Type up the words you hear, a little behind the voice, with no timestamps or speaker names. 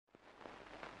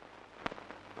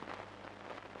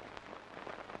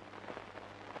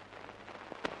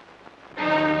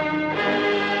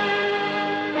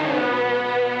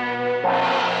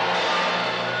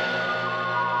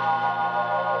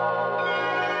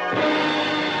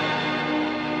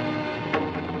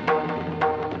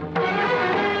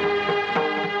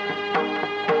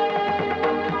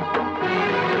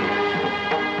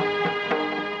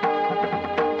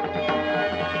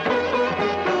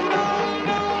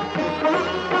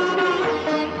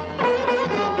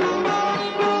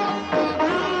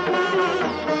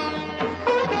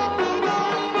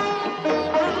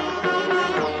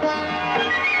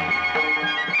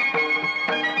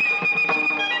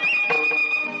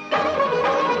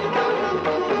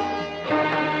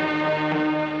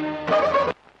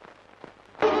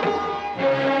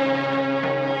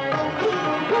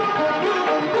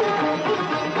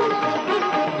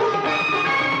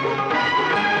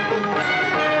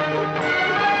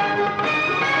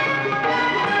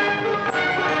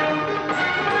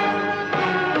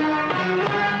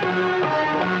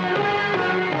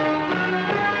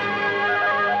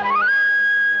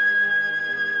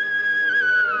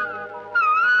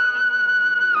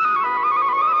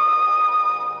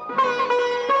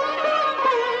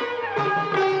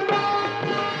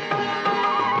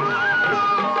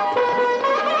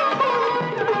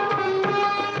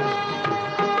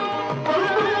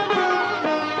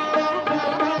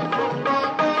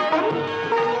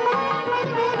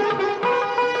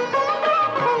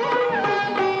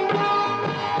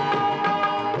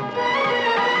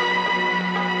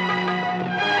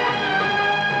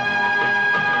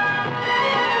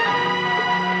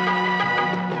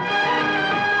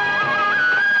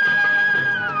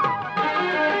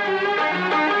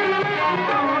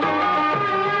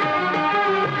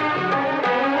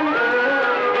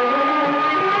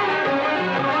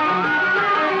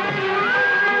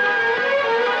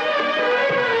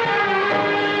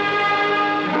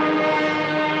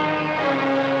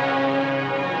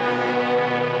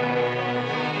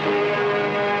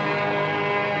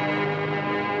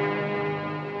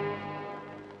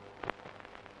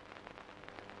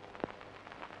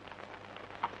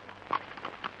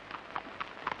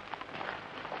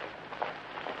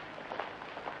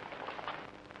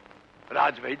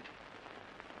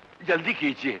राजवैद्य जल्दी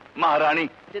कीजिए। महारानी।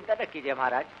 चिंता न कीजिए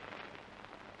महाराज।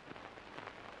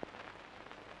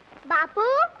 बापू,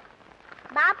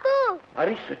 बापू।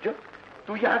 अरे सुजो,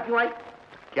 तू यहाँ क्यों आई?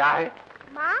 क्या है?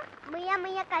 माँ मैया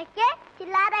मैया करके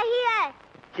चिल्ला रही है।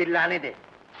 चिल्लाने दे,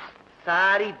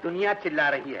 सारी दुनिया चिल्ला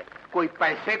रही है। कोई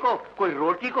पैसे को, कोई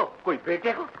रोटी को, कोई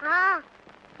बेटे को। हाँ,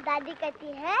 दादी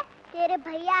कहती है तेरे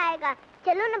भैया आएगा।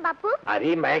 चलो ना बापू।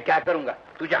 अरे मैं क्या करूँगा,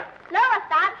 तू जा। लो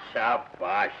उस्ताद।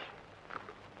 शाबाश।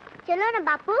 चलो ना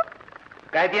बापू।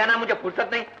 कह दिया ना मुझे फुर्सत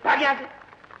नहीं, भाग यहाँ से।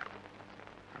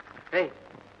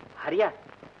 हरिया,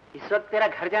 इस वक्त तेरा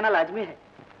घर जाना लाजमी है।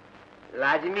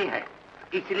 लाजमी है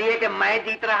इसलिए कि मैं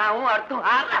जीत रहा हूँ और तू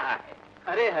हार रहा है।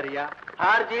 अरे हरिया,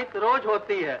 हार जीत रोज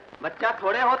होती है, बच्चा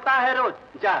थोड़े होता है रोज।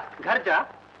 जा घर जा।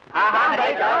 हाँ हाँ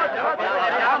भाई जाओ जाओ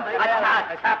जाओ। अच्छा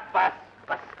अच्छा, बस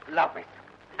बस लो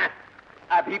पैसा।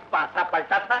 अभी पासा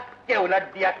पलटा था कि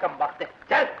उलट दिया कम वक्त।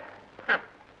 चल,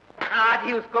 आज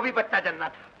ही उसको भी बच्चा जन्ना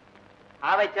था।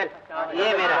 हाँ भाई चल,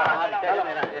 ये मेरा। चल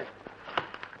मेरा।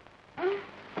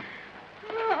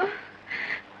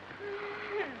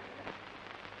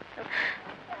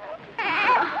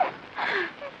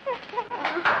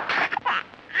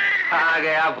 आ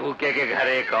गया भूखे के घर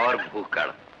एक और भूखड़।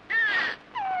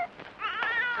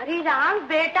 हरी राम,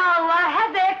 बेटा हुआ है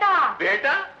बेटा।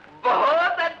 बेटा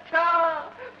बहुत अच्छा।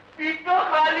 पीटो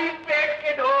खाली पेट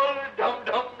के ढोल, ढम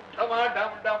ढम धमा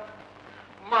ढम ढम।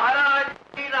 महाराज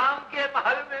श्री राम के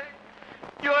महल में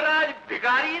युवराज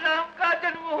भिखारी राम का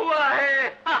जन्म हुआ है।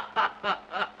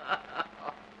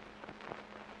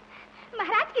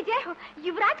 महाराज की जय हो,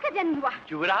 युवराज का जन्म हुआ।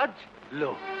 युवराज?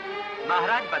 लो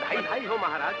महाराज बधाई हो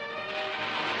महाराज।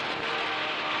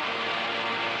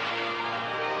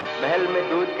 महल में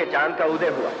दूध के चांद का उदय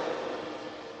हुआ।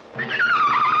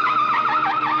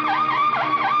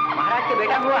 महाराज के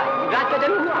बेटा हुआ, युवराज का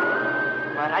जन्म हुआ।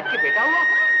 महाराज के बेटा हुआ,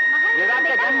 युवराज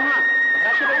का जन्म हुआ।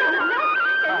 महाराज के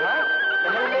बेटा हुआ।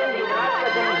 महल में युवराज का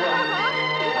जन्म हुआ।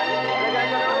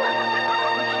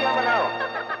 खुशियां मनाओ।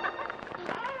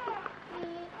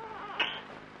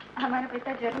 हमारा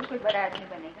बेटा जरूर कोई बड़ा आदमी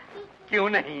बनेगा। क्यों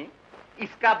नहीं,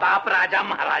 इसका बाप राजा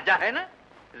महाराजा है ना।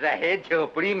 रहे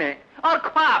झोपड़ी में और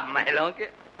ख्वाब महलों के।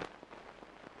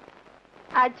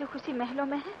 आज जो खुशी महलों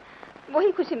में है,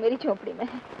 वही खुशी मेरी झोपड़ी में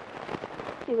है।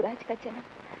 युवराज का जन्म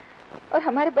और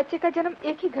हमारे बच्चे का जन्म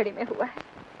एक ही घड़ी में हुआ है,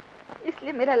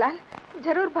 इसलिए मेरा लाल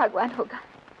जरूर भगवान होगा।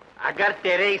 अगर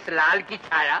तेरे इस लाल की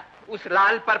छाया उस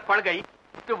लाल पर पड़ गई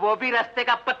तो वो भी रास्ते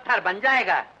का पत्थर बन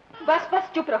जाएगा। बस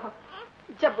बस चुप रहो,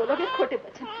 जब बोलोगे खोटे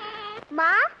वचन।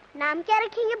 माँ, नाम क्या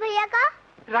रखेंगे भैया का?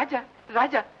 राजा।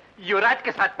 राजा युवराज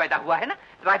के साथ पैदा हुआ है ना,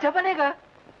 राजा बनेगा।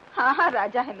 हाँ हाँ,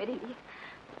 राजा है मेरे लिए,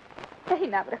 सही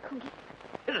नाम रखूंगी।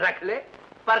 रख ले,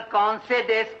 पर कौन से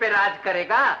देश पे राज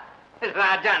करेगा?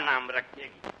 राजा नाम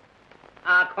रखेगी।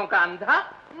 आंखों का अंधा,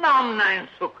 नाम नयन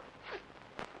सुख।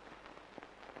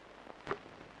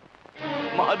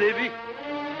 महादेवी,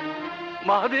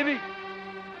 महादेवी।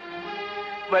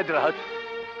 वैद्यराज,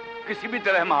 किसी भी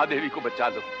तरह महादेवी को बचा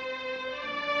दो।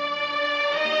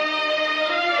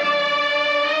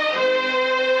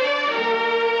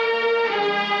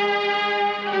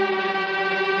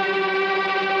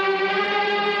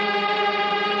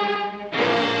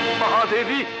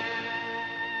 महादेवी,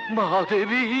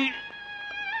 महादेवी।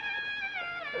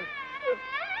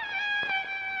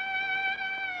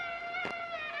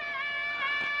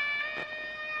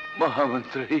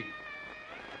 महामंत्र ही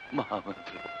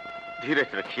महामंत्र।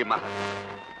 धीरज रखिए महाराज।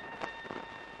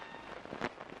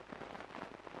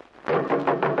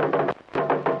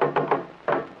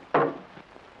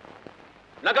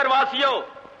 नगरवासियों,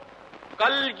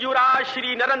 कल युवराज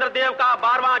श्री नरेंद्र देव का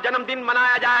 12वां जन्मदिन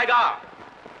मनाया जाएगा।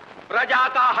 प्रजा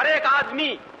का हर एक आदमी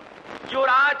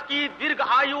युवराज की दीर्घ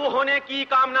आयु होने की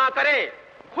कामना करे,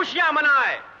 खुशियां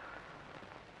मनाए।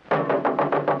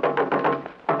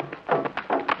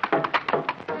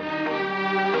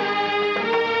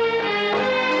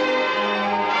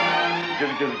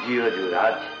 जुग जुग जियो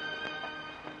युवराज।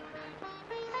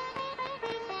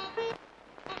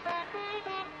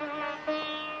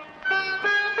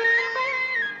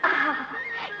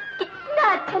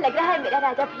 कितना अच्छा लग रहा है मेरा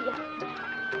राजा भैया।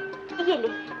 ये ले,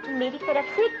 मेरी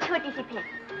तरफ से एक छोटी सी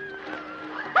भेंट।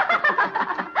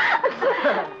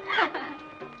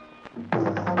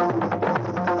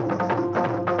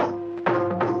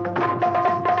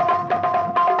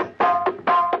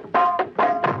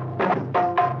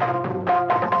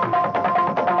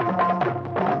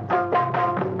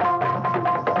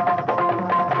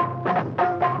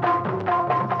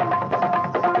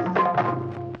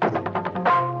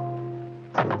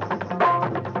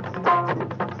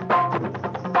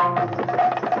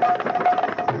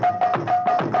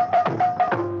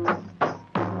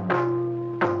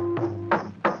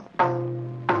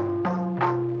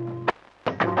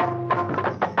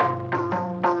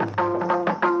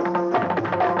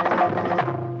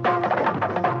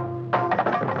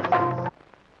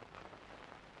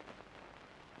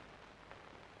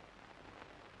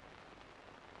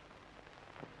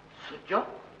 सुजो,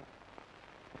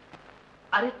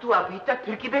 अरे तू अभी तक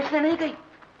फिरकी बेचने नहीं गई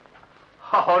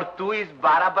और तू इस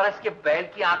 12 बरस के बैल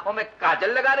की आंखों में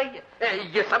काजल लगा रही है।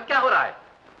 ये सब क्या हो रहा है?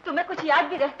 तुम्हें कुछ याद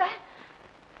भी रहता है?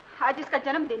 आज इसका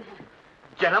जन्मदिन है।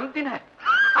 जन्मदिन है?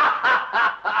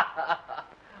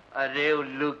 अरे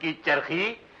उल्लू की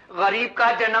चरखी, गरीब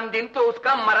का जन्मदिन तो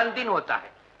उसका मरण दिन होता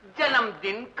है।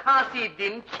 जन्मदिन, खांसी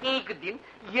दिन, छींक दिन,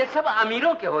 ये सब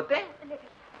अमीरों के होते हैं।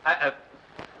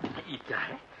 ये क्या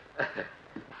है?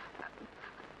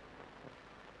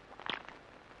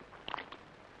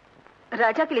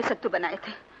 राजा के लिए सत्तू बनाए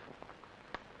थे।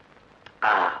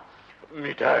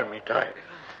 मिठाई मिठाई।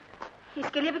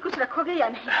 इसके लिए भी कुछ रखोगे या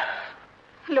नहीं?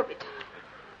 लो बेटा।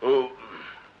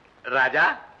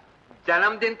 राजा,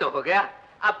 जन्मदिन तो हो गया,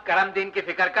 अब कर्म दिन की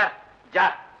फिक्र कर। जा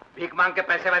भीख मांग के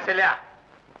पैसे वैसे ले आ।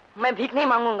 मैं भीख नहीं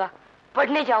मांगूंगा,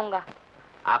 पढ़ने जाऊंगा।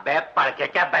 अबे पढ़ के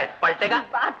क्या बैठ पलटेगा?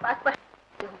 बात बात पर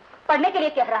पढ़ने के लिए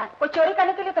कह रहा है, कोई चोरी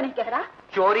करने के लिए तो नहीं कह रहा।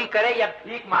 चोरी करे या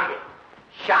भीख मांगे,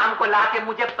 शाम को लाके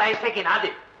मुझे पैसे गिना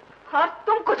दे। और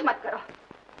तुम कुछ मत करो,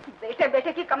 बेटे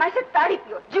बेटे की कमाई से ताड़ी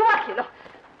पियो, जुआ खेलो।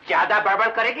 ज्यादा बड़बड़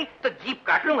करेगी तो जीप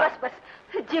काट लूंगा। बस बस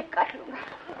जीप काट लूंगा।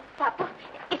 पापू,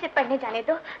 इसे पढ़ने जाने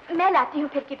दो, मैं लाती हूँ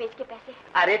फिरकी बेच के पैसे।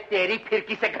 अरे तेरी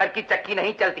फिरकी से घर की चक्की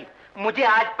नहीं चलती। मुझे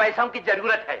आज पैसों की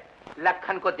जरूरत है।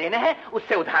 लखन को देने हैं,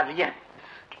 उससे उधार लिए हैं।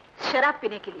 शराब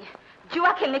पीने के लिए,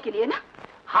 जुआ खेलने के लिए ना?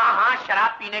 हाँ हाँ,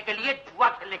 शराब पीने के लिए, जुआ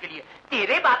खेलने के लिए।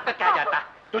 तेरे बात का क्या जाता?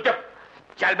 तू चुप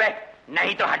चल बे,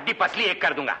 नहीं तो हड्डी पसली एक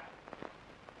कर दूंगा।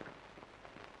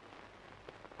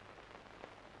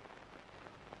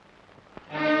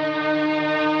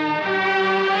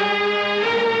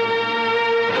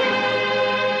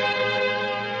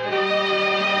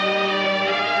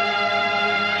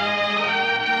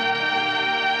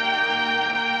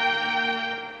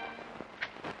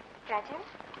 राजा,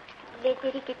 ले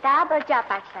तेरी किताब और जा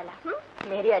पाठशाला।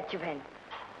 मेरी अच्छी बहन,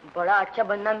 बड़ा अच्छा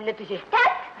बनना मिले तुझे।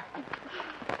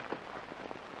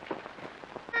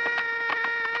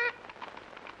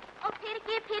 ओ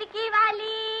फिरकी फिरकी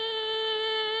वाली,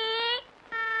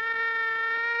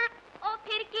 ओ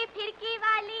फिरकी फिरकी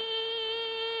वाली,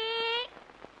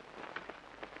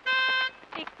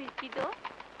 एक फिरकी दो।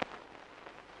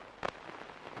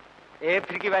 ए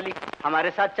फिरकी वाली,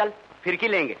 हमारे साथ चल, फिरकी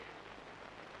लेंगे।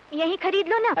 यही खरीद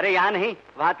लो ना। अरे यहाँ नहीं,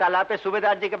 वहाँ तालाब पे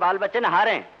सूबेदार जी के बाल बच्चे नहा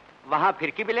रहे हैं, वहाँ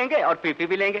फिरकी भी लेंगे और पीपी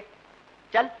भी लेंगे।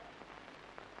 चल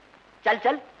चल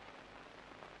चल।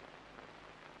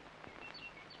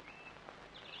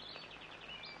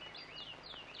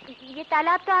 ये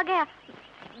तालाब तो आ गया,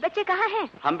 बच्चे कहाँ हैं?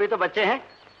 हम भी तो बच्चे हैं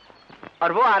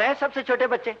और वो आ रहे हैं सबसे छोटे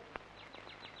बच्चे।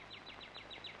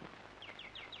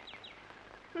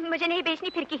 मुझे नहीं बेचनी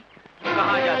फिरकी।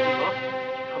 कहाँ जाती हो?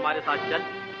 हमारे साथ चल,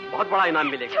 बहुत बड़ा इनाम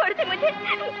मिलेगा। छोड़ दे मुझे,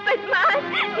 बदमाश। मैं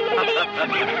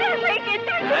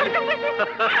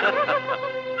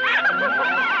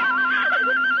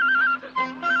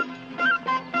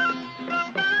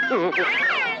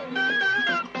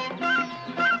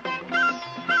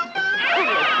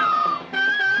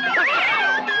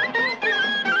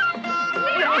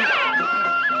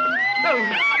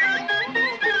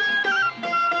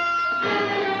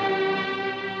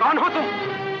कौन हो तुम?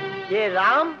 ये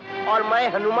राम और मैं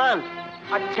हनुमान।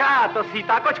 अच्छा, तो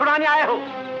सीता को छुड़ाने आए हो?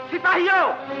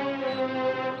 सिपाहियों!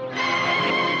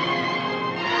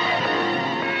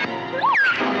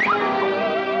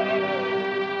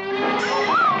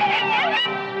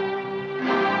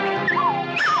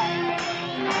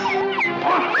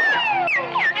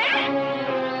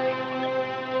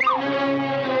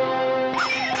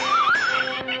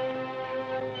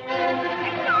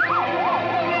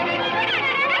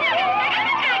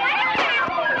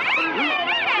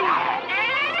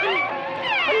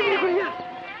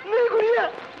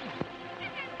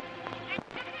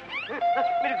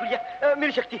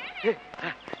 मेरी शक्ति,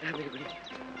 मेरी गुड़िया।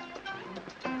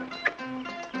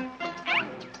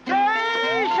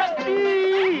 जय शक्ति।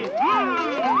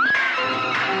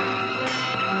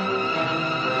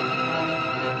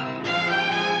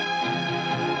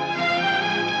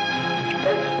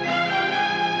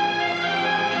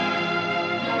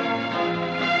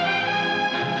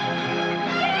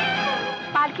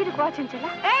 पालकी रुको चंचला।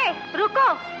 ए, रुको।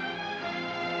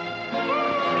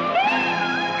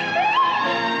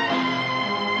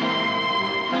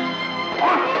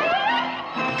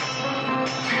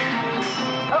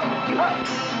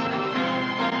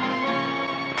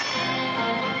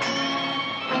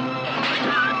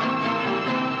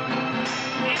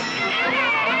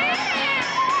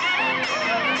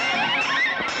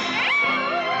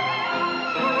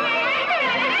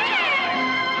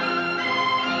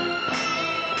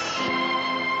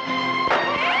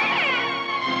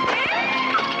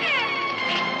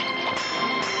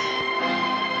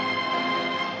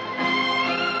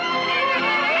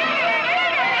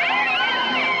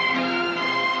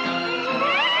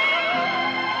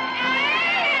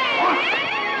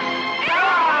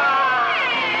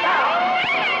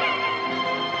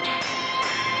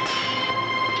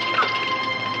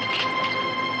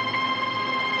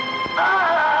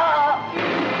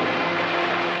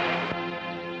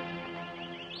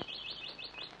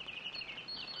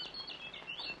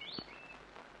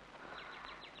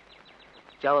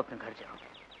 जाओ अपने घर जाओ।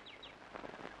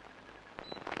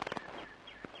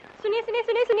 सुनिए सुनिए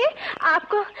सुनिए सुनिए,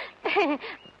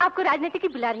 आपको राजनीति की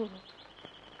बुला रही है।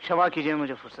 क्षमा कीजिए,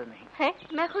 मुझे फुर्सत नहीं है।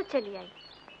 मैं खुद चली आई।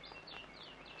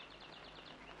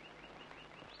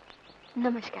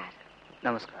 नमस्कार।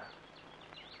 नमस्कार।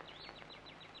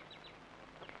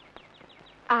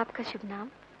 आपका शुभ नाम?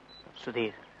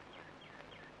 सुधीर।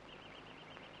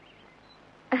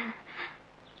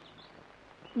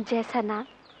 जैसा नाम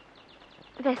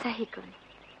वैसा ही गुण।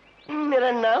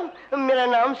 मेरा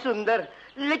नाम सुंदर,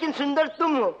 लेकिन सुंदर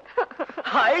तुम हो।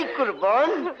 हाय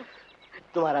कुर्बान।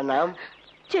 तुम्हारा नाम?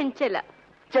 चंचला।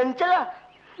 चंचला?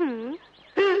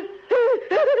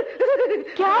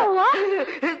 क्या हुआ?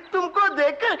 तुमको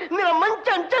देखकर मेरा मन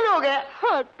चंचल हो गया।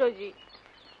 हटो जी।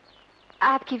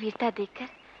 आपकी वीरता देखकर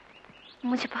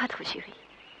मुझे बहुत खुशी हुई।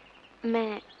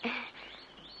 मैं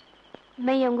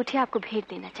ये अंगूठी आपको भेंट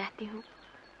देना चाहती हूँ।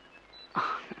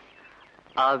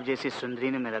 आप जैसी सुंदरी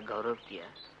ने मेरा गौरव किया,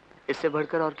 इससे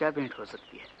बढ़कर और क्या भेंट हो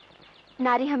सकती है?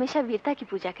 नारी हमेशा वीरता की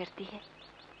पूजा करती है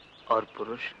और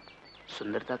पुरुष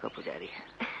सुंदरता का पुजारी है।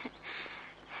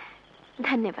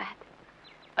 धन्यवाद।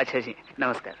 अच्छा जी,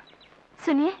 नमस्कार।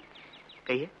 सुनिए।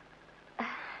 कहिए।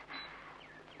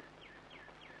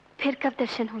 फिर कब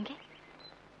दर्शन होंगे?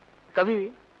 कभी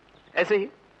भी, ऐसे ही।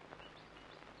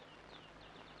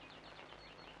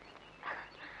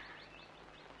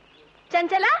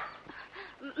 चंचला,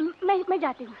 मैं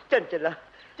जाती हूँ। चंचला,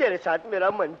 तेरे साथ मेरा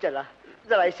मन चला,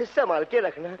 जरा इसे संभाल के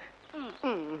रखना।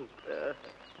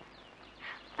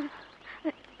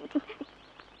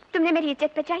 तुमने मेरी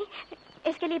इज्जत बचाई,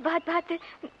 इसके लिए बहुत बहुत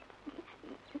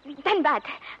धन्यवाद।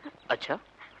 अच्छा।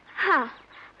 हाँ,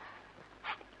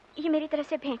 ये मेरी तरफ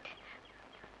से भेंट।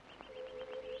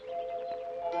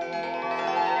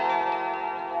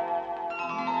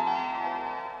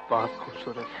 बहुत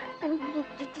खूबसूरत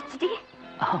है। जी?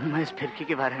 मैं इस फिरकी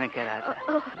के बारे में कह रहा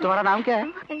था। तुम्हारा नाम क्या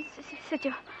है? सुजो।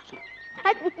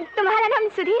 तुम्हारा नाम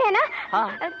सुधीर है ना?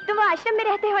 हाँ। तुम आश्रम में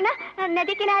रहते हो ना,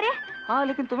 नदी किनारे? हाँ,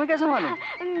 लेकिन तुम्हें कैसे मालूम?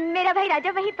 मेरा भाई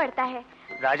राजा वहीं पढ़ता है।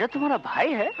 राजा तुम्हारा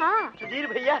भाई है? हाँ। सुधीर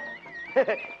भैया,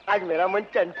 आज मेरा मन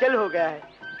चंचल हो गया है।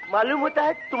 मालूम होता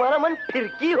है तुम्हारा मन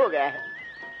फिरकी हो गया है।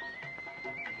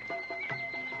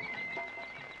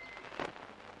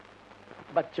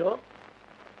 बच्चों,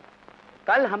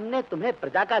 कल हमने तुम्हें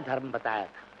प्रजा का धर्म बताया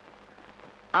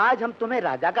था, आज हम तुम्हें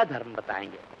राजा का धर्म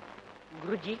बताएंगे।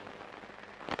 गुरुजी,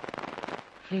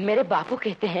 मेरे बापू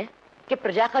कहते हैं कि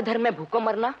प्रजा का धर्म है भूखों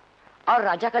मरना और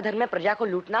राजा का धर्म है प्रजा को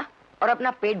लूटना और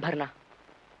अपना पेट भरना।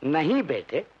 नहीं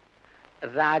बेटे,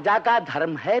 राजा का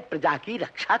धर्म है प्रजा की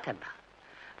रक्षा करना,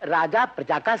 राजा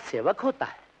प्रजा का सेवक होता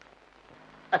है।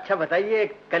 अच्छा बताइए,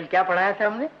 कल क्या पढ़ाया था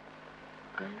हमने?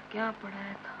 कल क्या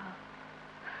पढ़ाया था?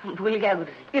 भूल गया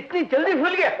गुरुजी। इतनी जल्दी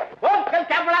भूल गया? बोल, कल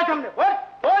क्या पढ़ाया था हमने? बोल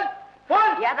बोल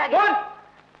बोल। याद आ गया।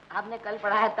 आपने कल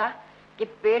पढ़ाया था कि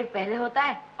पेड़ पहले होता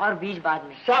है और बीज बाद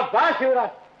में। शाबाश युवराज।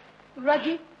 युवराज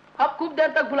जी, आप खूब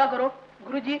देर तक भुला करो।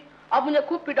 गुरुजी, आप मुझे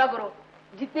खूब पिटा करो।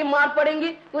 जितनी मार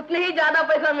पड़ेंगी उतने ही ज्यादा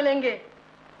पैसा मिलेंगे।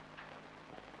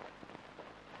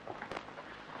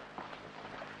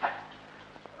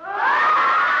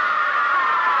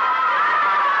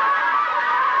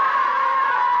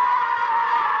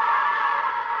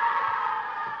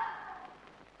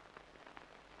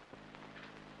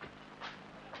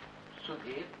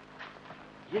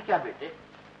 ये क्या बेटे?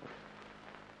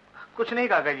 कुछ नहीं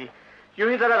काका जी, यूं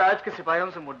ही जरा राज के सिपाहियों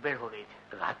से मुठभेड़ हो गई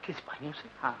थी। राज के सिपाहियों से?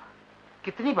 हाँ।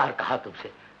 कितनी बार कहा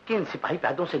तुमसे कि इन सिपाही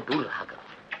पैदों से दूर रहा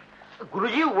करो।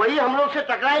 गुरुजी, वही हम लोग से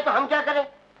टकराए तो हम क्या करें?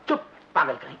 चुप,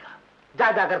 पागल कहीं का।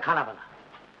 जा जाकर खाना बना।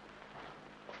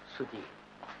 सुधीर,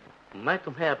 मैं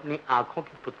तुम्हें अपनी आंखों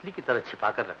की पुतली की तरह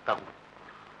छिपा कर रखता हूँ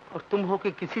और तुम हो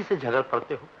कि किसी से झगड़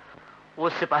पड़ते हो। वो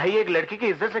सिपाही एक लड़की की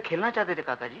इज्जत से खेलना चाहते थे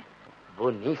काका जी। वो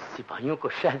नीच सिपाहियों को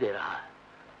शह दे रहा है,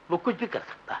 वो कुछ भी कर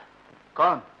सकता है।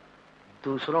 कौन?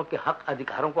 दूसरों के हक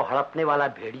अधिकारों को हड़पने वाला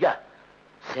भेड़िया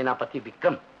सेनापति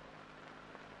विक्रम।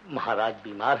 महाराज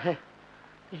बीमार है,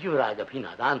 युवराज अभी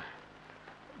नादान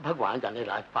है। भगवान जाने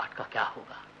राजपाट का क्या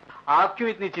होगा। आप क्यों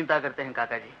इतनी चिंता करते हैं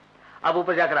काका जी? आप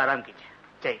ऊपर जाकर आराम कीजिए।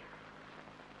 चाहिए।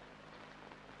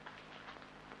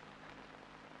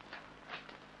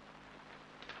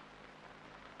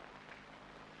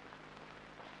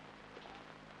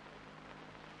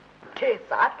 छह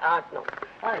सात आठ नौ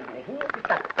नहीं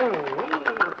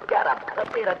 11 12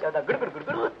 13 14 गुड़ गुड़ गुड़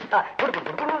गुड़ गुड़ गुड़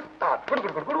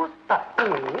गुड़ गुड़ गुड़ गुड़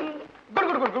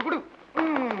गुड़ गुड़ गुड़ गुड़।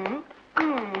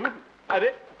 अरे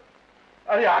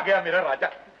अरे आ गया मेरा राजा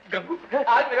गंगू।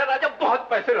 आज मेरा राजा बहुत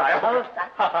पैसे लाया।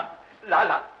 ला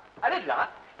ला। अरे ला।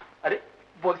 अरे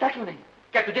बोलता क्यों नहीं?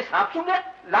 क्या तुझे सांप सूंघ गया?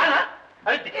 ला ना।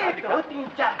 अरे दिखा दिखा। 3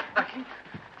 4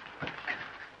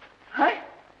 है?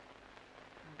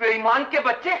 बेईमान के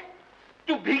बच्चे,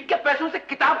 तू भीख के पैसों से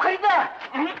किताब खरीदा है?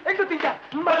 1 2 3 4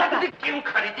 बता क्यों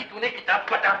खरीदी तूने किताब?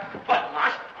 बता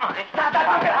बदमाश। अरे कहाँ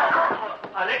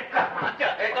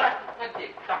जाएगा?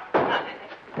 देखता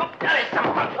अरे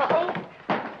संभाल।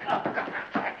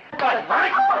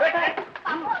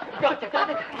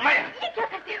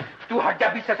 तू हट जा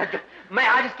भी ससुर, मैं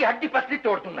आज इसकी हड्डी पसली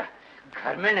तोड़ दूंगा।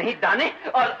 घर में नहीं दाने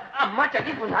और अम्मा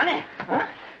चली बुझाने।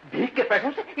 भीख के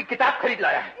पैसों से एक किताब खरीद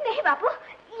लाया है। नहीं बापू,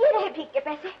 ये रहे भीख के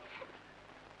पैसे।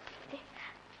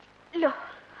 लो,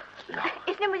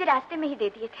 इसने मुझे रास्ते में ही दे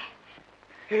दिए थे।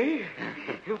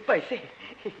 पैसे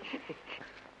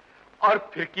और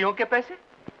फिरकियों के पैसे?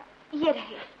 ये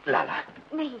रहे। लाला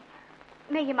नहीं,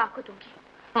 मैं ये माँ को दूंगी।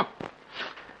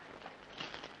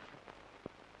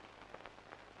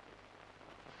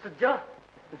 सुज्जो,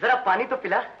 जरा पानी तो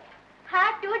पिला।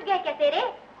 हाथ टूट गया क्या तेरे?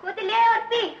 खुद ले और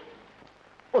पी।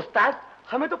 उस्ताद,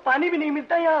 हमें तो पानी भी नहीं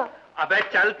मिलता यहाँ। अबे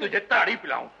चल, तुझे ताड़ी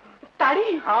पिलाऊं।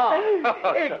 ताड़ी? हाँ।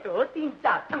 1 2 3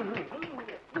 4।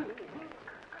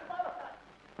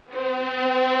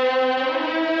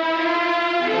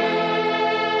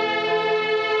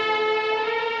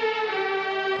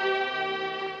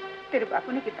 तेरे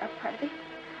बापू ने किताब फाड़ दी।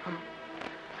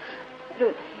 रो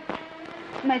रही,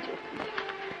 मैं जोड़ती।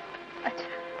 अच्छा,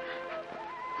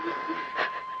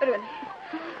 रो नहीं।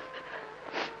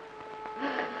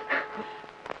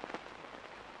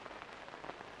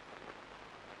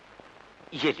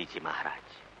 ये लीजिए महाराज।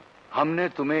 हमने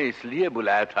तुम्हें इसलिए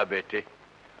बुलाया था बेटे,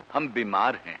 हम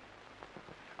बीमार हैं।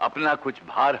 अपना कुछ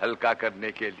भार हल्का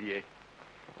करने के लिए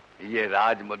ये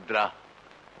राज मुद्रा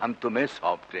हम तुम्हें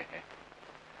सौंपते हैं।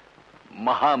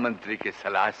 महामंत्री की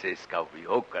सलाह से इसका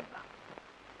उपयोग करना।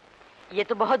 ये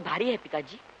तो बहुत भारी है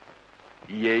पिताजी।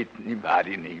 ये इतनी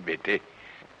भारी नहीं बेटे,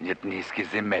 जितनी इसकी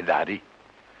जिम्मेदारी।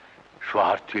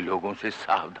 स्वार्थी लोगों से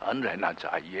सावधान रहना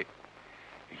चाहिए।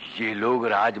 ये लोग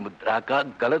राज मुद्रा का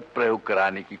गलत प्रयोग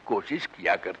कराने की कोशिश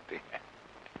किया करते हैं।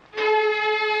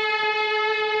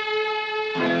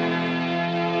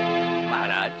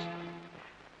 महाराज,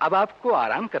 अब आपको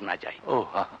आराम करना चाहिए। ओह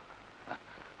हाँ,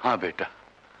 हाँ बेटा,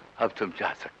 अब तुम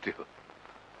जा सकते हो।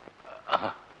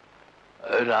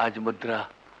 राज मुद्रा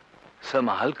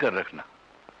संभाल कर रखना।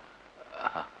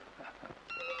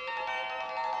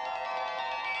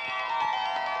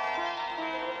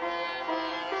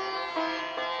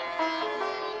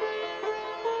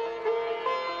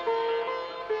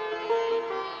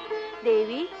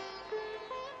 देवी,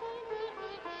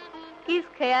 किस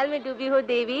ख्याल में डूबी हो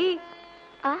देवी?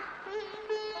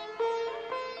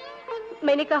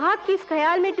 मैंने कहा किस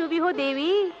ख्याल में डूबी हो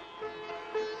देवी?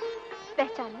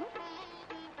 पहचानो?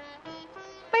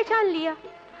 पहचान लिया।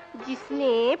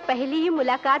 जिसने पहली ही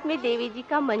मुलाकात में देवी जी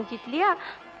का मन जीत लिया,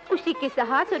 उसी के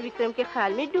साहस और विक्रम के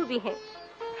ख्याल में डूबी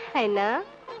है ना?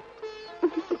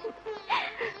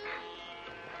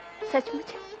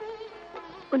 सचमुच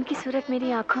उनकी सूरत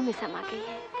मेरी आंखों में समा गई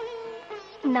है।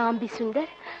 नाम भी सुंदर,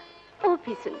 वो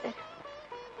भी सुंदर,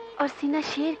 और सीना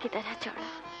शेर की तरह चौड़ा,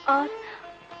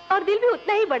 और दिल भी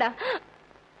उतना ही बड़ा।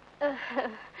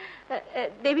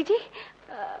 देवी जी,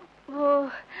 वो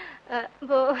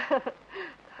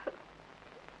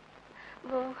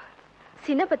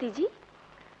सेनापति जी।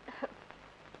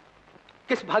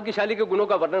 किस भाग्यशाली के गुणों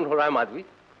का वर्णन हो रहा है माधवी?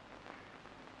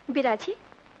 बिराजी।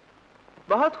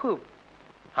 बहुत खूब।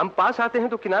 हम पास आते हैं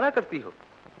तो किनारा करती हो,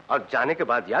 और जाने के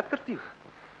बाद याद करती हो।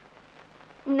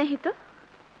 नहीं तो?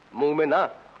 मुंह में ना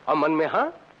और मन में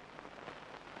हाँ।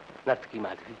 नर्तकी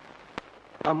माधवी,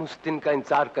 हम उस दिन का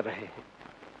इंतजार कर रहे हैं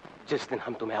जिस दिन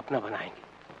हम तुम्हें अपना बनाएंगे।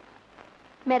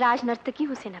 मैं राज नर्तकी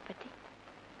हूँ सेनापति,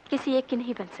 किसी एक की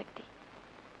नहीं बन सकती।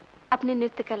 अपने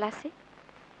नृत्य कला से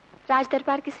राज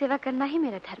दरबार की सेवा करना ही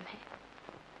मेरा धर्म है।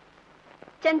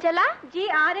 चंचला जी,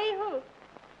 आ रही हूँ।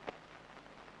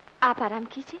 आप आराम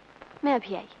कीजिए, मैं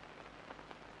अभी आई।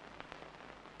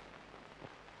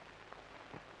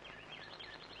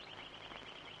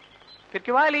 फिर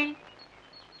क्यों वाली?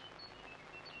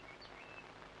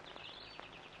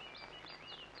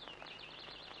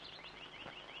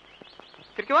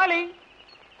 फिर क्यों वाली?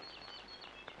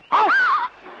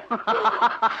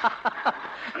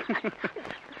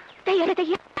 तैयार है,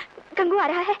 गंगू आ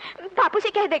रहा है, बापू से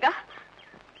कह देगा।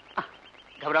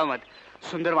 घबराओ मत,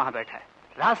 सुंदर वहां बैठा है,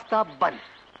 रास्ता बंद।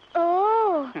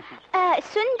 ओह,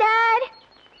 सुंदर।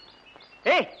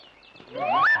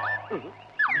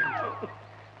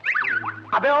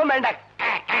 अबे ओ मेंढक,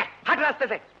 हट रास्ते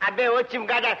से। अबे ओ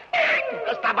चिमगादड़,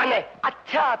 रास्ता बंद है।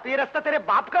 अच्छा, तो ये रास्ता तेरे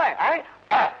बाप का है?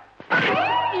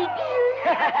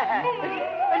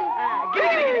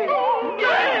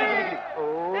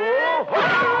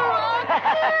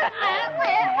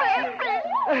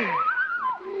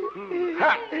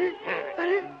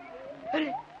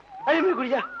 मेरी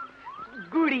गुड़िया।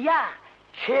 गुड़िया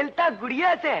खेलता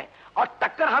गुड़िया से और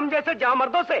टक्कर हम जैसे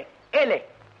जामर्दों से। ए ले।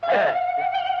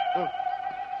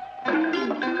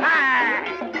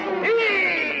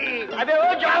 अबे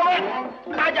वो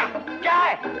जामर्द आजा। क्या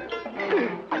है?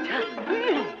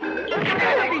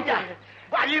 अच्छा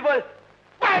वॉलीबॉल।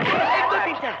 1 2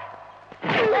 3 4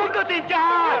 1 2 3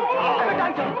 4।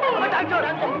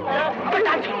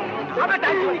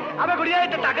 अबे गुड़िया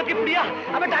इतनी ताकत की बुढ़िया।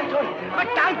 अबे टांग छोड़। अबे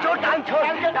टांग छोड़, टांग छोड़।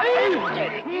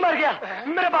 मर गया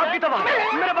मेरे बाप की तबाह,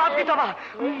 मेरे बाप की तबाह।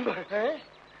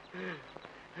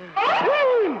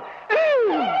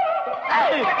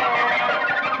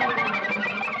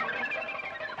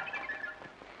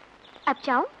 अब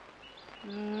जाऊं?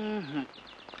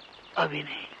 अभी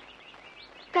नहीं।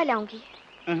 कल आऊंगी।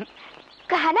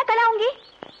 कहा ना कल आऊंगी।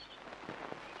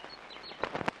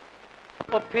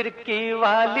 ओ फिर की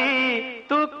वाली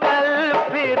तू कल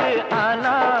फिर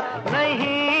आना,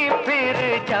 नहीं फिर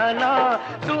जाना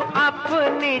तू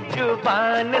अपनी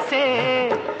जुबान से,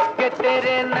 कि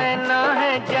तेरे नैना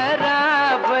है जरा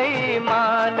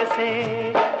बेईमान से।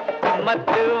 मत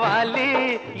वाली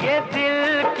ये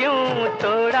दिल क्यों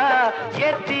तोड़ा,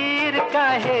 ये तीर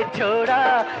काहे छोड़ा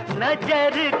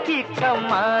नजर की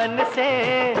कमान से,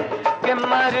 कि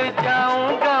मर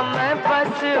जाऊंगा मैं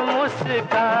बस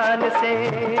मुस्कान से।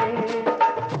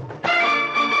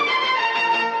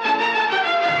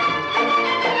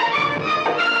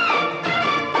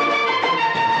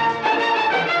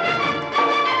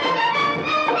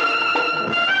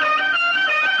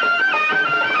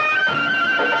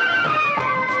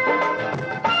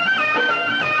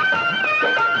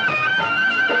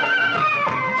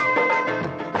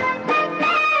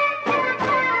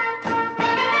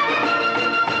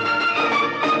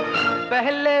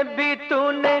 पहले भी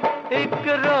तूने एक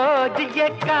रोज ये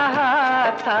कहा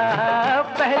था,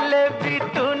 पहले भी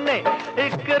तूने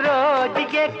एक रोज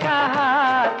ये कहा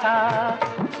था,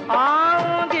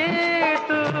 आऊंगी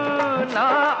तू ना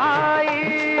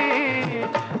आई।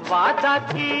 वादा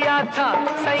किया था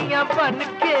सैया बन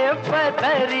के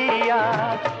बदरिया,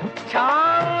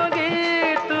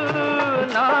 छाऊंगी तू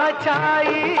ना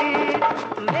छाई।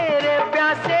 मेरे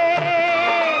प्यासे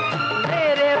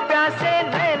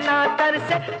नैना तर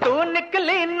से तू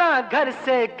निकली ना घर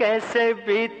से, कैसे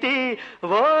बीती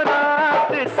वो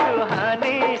रात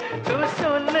सुहानी। तू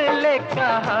सुन ले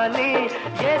कहानी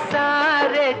ये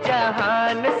सारे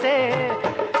जहान से,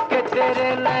 कि तेरे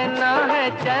नैना है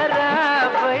जरा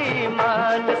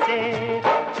बेईमान से।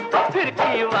 फिर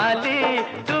की वाली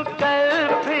तू कल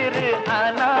फिर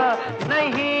आना,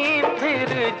 नहीं फिर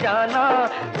जाना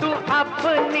तू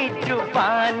अपनी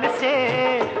जुबान से,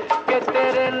 कि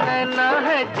तेरे नैना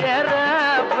है जरा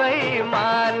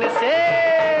बेईमान से।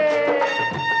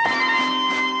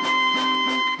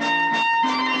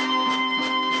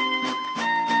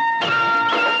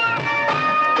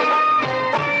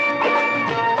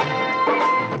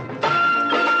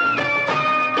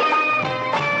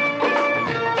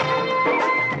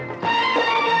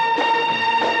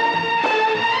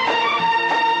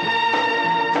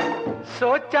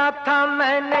 सोचा था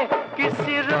मैंने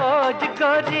किसी रोज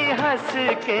गोरी हंस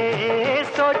के,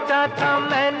 सोचा था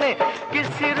मैंने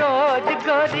किसी रोज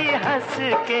गोरी हंस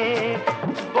के,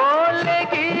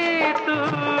 बोलेगी तू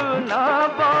ना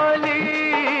बोली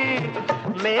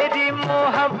मेरी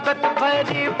मोहब्बत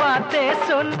भरी बातें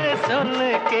सुन सुन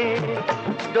के,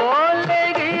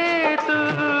 डोलेगी तू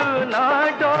ना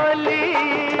डोली।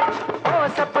 ओ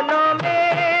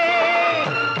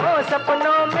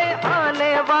सपनों में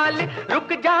आने वाली,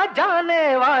 रुक जा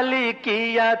जाने वाली,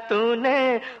 किया तूने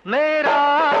मेरा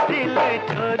दिल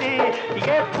चोरी।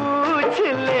 ये पूछ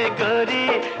ले गोरी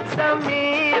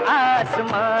ज़मीं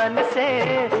आसमान से,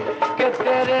 कि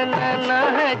तेरे नैना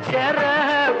है जरा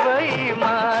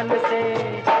बेईमान से।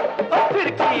 ओ फिर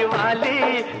की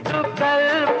वाली तू कल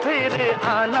फिर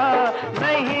आना,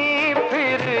 नहीं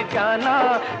फिर जाना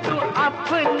तू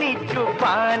अपनी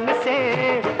जुबान से,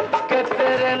 कि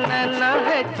तेरे नैना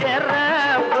है जरा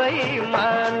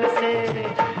बेईमान से,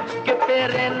 कि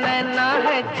तेरे नैना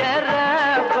है जरा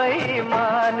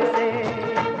बेईमान से।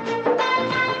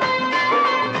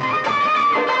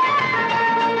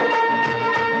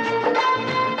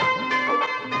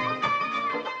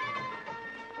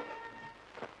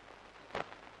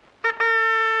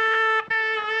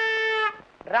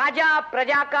 राजा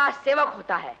प्रजा का सेवक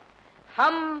होता है,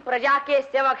 हम प्रजा के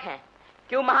सेवक हैं।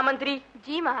 क्यों महामंत्री?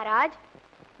 जी महाराज।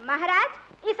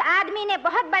 महाराज इस आदमी ने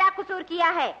बहुत बड़ा कसूर किया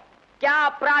है। क्या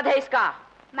अपराध है इसका?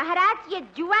 महाराज ये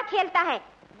जुआ खेलता है,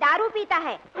 दारू पीता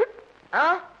है।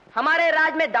 हाँ? हमारे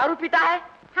राज में दारू पीता है?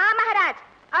 हाँ महाराज,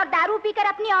 और दारू पीकर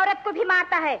अपनी औरत को भी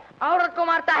मारता है। औरत को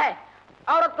मारता है?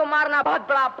 औरत को मारना बहुत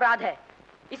बड़ा अपराध है।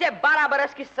 इसे 12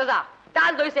 बरस की सजा,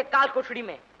 डाल दो इसे काल कोठड़ी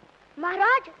में।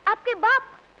 महाराज, आपके बाप।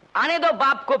 आने दो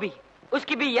बाप को भी,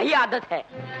 उसकी भी यही आदत है,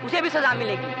 उसे भी सजा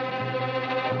मिलेगी।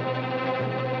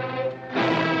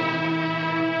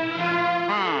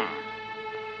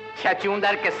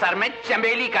 छछूंदर के सर में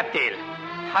चमेली का तेल।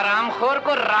 हरामखोर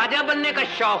को राजा बनने का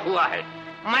शौक हुआ है,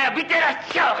 मैं अभी तेरा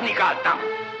शौक निकालता हूँ।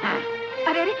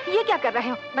 अरे अरे, ये क्या कर रहे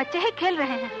हो? बच्चे हैं, खेल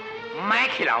रहे हैं। मैं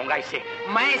खिलाऊंगा इसे,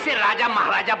 मैं इसे राजा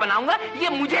महाराजा बनाऊंगा, ये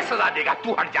मुझे सजा देगा।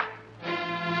 तू हट जा।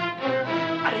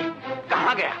 अरे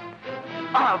कहाँ गया?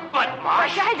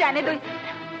 बदमाश है, जाने दो।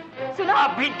 सुनो,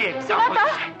 अभी देखता हूँ।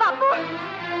 बापू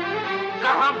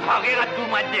कहाँ भागेगा तू?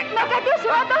 मैं देखता। मैं कहती हूँ,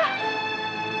 सुनो तो।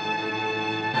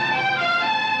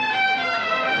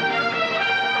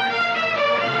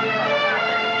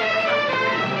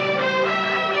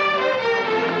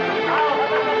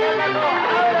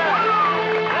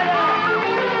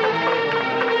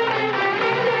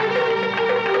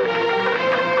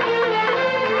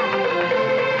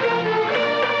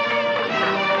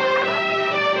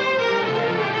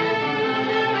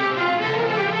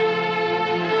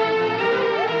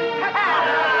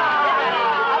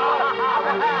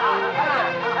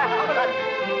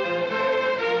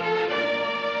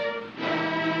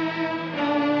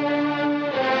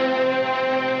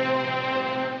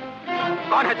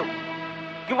 कौन है तू?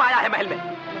 क्यों आया है महल में?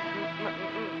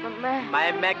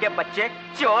 मैं के बच्चे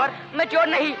चोर? मैं चोर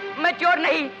नहीं, मैं चोर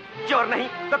नहीं। चोर नहीं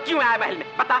तो क्यों आया महल में?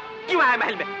 बता, क्यों आया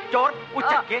महल में? चोर,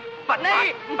 उच्चक के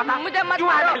नहीं, बता, मुझे मत क्यों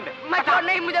आया मारो। महल में? मैं चोर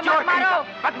नहीं, मुझे मत मारो।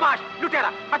 बदमाश,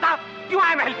 लुटेरा, बता क्यों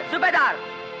आया महल में? सूबेदार,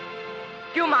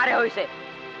 क्यों मारे हो इसे?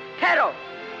 ठहरो।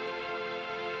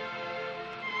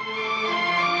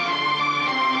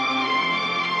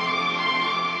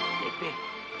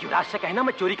 युवराज से कहना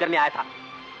मैं चोरी करने आया था।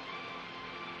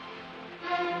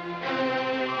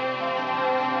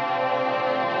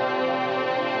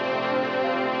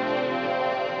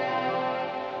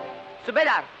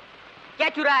 सूबेदार, क्या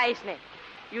चुराया इसने?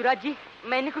 युवराज जी,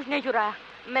 मैंने कुछ नहीं चुराया,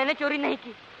 मैंने चोरी नहीं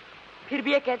की। फिर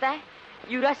भी ये कहता है,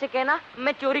 युवराज से कहना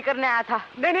मैं चोरी करने आया था।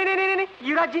 नहीं नहीं नहीं नहीं,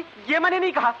 युवराज जी, ये मैंने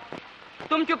नहीं कहा।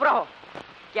 तुम चुप रहो।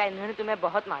 क्या इन्होंने तुम्हें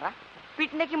बहुत मारा?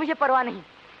 पीटने की मुझे परवाह नहीं,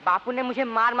 बापू ने मुझे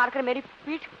मार मार कर मेरी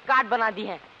पीठ काट बना दी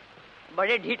है।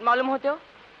 बड़े ढीठ मालूम होते हो।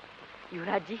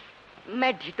 युवराज जी,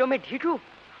 मैं ढीठों में ढीठ हूँ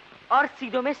और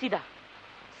सीधों में सीधा।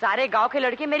 सारे गांव के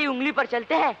लड़के मेरी उंगली पर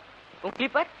चलते हैं। उंगली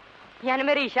पर यानी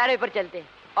मेरे इशारे पर चलते हैं।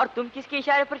 और तुम किसके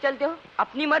इशारे पर चलते हो?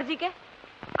 अपनी मर्जी के।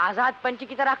 आजाद पंछी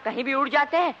की तरह कहीं भी उड़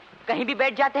जाते हैं, कहीं भी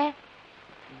बैठ जाते हैं।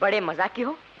 बड़े मजाकी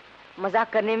हो।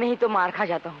 मजाक करने में ही तो मार खा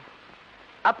जाता हूँ।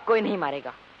 अब कोई नहीं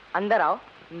मारेगा। अंदर आओ।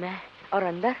 मैं और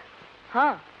अंदर।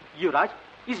 हाँ युवराज,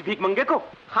 इस भीख मंगे को?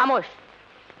 खामोश।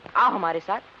 आओ हमारे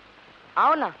साथ,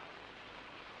 आओ ना।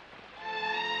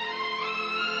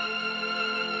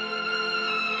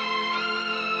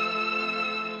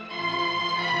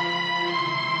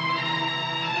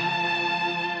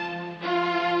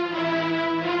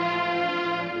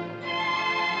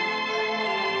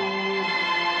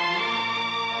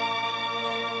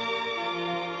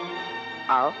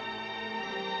 आओ।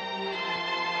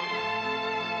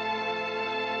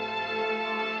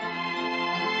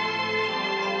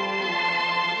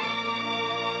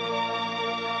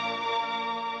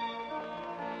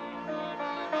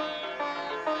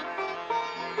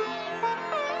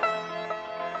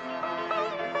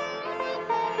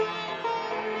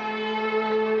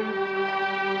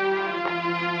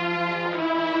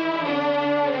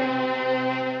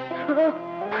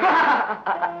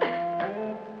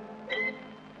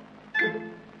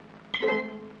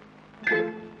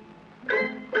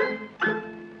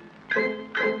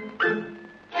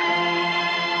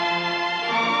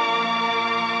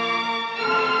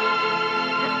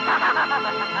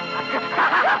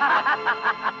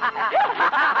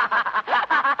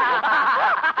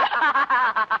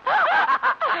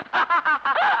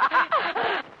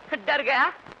 डर गया?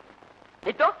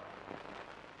 ये तो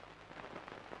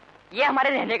ये हमारे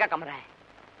रहने का कमरा है।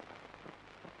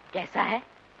 कैसा है?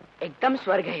 एकदम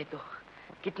स्वर्ग है। ये तो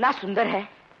कितना सुंदर है।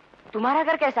 तुम्हारा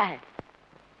घर कैसा है?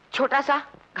 छोटा सा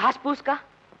घास फूस का।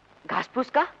 घास फूस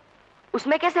का?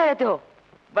 उसमें कैसे रहते हो?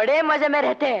 बड़े मजे में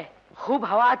रहते हैं। खूब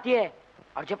हवा आती है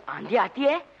और जब आंधी आती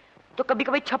है तो कभी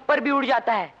कभी छप्पर भी उड़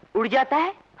जाता है। उड़ जाता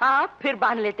है? हाँ, फिर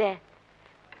बांध लेते हैं।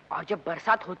 और जब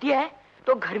बरसात होती है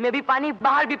तो घर में भी पानी,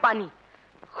 बाहर भी पानी।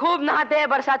 खूब नहाते हैं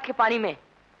बरसात के पानी में।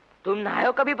 तुम नहाए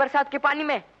हो कभी बरसात के पानी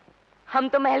में? हम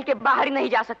तो महल के बाहर ही नहीं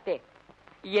जा सकते।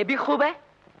 ये भी खूब है,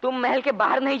 तुम महल के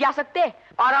बाहर नहीं जा सकते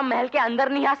और हम महल के अंदर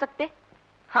नहीं आ सकते।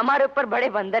 हमारे ऊपर बड़े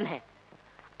बंधन हैं।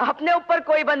 अपने ऊपर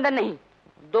कोई बंधन नहीं।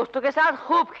 दोस्तों के साथ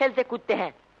खूब खेलते कूदते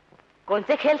हैं।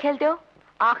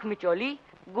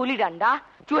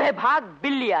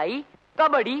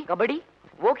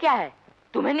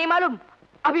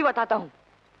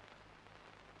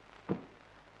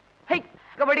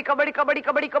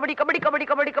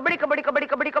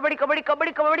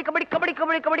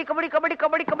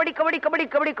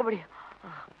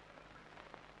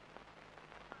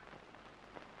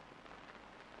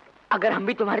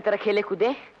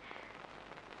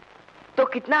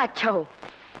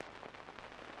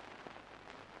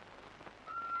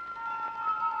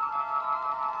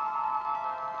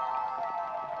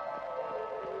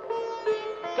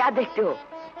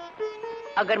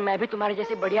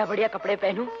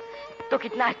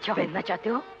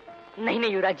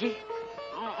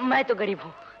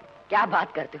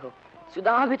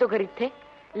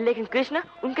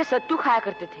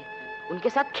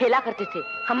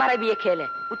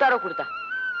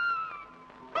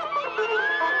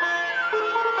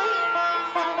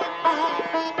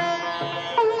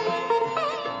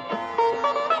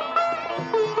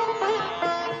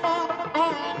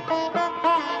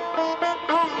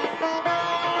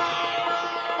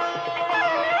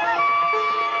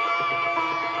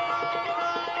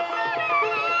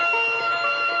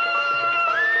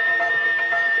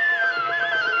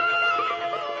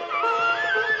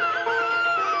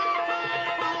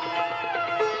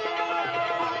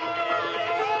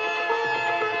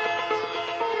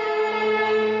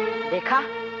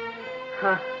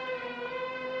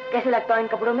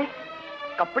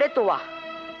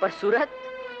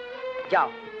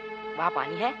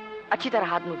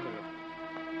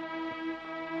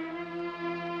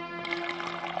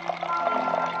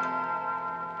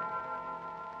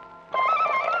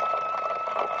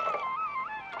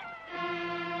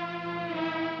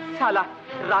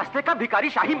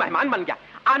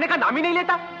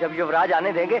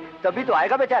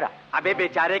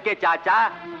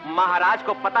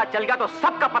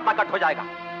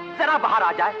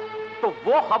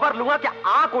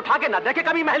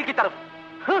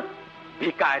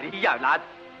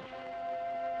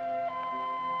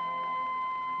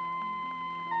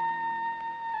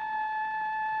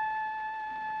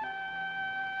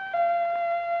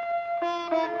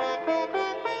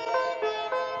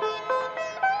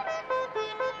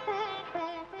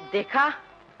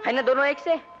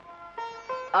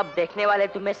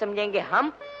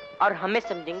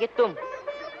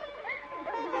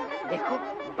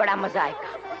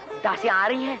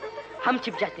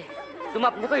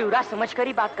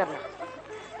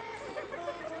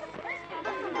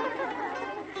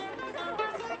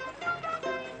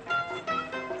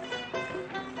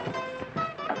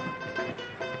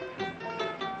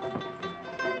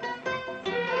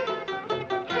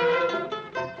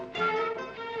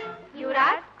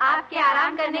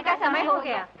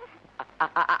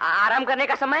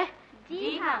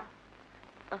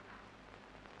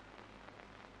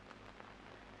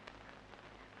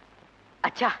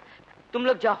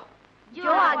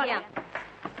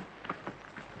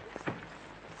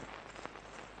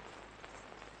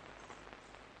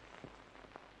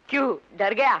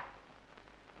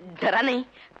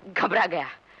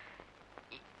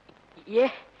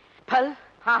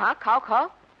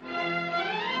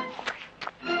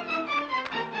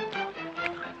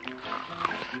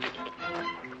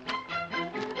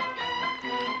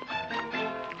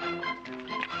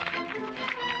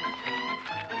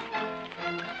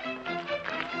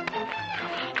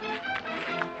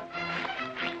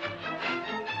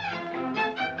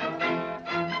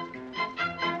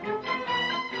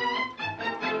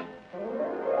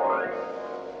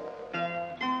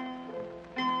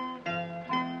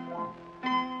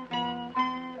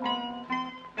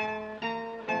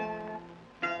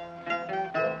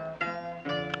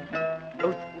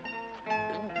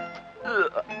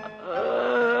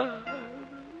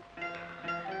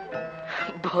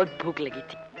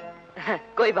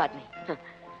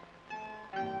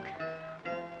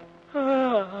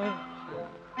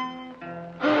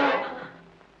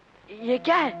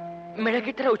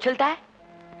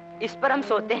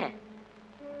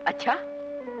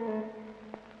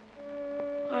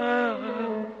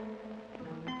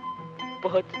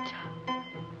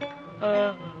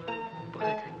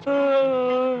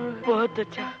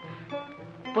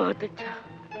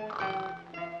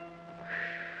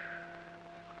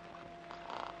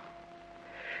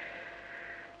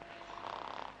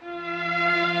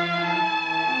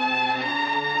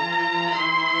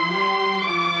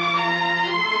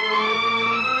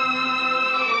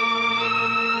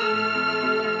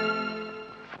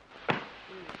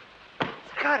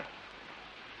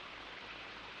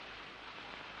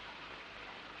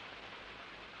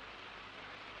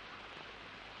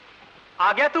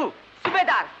 आ गया तू?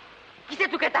 सूबेदार, किसे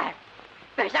तू कहता है?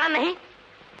 पहचान नहीं?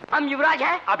 हम युवराज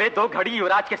हैं। अबे 2 घड़ी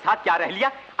युवराज के साथ क्या रह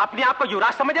लिया? अपने आप को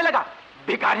युवराज समझने लगा?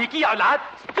 भिखारी की औलाद।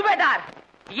 सूबेदार,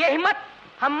 ये हिम्मत,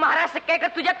 हम महाराज से कहकर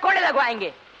तुझे कोड़े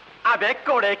लगवाएंगे। अबे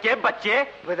कोड़े के बच्चे।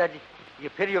 सूबेदार जी, ये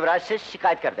फिर युवराज से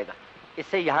शिकायत कर देगा,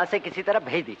 इससे यहाँ से किसी तरह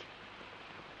भेज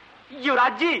दीजिए।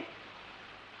 युवराज जी,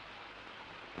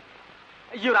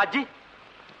 युवराज जी,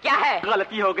 क्या है?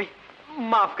 गलती हो गई,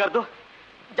 माफ कर दो।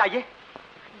 जाइए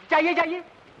जाइए जाइए।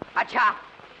 अच्छा,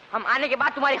 हम आने के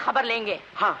बाद तुम्हारी खबर लेंगे।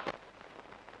 हाँ,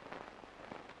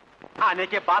 आने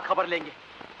के बाद खबर लेंगे।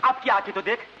 अब क्या आके तो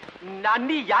देख,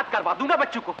 नानी याद करवा दूंगा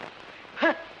बच्चों को।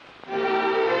 हाँ।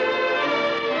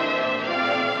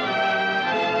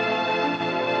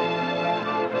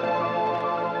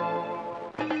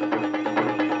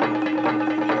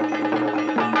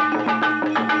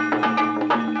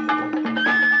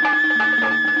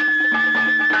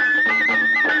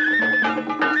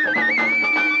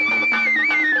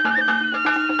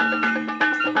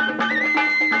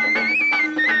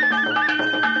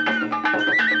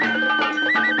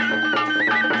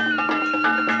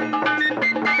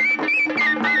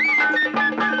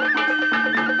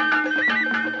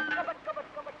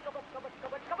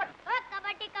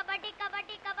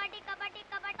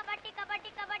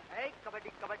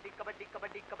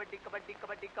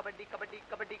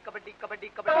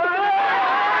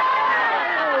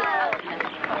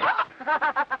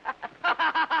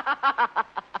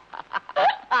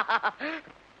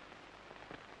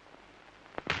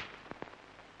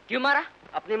 क्यों मारा?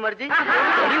 अपनी मर्जी।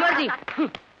 तेरी मर्जी।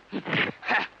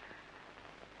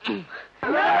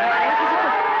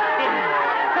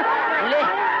 ले।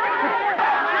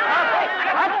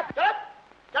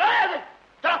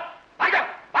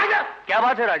 क्या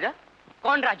बात है राजा?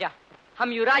 कौन राजा?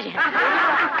 हम युवराज हैं।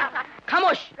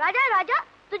 खामोश। राजा राजा,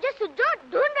 तुझे सुज्जू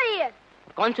ढूंढ रही है।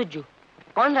 कौन सुज्जू?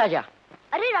 कौन राजा?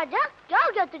 अरे राजा, क्या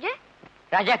हो गया तुझे?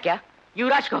 राजा क्या?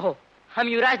 युवराज कहो। हम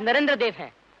युवराज नरेंद्र देव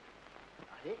हैं।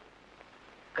 अरे,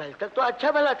 कल तक तो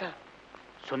अच्छा भला था।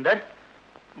 सुंदर,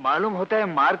 मालूम होता है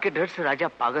मार के डर से राजा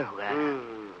पागल हो गया है।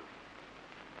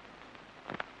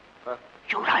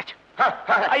 युवराज।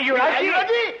 युवराज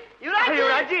जी,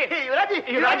 युवराज जी,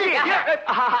 युवराज जी,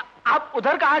 आप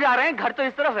उधर कहाँ जा रहे हैं? घर तो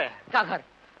इस तरफ है। क्या घर?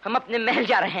 हम अपने महल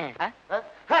जा रहे हैं।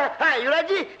 युवराज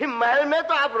जी, महल में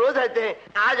तो आप रोज रहते हैं,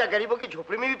 आज गरीबों की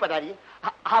झोपड़ी में भी पधारिए।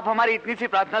 आप हमारी इतनी सी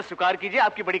प्रार्थना स्वीकार कीजिए,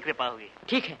 आपकी बड़ी कृपा होगी।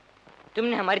 ठीक है,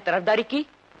 तुमने हमारी तरफदारी की,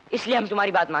 इसलिए हम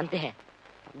तुम्हारी बात मानते हैं।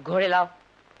 घोड़े लाओ।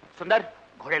 सुंदर,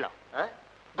 घोड़े लाओ।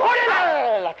 घोड़े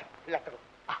लाओ।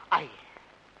 आइए।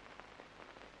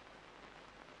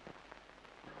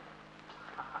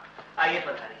 आइए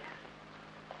पधारिए।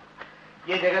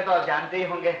 ये जगह तो आप जानते ही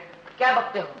होंगे। क्या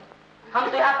बकते हो? हम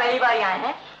तो यहाँ पहली बार आए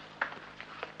हैं।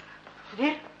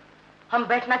 सुधीर, हम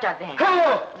बैठना चाहते हैं।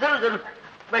 जरूर जरूर,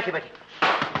 बैठिए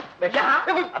बैठिए। यहाँ?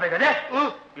 अबे गधे,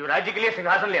 युवराज जी के लिए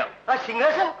सिंहासन ले आओ।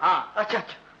 सिंहासन? हाँ। अच्छा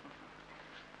अच्छा,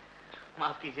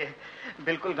 माफ कीजिए,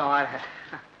 बिल्कुल गंवार है।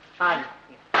 हाँ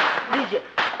लीजिए।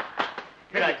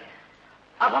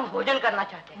 अब हम भोजन करना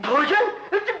चाहते हैं। भोजन?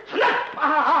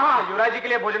 हाँ, युवराज जी के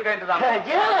लिए भोजन का इंतजाम।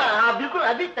 जी हाँ, बिल्कुल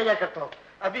अभी तैयार करता हूँ,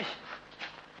 अभी।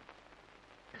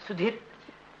 सुधीर,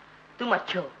 तुम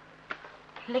अच्छे हो,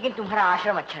 लेकिन तुम्हारा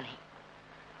आश्रम अच्छा नहीं।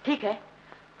 ठीक है,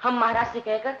 हम महाराज से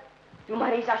कहकर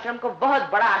तुम्हारे इस आश्रम को बहुत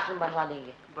बड़ा आश्रम बनवा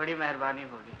देंगे। बड़ी मेहरबानी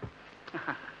होगी।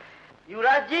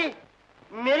 युवराज जी,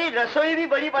 मेरी रसोई भी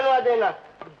बड़ी बनवा देना,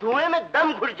 धुएं में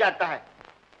दम घुट जाता है।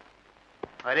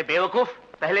 अरे बेवकूफ,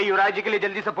 पहले युवराज जी के लिए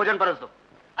जल्दी से भोजन परोस दो।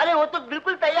 अरे वो तो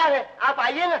बिल्कुल तैयार है, आप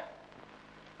आइए ना।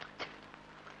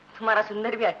 तुम्हारा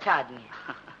सुंदर भी अच्छा आदमी है।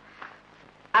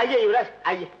 आइए युवराज,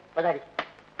 आइए, पधारिए।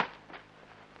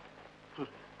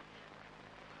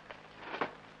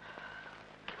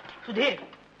 सुधीर,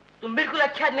 तुम बिल्कुल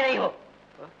अच्छा आदमी नहीं हो।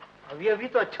 अभी अभी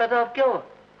तो अच्छा था, अब क्या हो?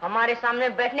 हमारे सामने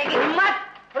बैठने की हिम्मत।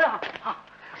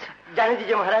 जाने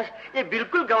दीजिए महाराज, ये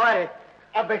बिल्कुल गंवार है।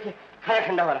 अब बैठिए, खाना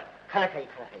ठंडा हो रहा, खाना खाइए,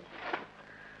 खाना खाइए।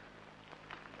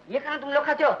 ये खाना तुम लोग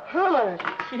खाते हो? हाँ महाराज।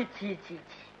 छी छी छी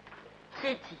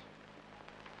छी छी।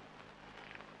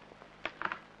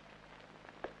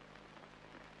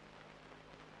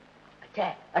 अच्छा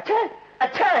है, अच्छा है,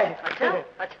 अच्छा है, अच्छा है,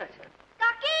 अच्छा अच्छा।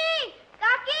 काकी,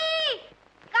 काकी,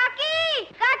 काकी,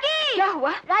 काकी। क्या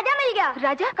हुआ? राजा मिल गया।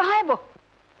 राजा कहाँ है? वो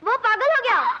पागल हो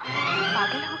गया।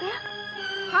 पागल हो गया?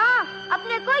 हाँ,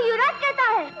 अपने को युवराज कहता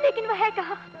है। लेकिन वह है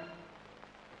कहाँ?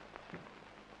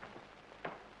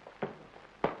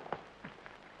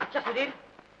 अच्छा सुधीर,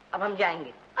 अब हम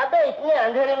जाएंगे। अबे इतने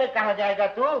अंधेरे में कहाँ जाएगा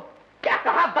तू? क्या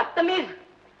कहा बदतमीज?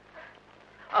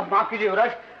 अब माफ कीजिए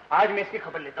युवराज, आज मैं इसकी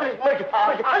खबर लेता हूँ।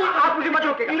 आप मुझे मत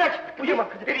रोकिए युवराज, मुझे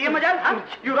मत। फिर ये मजाल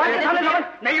युवराज के सामने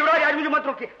नहीं युवराज, आज मुझे मत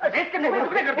रोकिए,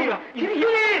 कर दूंगा।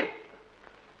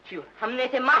 हमने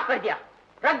इसे माफ कर दिया,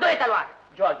 रख दो ये तलवार।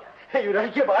 जो आ गया युवराज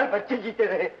के बाल बच्चे जीते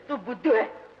रहे। तू बुद्धू है।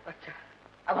 अच्छा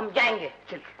अब हम जाएंगे।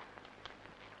 चलिए।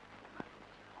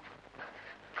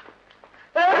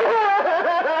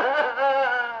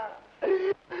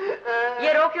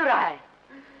 ये रो क्यों रहा है?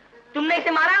 तुमने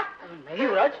इसे मारा? नहीं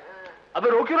युवराज, अबे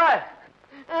रो क्यों रहा है?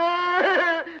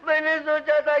 मैंने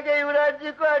सोचा था कि युवराज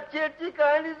जी को अच्छी अच्छी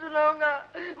कहानी सुनाऊंगा,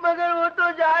 मगर वो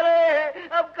तो जा रहे हैं,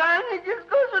 अब कहानी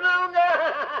किसको सुनाऊंगा?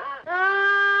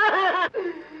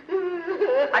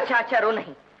 अच्छा अच्छा रो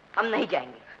नहीं, हम नहीं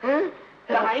जाएंगे।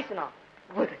 कहानी सुनाओ।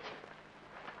 बहुत अच्छी।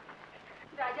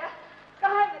 राजा,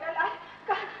 कहाँ है मेरा लाल?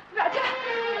 राजा,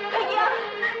 भैया,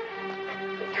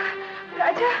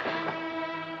 राजा।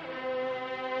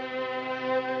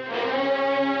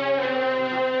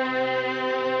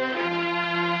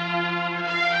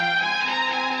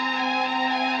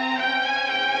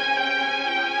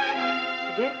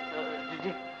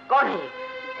 कौन है ये?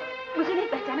 मुझे नहीं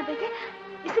पहचाना बेटे?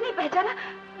 इसे नहीं पहचाना?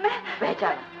 मैं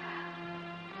पहचाना।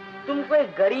 तुम कोई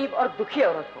गरीब और दुखी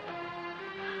औरत हो।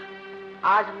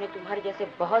 आज हमने तुम्हारे जैसे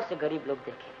बहुत से गरीब लोग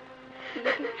देखे,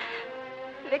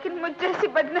 लेकिन मुझ जैसी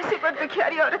बदनसीब और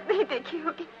दुखियारी औरत नहीं देखी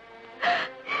होगी।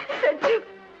 संजू,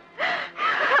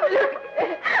 हम लोग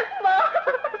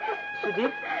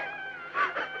सुधीर,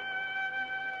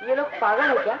 ये लोग पागल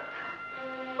हो क्या?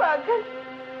 पागल?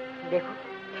 देखो,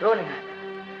 रो नहीं,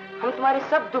 हम तुम्हारे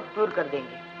सब दुख दूर कर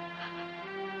देंगे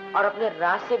और अपने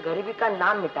राज से गरीबी का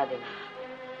नाम मिटा देंगे।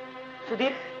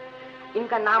 सुधीर,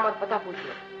 इनका नाम और पता पूछ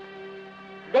लो।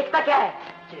 देखता क्या है?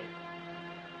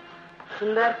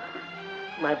 सुंदर,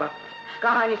 माय बाप,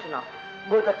 कहानी सुनाओ।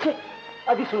 बहुत अच्छे,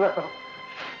 अभी सुनाता हूँ।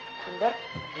 सुंदर,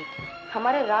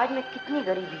 हमारे राज में कितनी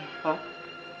गरीबी है। हाँ?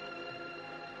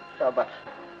 शाबाश।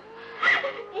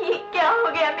 ये क्या हो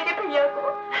गया मेरे भैया को?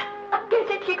 अब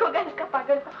कैसे ठीक होगा इसका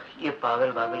पागल? ये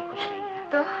पागल कुछ नहीं है।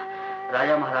 तो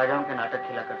राजा महाराजाओं के नाटक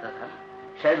खेला करता था,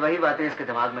 शायद वही बातें इसके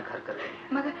दिमाग में घर कर रही हैं।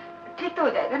 मगर ठीक तो हो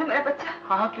जाएगा ना मेरा बच्चा?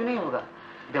 हाँ, क्यों नहीं होगा।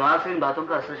 दिमाग से इन बातों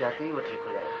का असर जाते ही वो ठीक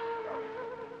हो जाएगा।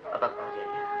 अब आप पहुंच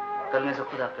जाइए, कल मैं से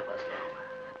खुद आपके पास ले आऊंगा।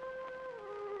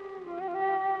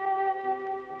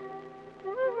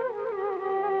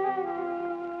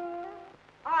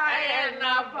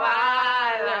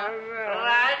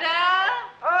 राजा,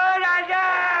 ओ राजा,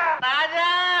 राजा,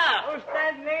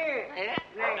 उस्ताद नहीं,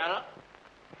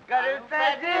 करता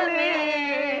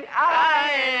दिली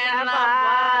आए ना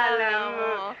मालूम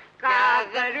क्या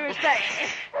करूं।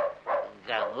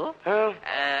 जागो,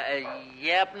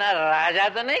 ये अपना राजा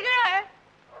तो नहीं गया है?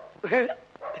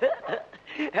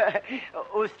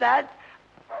 उस्ताद,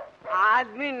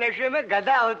 आदमी नशे में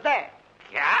गधा होता है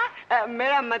क्या?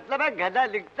 मेरा मतलब है गधा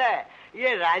दिखता है।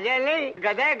 ये राजा नहीं,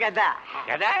 गधा है, गधा।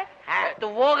 गधा है? हाँ। तो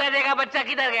वो गधे का बच्चा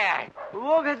किधर गया है?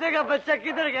 वो गधे का बच्चा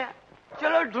किधर गया?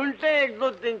 चलो ढूंढते हैं, 1 2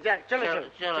 3 4। चलो चलो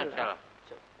चलो चलो।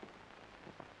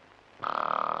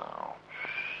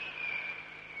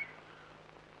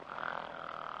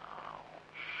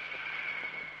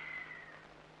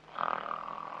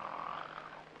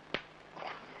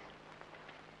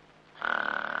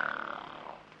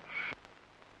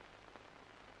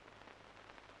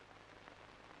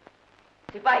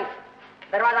 सिपाही,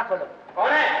 दरवाजा खोलो। कौन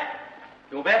है?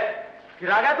 क्यों बे?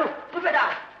 फिर आ गया तू?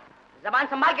 सूबेदार, जबान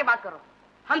संभाल के बात करो।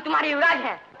 हम तुम्हारे युवराज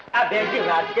हैं। अब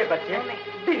युवराज के बच्चे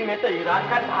दिन में तो युवराज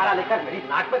का सहारा लेकर मेरी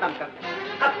नाक में दम करते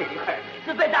हैं। अब तेरी खैर।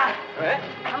 सूबेदार,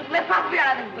 हम तुम्हें फांसी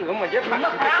लगा देंगे। मुझे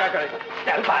क्या करेगा?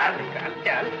 चल बाहर निकल,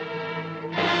 चल।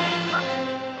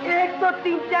 1 2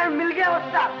 3 4 मिल गया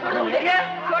उस्ताद। छोड़ो मुझे,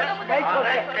 छोड़ो मुझे।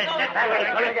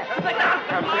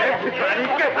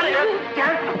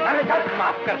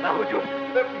 माफ करना हो जो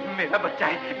मेरा बच्चा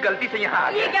है, गलती से यहाँ आ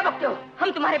गया। ये क्या बकते हो?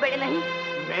 हम तुम्हारे बेटे नहीं।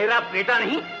 मेरा बेटा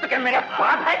नहीं तो क्या मेरा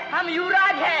बाप है? हम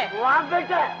युवराज हैं। वहाँ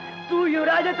बेटा, तू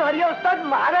युवराज है तो हरिया उस्ताद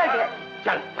महाराज है।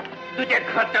 चल, तुझे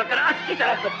घर चलकर अच्छी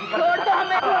तरह सब्जी छोड़ दो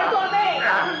हमें, छोड़ दो हमें।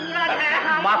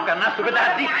 माफ करना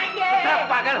सूबेदार जी, सब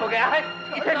पागल हो गया है,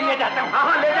 इसे लिए जाता हूँ।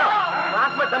 हाँ ले जाओ,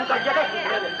 आँख में दम कर दिया।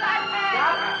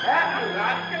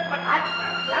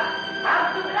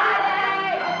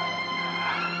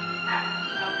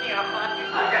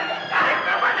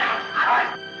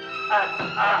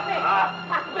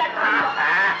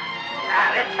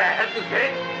 अरे ठहर तुझे,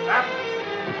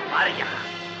 हमारे यहाँ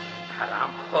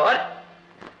हरामखोर।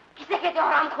 किसे कहते हो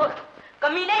हरामखोर?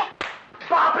 कमीने?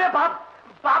 बाप रे बाप,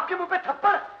 बाप के मुंह पे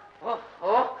थप्पड़।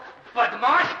 ओह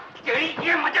बदमाश, तेरी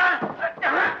ये मजाल,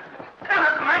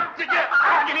 मैं तुझे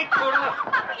आज नहीं छोड़ूंगा।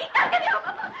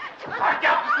 हट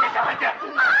जा, हट जा।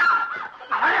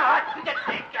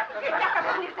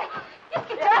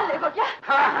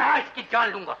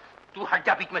 हट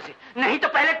जा बीच में से, नहीं तो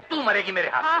पहले तू मरेगी मेरे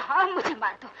हाथ। हाँ हाँ मुझे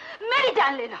मार दो, मेरी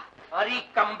जान ले लो। अरे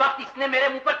कमबख्त, इसने मेरे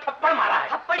मुंह पर थप्पड़ मारा है।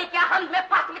 थप्पड़ी क्या, हम तुम्हें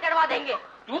फांसी में चढ़वा देंगे।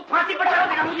 तू फांसी पर चढ़ा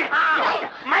देगा मुझे?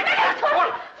 मैं नहीं छोड़,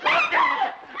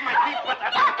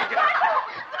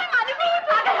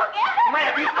 मैं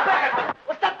अभी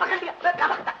पकड़ लिया।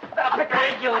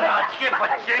 युवराज के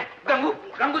बच्चे, गंगू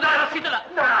गंगू जरा रस्सी तो ला,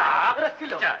 रस्सी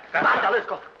लो, बांध डालो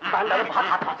इसको, बांध डालो, बहुत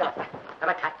हाथ चलाता है।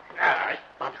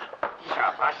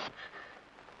 शाबाश।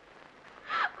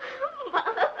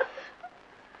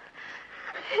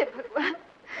 हे भगवान,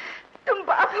 तुम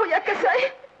बाप हो या कसाई?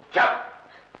 जब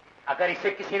अगर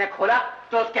इसे किसी ने खोला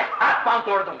तो उसके हाथ पांव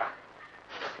तोड़ दूंगा।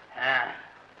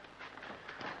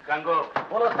 गंगू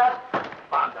बोलो सर,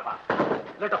 पांव दबा,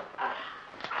 लुटो।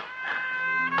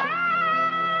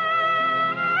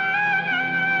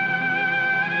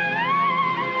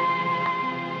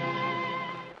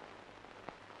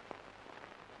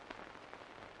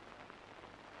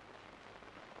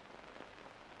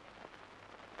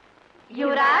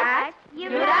 युवराज,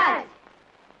 युवराज।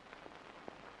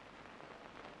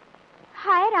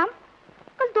 हाय राम,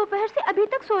 कल दोपहर से अभी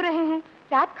तक सो रहे हैं।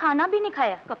 रात खाना भी नहीं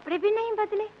खाया, कपड़े भी नहीं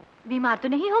बदले, बीमार तो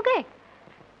नहीं हो गए?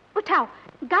 उठाओ,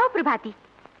 गाओ प्रभाती।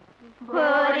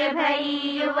 भोर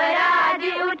भई युवराज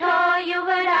उठो,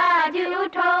 युवराज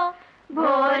उठो,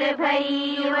 भोर भई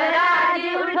युवराज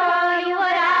उठो,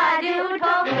 युवराज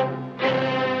उठो।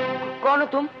 कौन हो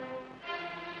तुम?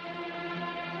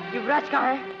 युवराज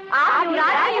कहाँ है? आप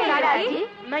युवराज हैं युवराज जी?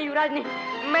 मैं युवराज नहीं,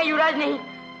 मैं युवराज नहीं।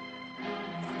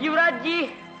 युवराज जी,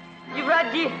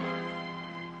 युवराज जी।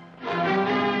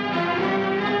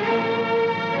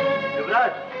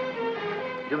 युवराज,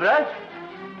 युवराज,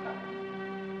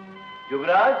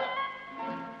 युवराज,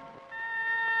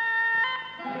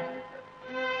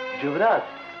 युवराज,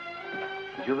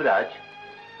 युवराज,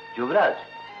 युवराज।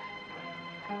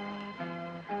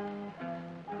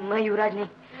 मैं युवराज नहीं,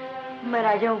 मैं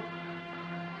राजा हूँ।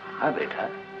 हाँ बेटा,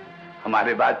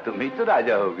 हमारे बाद तुम ही तो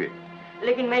राजा होगे।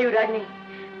 लेकिन मैं युवराज नहीं,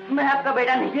 मैं आपका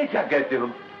बेटा नहीं। ये क्या कहते हो?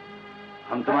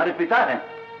 हम तुम्हारे पिता हैं।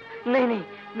 नहीं नहीं,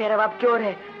 मेरा बाप चोर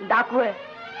है, डाकू है।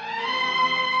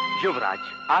 युवराज,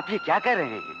 आप ये क्या कह रहे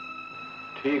हैं?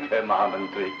 ठीक है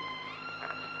महामंत्री,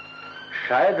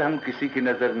 शायद हम किसी की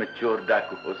नजर में चोर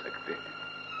डाकू हो सकते हैं,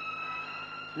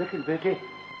 लेकिन बेटे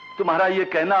तुम्हारा ये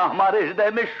कहना हमारे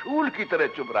हृदय में शूल की तरह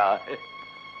चुभ रहा है।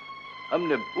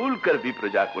 हमने भूल कर भी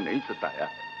प्रजा को नहीं सताया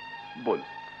है। बोल,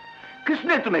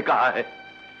 किसने तुम्हें कहा है?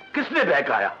 किसने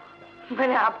बहकाया?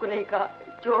 मैंने आपको नहीं कहा।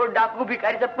 चोर डाकू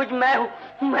भिखारी सब कुछ मैं हूँ,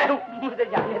 मैं हूँ। मुझे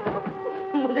जाने दो,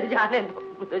 मुझे जाने दो,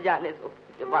 मुझे जाने दो,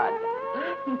 मुझे बाहर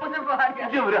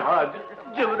जाने। युवराज,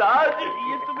 युवराज,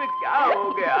 ये तुम्हें क्या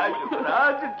हो गया?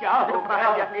 युवराज, क्या हो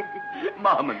गया?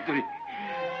 महामंत्री,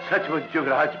 सचमुच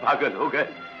युवराज पागल हो गए।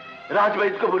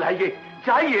 राजवैद्य को बुलाइए,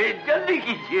 जाइए, जल्दी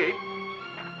कीजिए।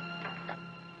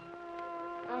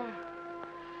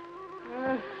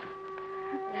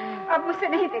 अब मुझसे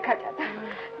नहीं देखा जाता,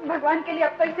 भगवान के लिए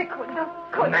अब तो इसे खोल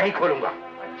दो। नहीं खोलूंगा।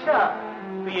 अच्छा,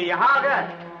 तो ये यहाँ आ गया?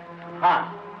 हाँ,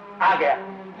 आ गया।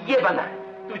 ये बंदा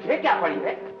है, तुझे क्या पड़ी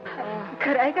है?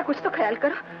 घर आएगा, कुछ तो ख्याल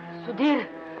करो। सुधीर,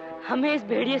 हमें इस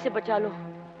भेड़िए से बचा लो।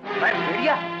 मैं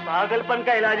भेड़िया? पागलपन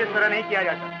का इलाज इस तरह नहीं किया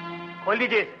जाता। खोल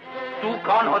दीजिए। तू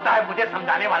कौन होता है मुझे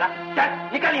समझाने वाला? चल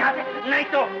निकल यहाँ से, नहीं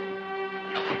तो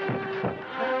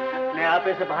मैं आप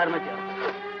ऐसे बाहर मत जाओ।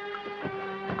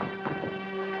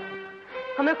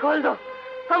 हमें खोल दो,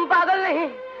 हम पागल नहीं।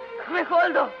 हमें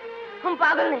खोल दो, हम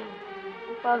पागल नहीं,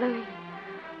 पागल नहीं।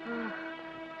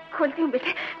 खोलती हूँ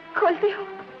बेटे, खोलती हूँ।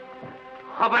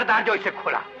 खबरदार जो इसे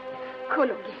खोला।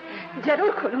 खोलूंगी,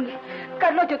 जरूर खोलूंगी।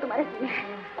 कर लो जो तुम्हारे लिए है।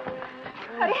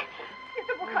 अरे ये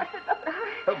तो बुखार से तप रहा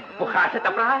है। बुखार से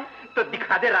तप रहा है तो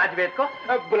दिखा दे राजवेद को,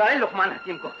 बुलाए लुकमान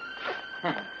हकीम को।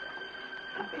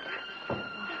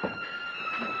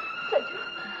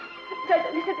 जा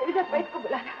जल्दी से देवी राजवेद को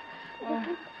बुलाना।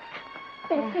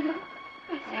 पैसे लो,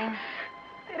 पैसे।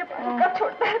 तेरे पास कब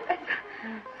छोड़ता है पैसा?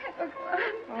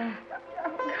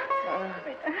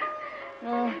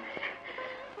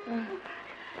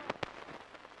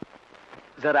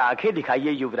 जरा आंखें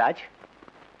दिखाइए युवराज,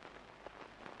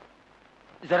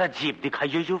 जरा जीभ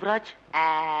दिखाइए युवराज।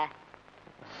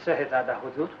 शहजादा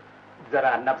हुजूर,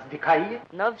 जरा नब्ज दिखाइए।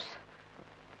 नब्ज?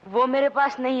 वो मेरे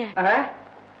पास नहीं है।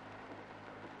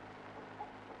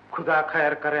 खुदा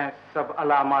खैर करें, सब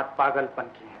अलामात पागलपन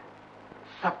की हैं।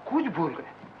 सब कुछ भूल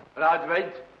गए।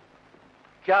 राजवैद्य,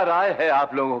 क्या राय है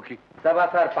आप लोगों की? सब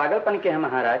असर पागलपन के हैं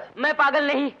महाराज। मैं पागल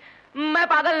नहीं, मैं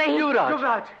पागल नहीं।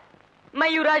 युवराज, मैं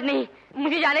युवराज नहीं,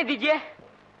 मुझे जाने दीजिए।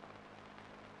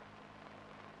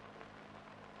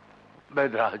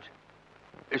 वैद्यराज,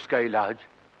 इसका इलाज?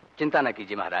 चिंता न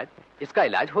कीजिए महाराज, इसका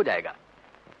इलाज हो जाएगा।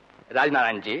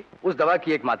 राजनारायण जी, उस दवा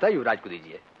की एक मात्रा युवराज को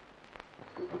दीजिए।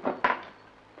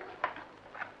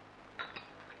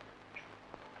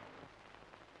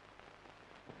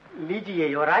 लीजिए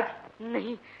युवराज।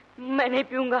 नहीं, मैं नहीं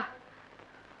पीऊंगा।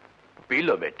 पी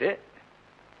लो बेटे।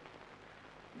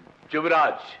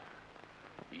 युवराज,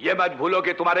 ये मत भूलो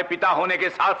कि तुम्हारे पिता होने के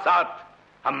साथ साथ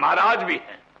हम महाराज भी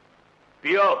हैं।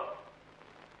 पियो,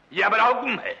 ये हमारा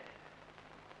हुक्म है।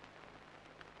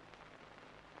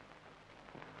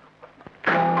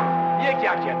 ये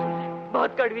क्या किया तुमने?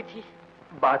 बहुत कड़वी थी।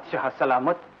 बादशाह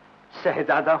सलामत,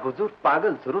 शहजादा हुजूर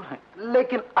पागल जरूर हैं,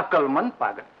 लेकिन अक्लमंद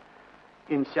पागल।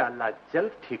 इंशाअल्लाह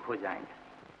जल्द ठीक हो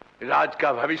जाएंगे। राज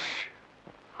का भविष्य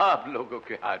आप लोगों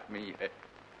के हाथ में ही है।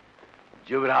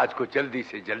 युवराज को जल्दी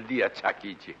से जल्दी अच्छा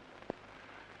कीजिए।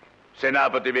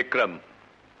 सेनापति विक्रम,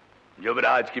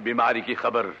 युवराज की बीमारी की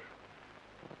खबर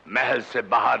महल से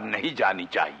बाहर नहीं जानी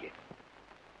चाहिए।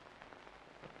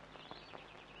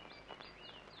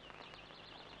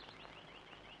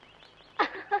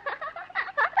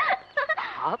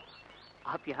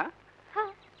 आप यहाँ?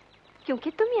 हाँ,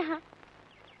 क्योंकि तुम यहाँ।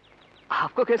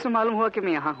 आपको कैसे मालूम हुआ कि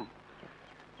मैं यहाँ हूँ?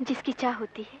 जिसकी चाह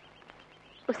होती है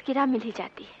उसकी राह मिल ही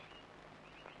जाती है।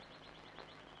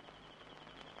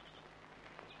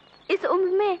 इस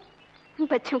उम्र में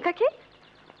बच्चों का खेल?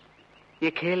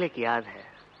 ये खेल एक याद है।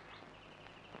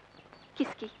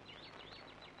 किसकी?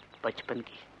 बचपन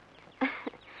की।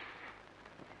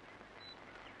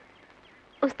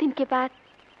 उस दिन के बाद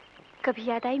कभी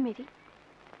याद आई मेरी?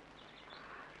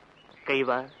 कई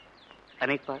बार,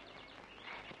 अनेक बार।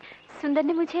 सुंदर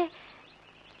ने मुझे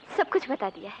सब कुछ बता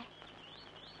दिया है।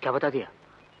 क्या बता दिया?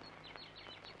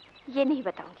 ये नहीं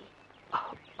बताऊंगी।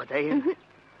 बताइए।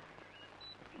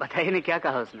 बताइए ने क्या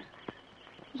कहा उसने?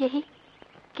 यही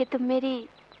कि तुम मेरी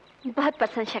बहुत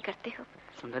प्रशंसा करते हो।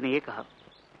 सुंदर ने ये कहा?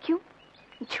 क्यों,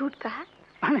 झूठ कहा?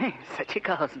 नहीं, सच ही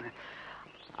कहा उसने।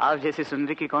 आप जैसी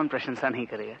सुंदरी की कौन प्रशंसा नहीं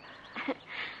करेगा।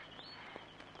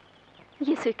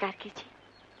 ये स्वीकार कीजिए,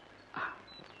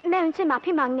 मैं उनसे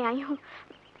माफी मांगने आई हूँ।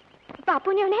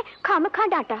 बापू ने उन्हें खामखा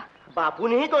डांटा। बापू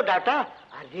ने ही तो डांटा?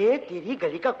 अरे तेरी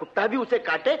गली का कुत्ता भी उसे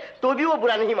काटे तो भी वो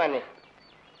बुरा नहीं माने।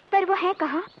 पर वो है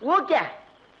कहाँ? वो क्या?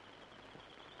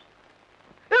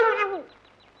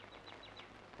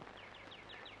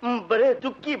 बड़े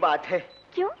दुख की बात है।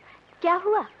 क्यों, क्या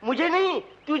हुआ? मुझे नहीं,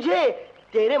 तुझे।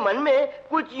 तेरे मन में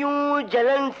कुछ यूं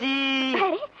जलन सी।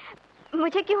 अरे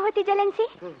मुझे क्यों होती जलन सी?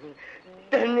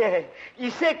 धन्य है,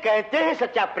 इसे कहते हैं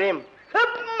सच्चा प्रेम।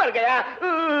 मर गया।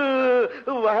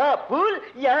 वहाँ फूल,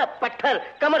 यहाँ पत्थर,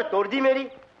 कमर तोड़ दी मेरी।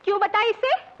 क्यों बता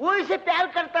इसे? वो इसे प्यार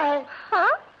करता है।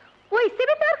 हाँ, वो इससे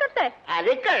भी प्यार करता है?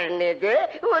 अरे करने दे,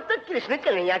 वो तो कृष्ण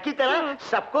कन्हैया की तरह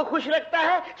सबको खुश रखता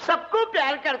है, सबको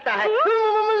प्यार करता है।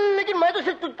 लेकिन मैं तो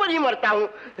सिर्फ तुझ पर ही मरता हूँ।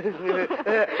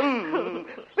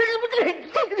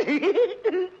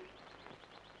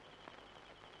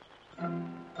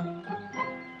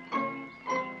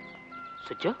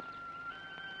 सच्चा?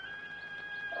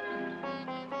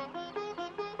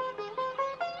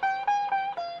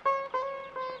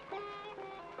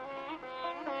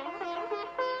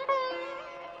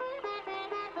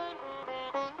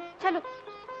 चलो।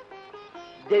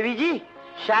 देवी जी,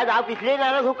 शायद आप इसलिए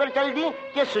नाराज होकर चल दी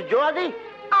कि सुजो आ गई।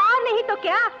 और नहीं तो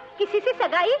क्या, किसी से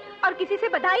सगाई और किसी से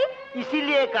बधाई।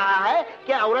 इसीलिए कहा है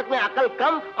कि औरत में अकल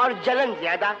कम और जलन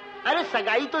ज्यादा। अरे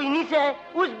सगाई तो इन्हीं से है,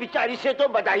 उस बिचारी से तो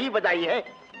बधाई बधाई है।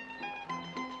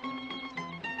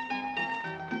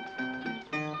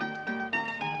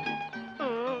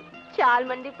 चाल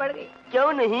मंडी पड़ गई।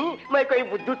 क्यों नहीं, मैं कोई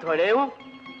बुद्धू थोड़े हूँ।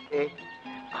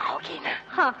 आओगी ना?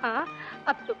 हाँ हाँ,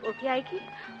 अब तो वो भी आएगी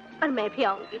और मैं भी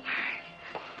आऊंगी।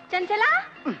 चंचला,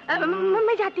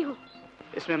 मैं जाती हूँ।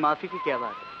 इसमें माफी की क्या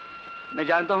बात है? मैं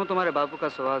जानता हूँ तुम्हारे बापू का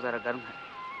स्वभाव जरा गर्म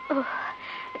है। ओह,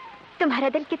 तुम्हारा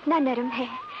दिल कितना नरम है,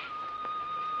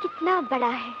 कितना बड़ा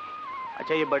है।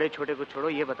 अच्छा, ये बड़े छोटे को छोड़ो,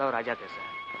 ये बताओ राजा कैसा है?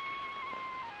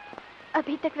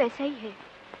 अभी तक वैसा ही है।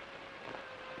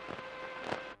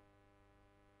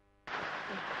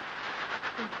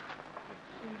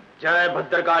 जय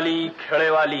भद्रकाली खेड़े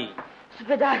वाली।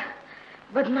 सूबेदार,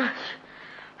 बदमाश,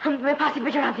 हम तुम्हें फांसी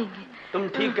पे चढ़ा देंगे। तुम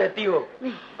ठीक कहती हो।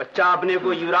 बच्चा अपने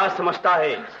को युवराज समझता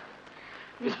है।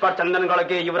 इस पर चंदनगढ़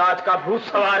के युवराज का भूत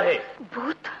सवार है।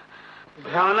 भूत?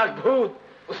 भयानक भूत।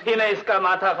 उसी ने इसका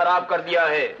माथा खराब कर दिया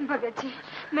है। भगत जी,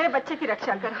 मेरे बच्चे की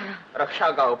रक्षा करो। रक्षा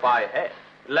का उपाय है,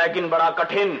 लेकिन बड़ा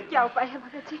कठिन। क्या उपाय है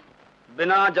भगत जी?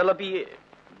 बिना जल पिए,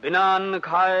 बिना अन्न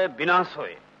खाए, बिना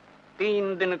सोए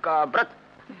 3 दिन का व्रत।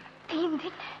 3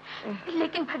 दिन?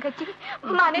 लेकिन भगत जी,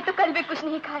 माँ ने तो कल भी कुछ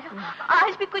नहीं खाया,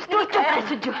 आज भी कुछ नहीं खाया।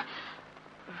 सुजो।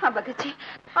 हाँ भगत जी,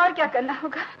 और क्या करना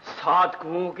होगा? 7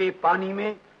 कुओं के पानी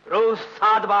में रोज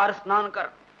 7 बार स्नान कर,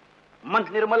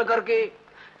 मंत्र निर्मल करके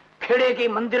खेड़े के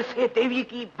मंदिर से देवी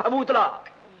की भभूतला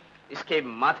इसके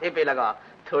माथे पे लगा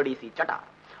थोड़ी सी चटा,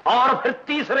 और फिर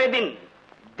तीसरे दिन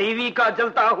देवी का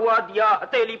जलता हुआ दिया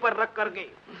हथेली पर रख करके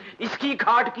इसकी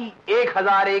खाट की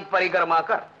 1001 परिक्रमा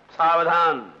कर।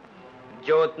 सावधान,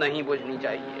 जोत नहीं बुझनी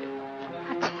चाहिए।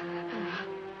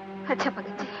 अच्छा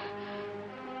भगत जी।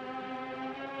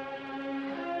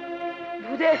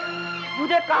 भूदेव,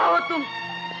 भूदेव कहाँ हो तुम?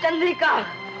 चंद्रिका,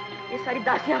 ये सारी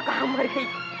दासियां कहाँ मर गई?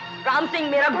 राम सिंह,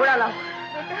 मेरा घोड़ा लाओ।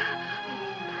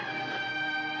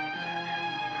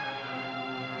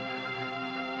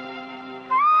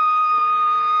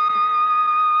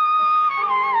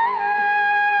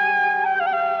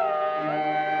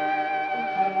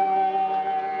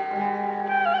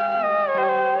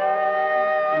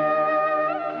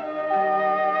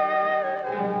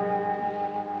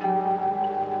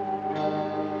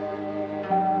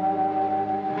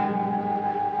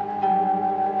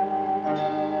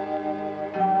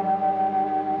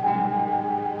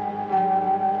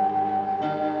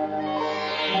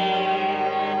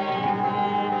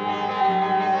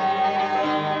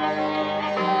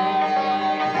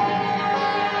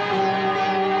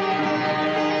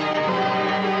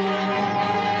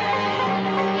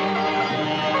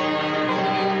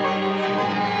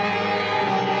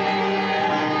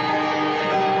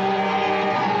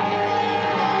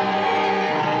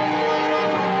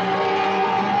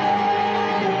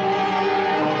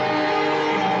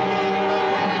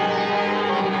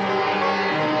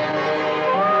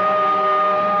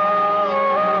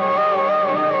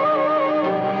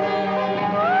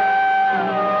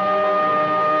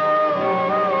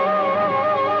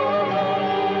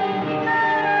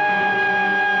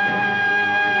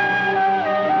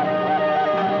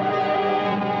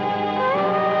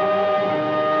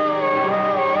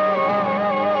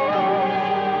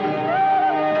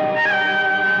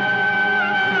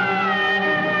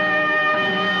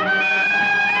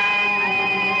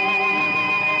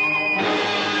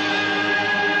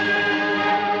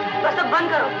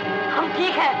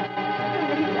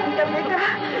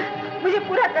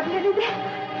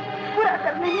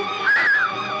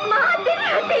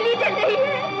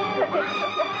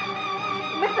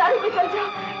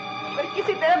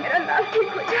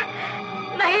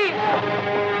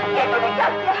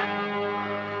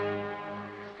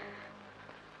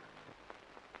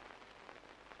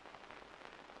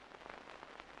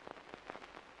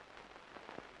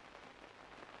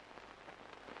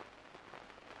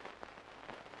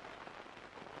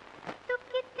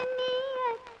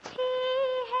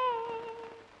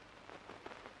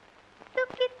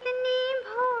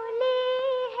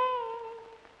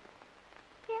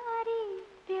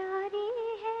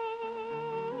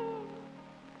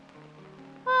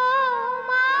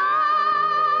 माँ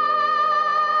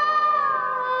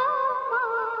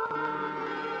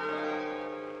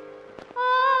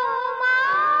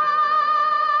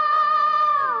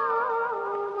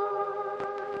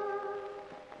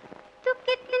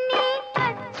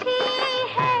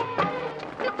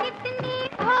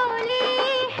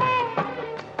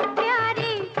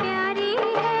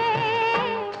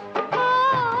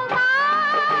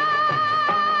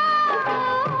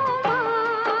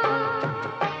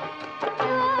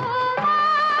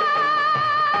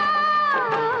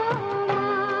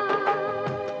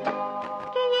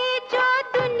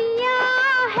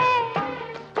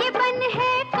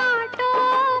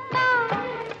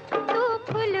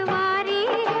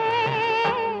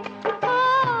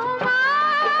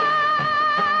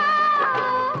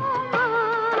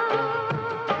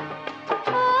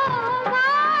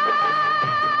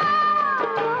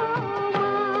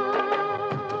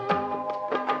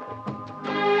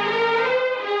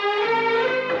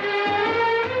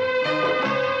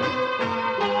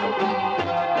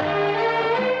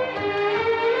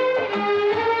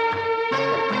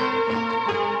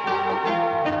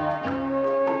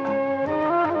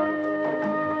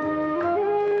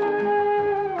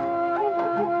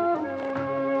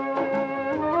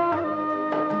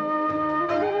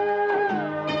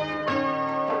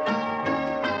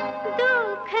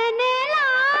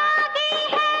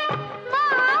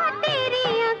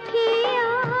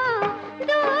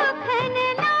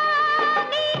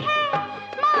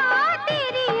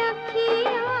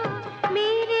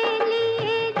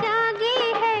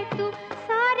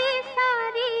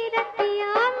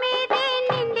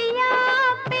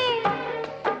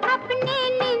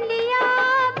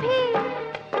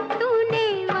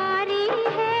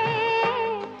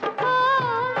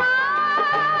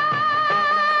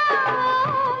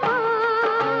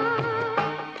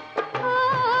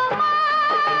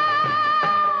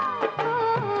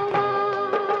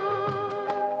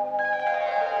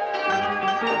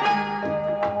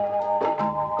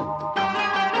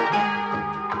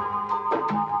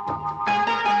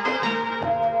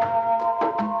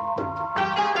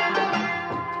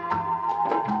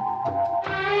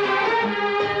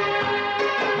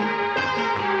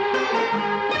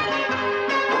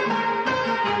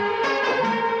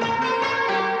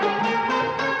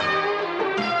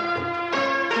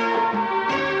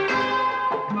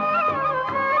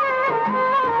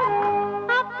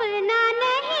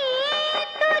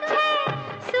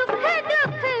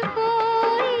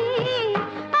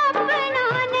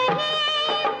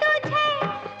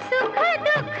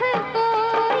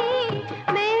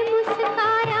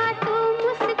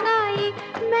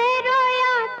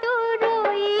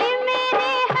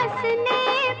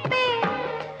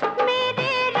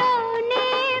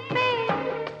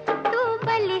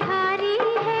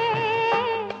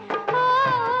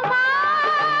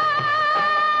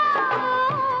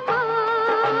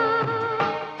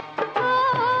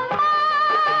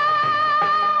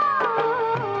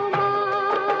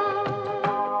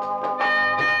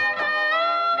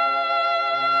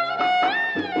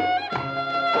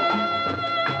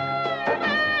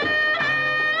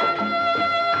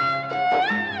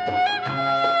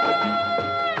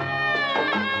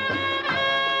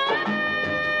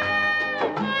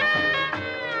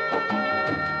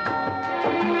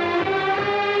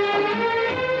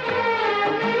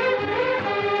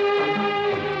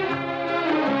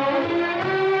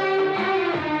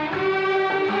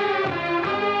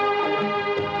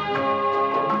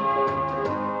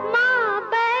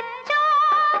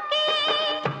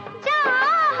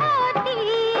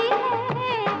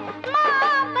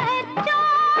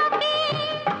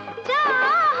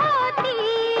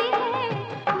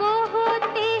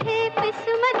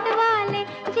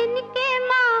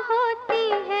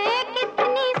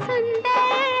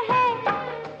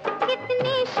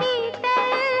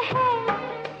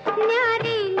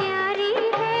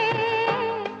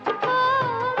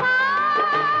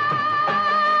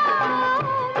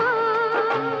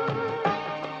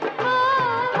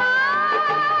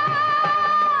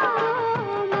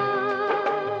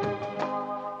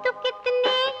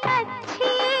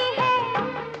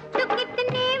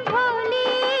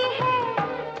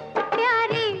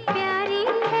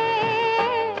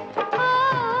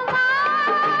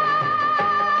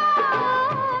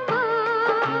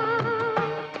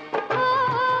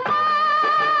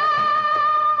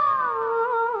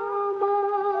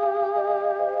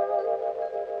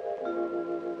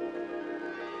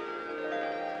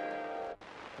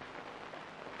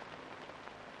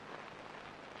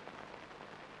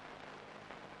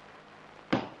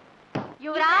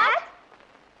युवराज,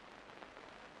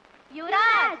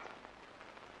 युवराज,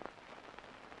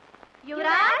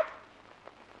 युवराज।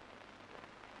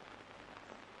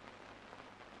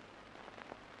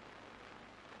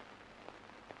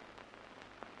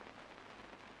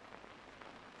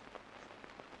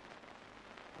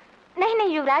 नहीं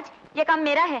नहीं युवराज, ये काम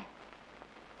मेरा है।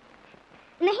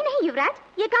 नहीं नहीं युवराज,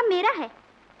 ये काम मेरा है।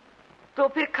 तो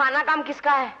फिर खाना काम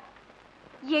किसका है?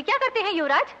 ये क्या करते हैं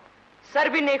युवराज? सर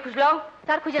भी नहीं खुजलाओ।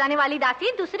 सर खुजलाने वाली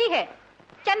दासी दूसरी है।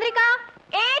 चंद्रिका,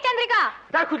 ए चंद्रिका।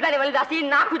 सर खुजलाने वाली दासी,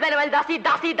 ना खुजलाने वाली दासी,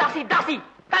 दासी दासी दासी।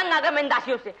 तंग आ गया मैं इन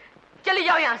दासियों से। चली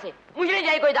जाओ यहाँ से, मुझे नहीं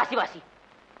चाहिए कोई दासी वासी।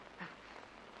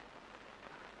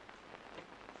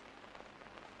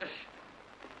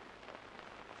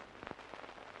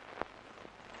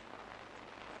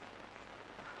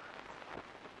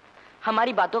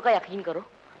 हमारी बातों का यकीन करो,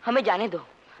 हमें जाने दो।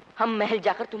 हम महल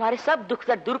जाकर तुम्हारे सब दुख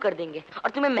दर्द दूर कर देंगे और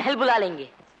तुम्हें महल बुला लेंगे।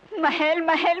 महल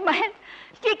महल महल,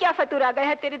 ये क्या फतूर आ गया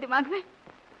है तेरे दिमाग में?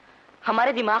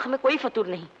 हमारे दिमाग में कोई फतूर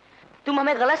नहीं, तुम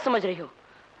हमें गलत समझ रही हो।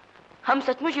 हम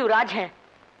सचमुच युवराज हैं।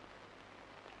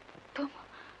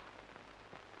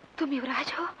 तुम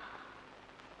युवराज हो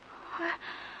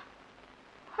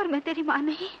और मैं तेरी माँ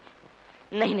नहीं?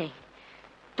 नहीं नहीं,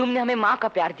 तुमने हमें माँ का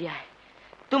प्यार दिया है।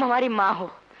 तुम हमारी माँ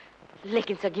हो,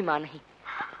 लेकिन सगी माँ नहीं।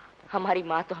 हमारी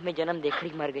माँ तो हमें जन्म देकर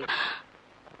ही मर गई।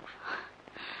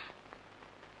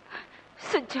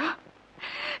 सुझो,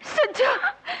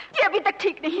 ये अभी तक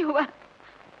ठीक नहीं हुआ।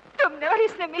 तुमने और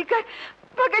इसने मिलकर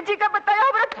भगत जी का बताया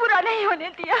व्रत पूरा नहीं होने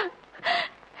दिया।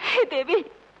 हे देवी,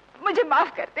 मुझे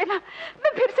माफ कर देना,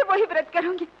 मैं फिर से वही व्रत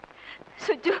करूंगी।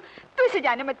 सुझो, तू इसे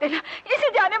जाने मत देना, इसे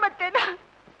जाने मत देना।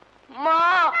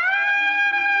 माँ,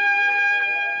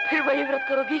 फिर वही व्रत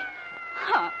करोगी?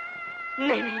 हाँ।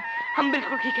 नहीं नहीं, हम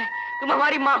बिल्कुल ठीक है। तुम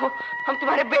हमारी माँ हो, हम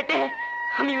तुम्हारे बेटे हैं।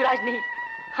 हम युवराज नहीं,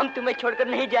 हम तुम्हें छोड़कर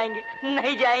नहीं जाएंगे,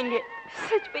 नहीं जाएंगे।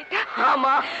 सच बेटा? हाँ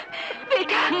माँ।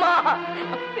 बेटा, माँ,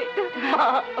 बेटा,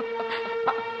 माँ,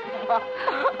 माँ।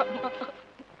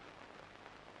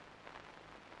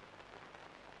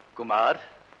 कुमार,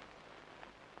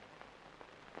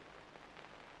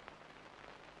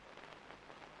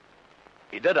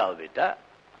 इधर आओ बेटा।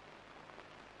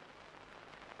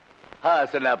 हाँ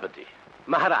सेनापति।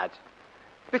 महाराज,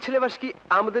 पिछले वर्ष की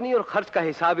आमदनी और खर्च का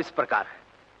हिसाब इस प्रकार है।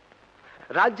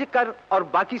 राज्य कर और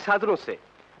बाकी साधनों से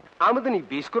आमदनी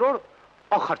 20 करोड़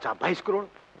और खर्चा 22 करोड़।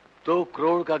 2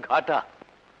 करोड़ का घाटा।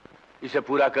 इसे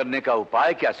पूरा करने का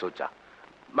उपाय क्या सोचा?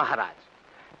 महाराज,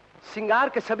 श्रृंगार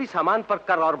के सभी सामान पर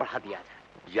कर और बढ़ा दिया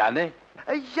जाए।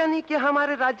 यानी कि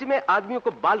हमारे राज्य में आदमियों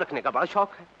को बाल रखने का बड़ा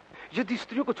शौक है। यदि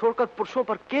स्त्रियों को छोड़कर पुरुषों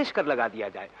पर केश कर लगा दिया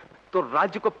जाए तो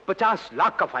राज्य को 50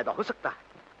 लाख का फायदा हो सकता है।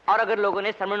 और अगर लोगों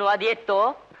ने शर्म मनवा दिए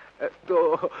तो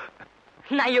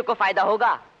नाइयों को फायदा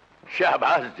होगा।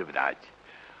 शाबाश युवराज।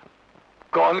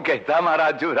 कौन कहता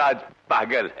महाराज युवराज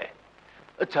पागल है।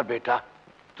 अच्छा बेटा,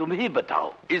 तुम ही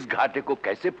बताओ इस घाटे को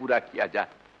कैसे पूरा किया जाए?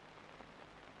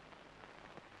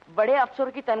 बड़े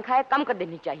अफसरों की तनख्वाहें कम कर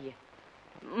देनी चाहिए।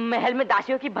 महल में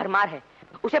दासियों की भरमार है,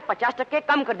 उसे 50%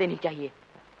 कम कर देनी चाहिए।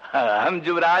 हाँ, हम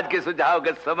युवराज के सुझाव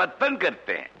का समर्थन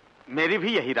करते हैं। मेरी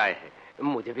भी यही राय है।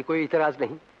 मुझे भी कोई इतराज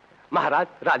नहीं। महाराज,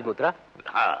 राजमुद्रा?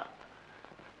 हाँ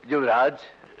युवराज,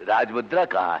 राजमुद्रा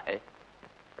कहाँ है?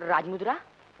 राजमुद्रा?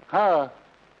 हाँ।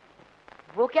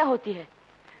 वो क्या होती है?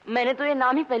 मैंने तो ये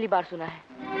नाम ही पहली बार सुना है।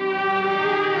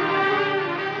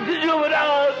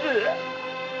 युवराज!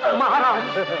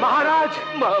 महाराज!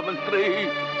 महामंत्री,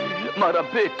 हमारा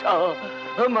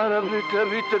बेटा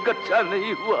अभी तक अच्छा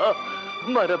नहीं हुआ।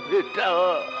 हमारा बेटा।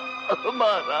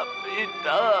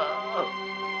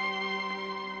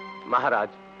 महाराज,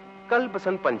 कल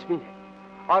बसंत पंचमी है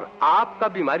और आपका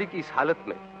बीमारी की इस हालत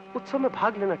में उत्सव में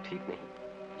भाग लेना ठीक नहीं।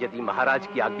 यदि महाराज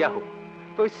की आज्ञा हो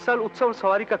तो इस साल उत्सव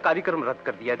सवारी का कार्यक्रम रद्द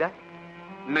कर दिया जाए।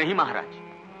 नहीं महाराज,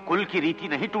 कुल की रीति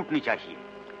नहीं टूटनी चाहिए।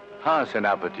 हाँ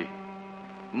सेनापति,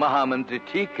 महामंत्री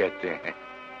ठीक कहते हैं।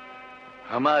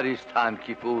 हमारी स्थान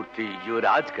की पूर्ति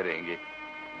युवराज करेंगे,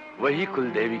 वही कुल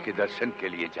देवी के दर्शन के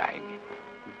लिए जाएंगे।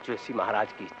 जैसी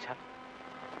महाराज की इच्छा।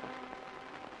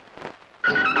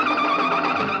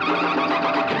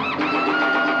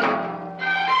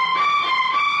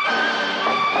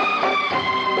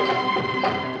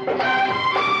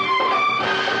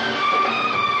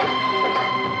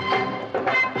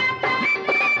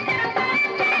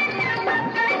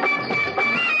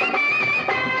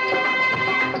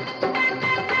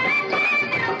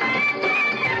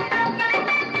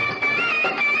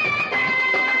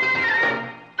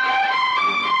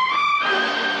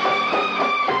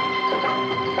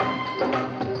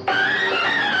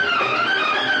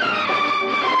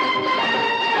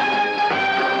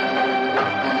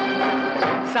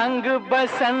 रंग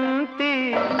बसंती,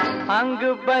 अंग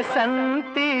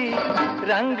बसंती,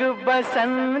 रंग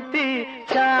बसंती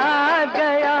छा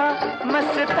गया,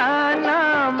 मस्ताना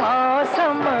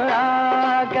मौसम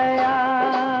आ गया।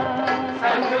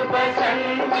 संग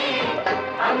बसंती,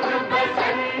 अंग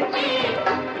बसंती,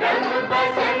 रंग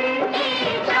बसंती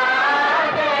छा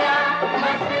गया,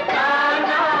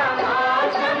 मस्ताना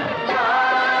मौसम आ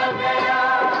गया।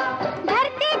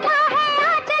 धरती का है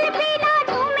आंचल पीला,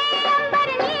 झूमे अंबर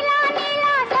नीला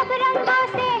नीला, सब रंगों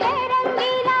से है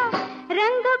रंगीला,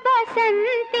 रंग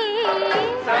बसंती।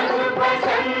 संग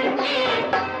बसंती,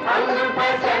 अंग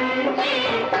बसंती,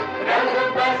 रंग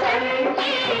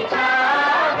बसंती छा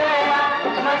गया,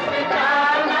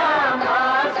 मस्ताना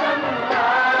मौसम आ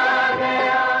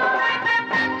गया।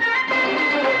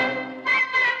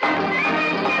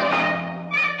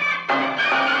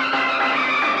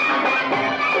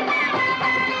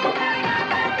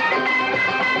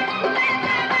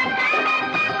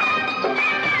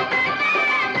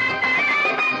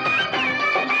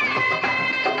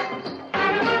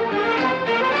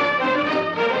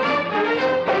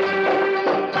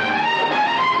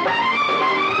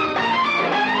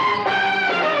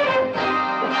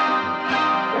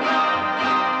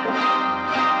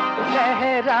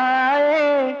 लहराए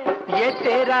ये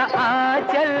तेरा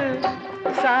आंचल,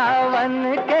 सावन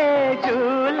के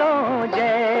झूलों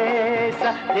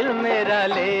जैसा, दिल मेरा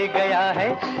ले गया है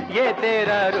ये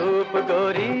तेरा रूप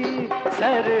गोरी,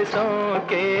 सरसों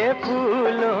के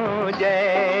फूलों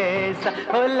जैसा।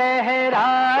 ओ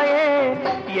लहराए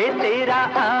ये तेरा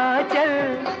आंचल,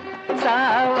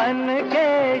 सावन के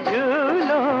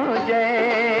झूलों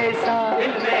जैसा,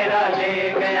 दिल मेरा ले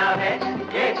गया है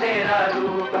ये तेरा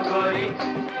रूप गोरी,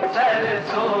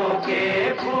 सरसों के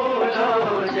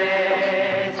फूलों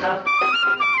जैसा।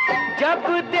 जब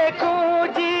देखूं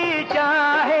जी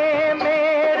चाहे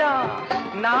मेरा,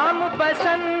 नाम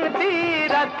बसंती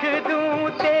रख दूं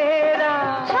तेरा।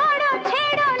 छोड़ो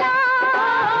छेड़ो ना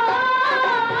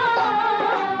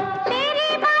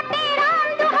तेरी बातें राम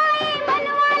दुहाई,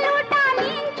 मनवा लूटा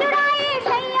नींद चुराई,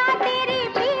 सैया तेरी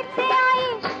प्रीत से आई,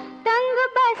 तंग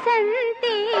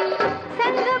बसंती।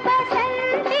 संग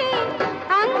बसंती,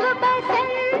 अंग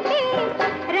बसंती,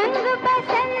 रंग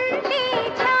बसंती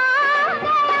छा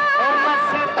गया,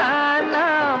 मस्ताना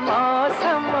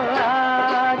मौसम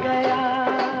आ गया।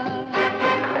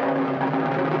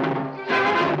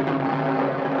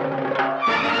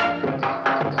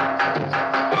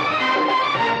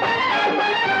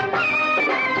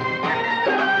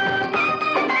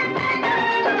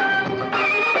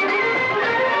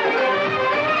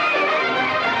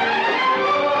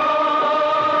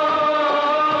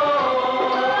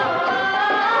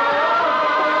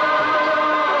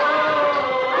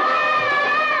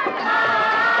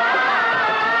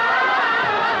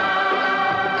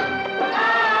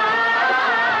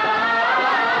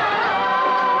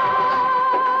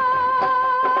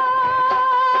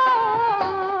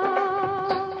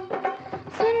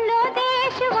 सुन लो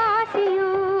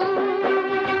देशवासियों,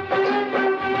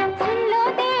 सुन लो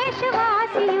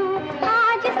देशवासियों,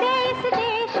 आज से इस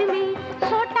देश में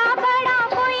छोटा बड़ा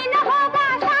कोई न होगा,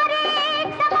 सारे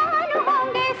एक समान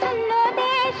होंगे। सुन लो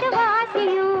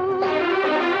देशवासियों,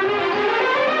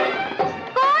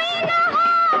 कोई न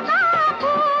होगा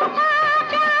भूखा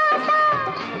प्यासा,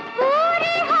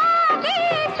 पूरी होगी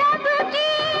सबकी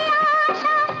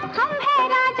आशा, हम है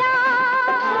राजा।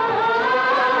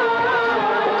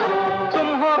 तुम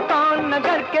हो कौन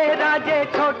नगर के राजे,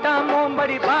 छोटा मुंह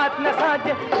बड़ी बात न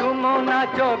साजे, झूमो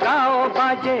नाचो गाओ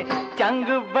बाजे, चंग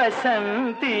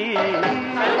बसंती।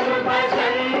 संग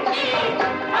बसंती,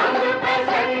 अंग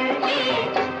बसंती,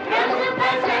 रंग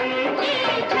बसंती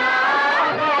छा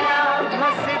गया,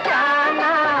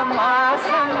 मस्ताना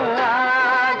मौसम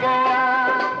आ गया।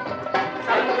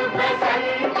 संग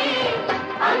बसंती,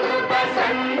 अंग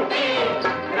बसंती,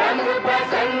 रंग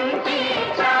बसंती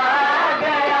छा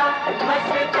गया,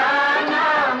 मस्ताना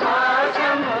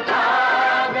मौसम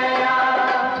आ गया।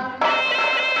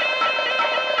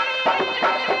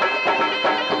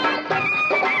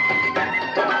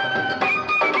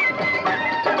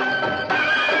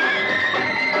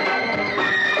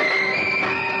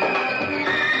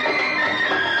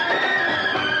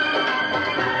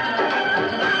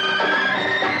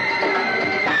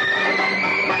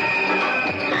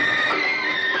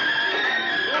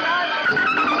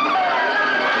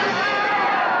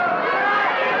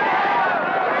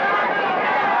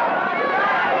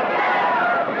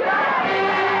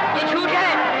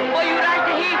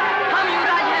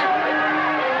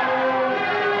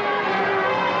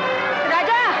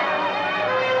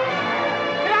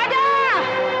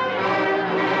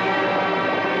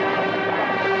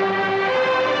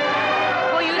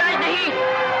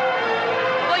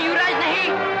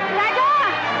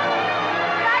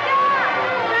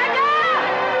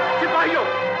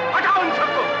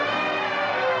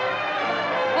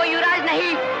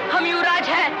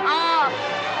 है।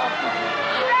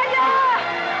 राजा!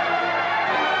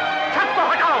 सबको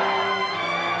हटाओ।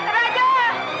 राजा!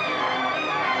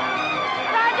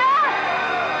 राजा!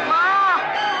 माँ!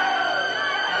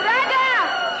 राजा!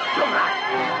 युवराज,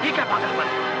 ये क्या पागलपन?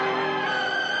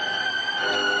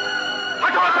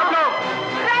 हटो सब लोग।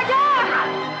 राजा!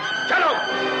 चलो,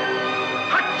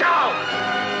 हट जाओ।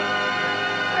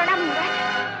 प्रणाम युवराज।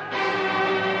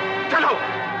 चलो।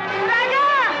 राजा!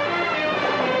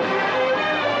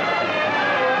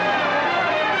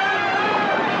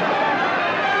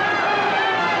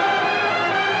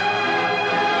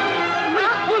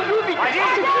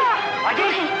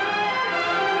 अजीत,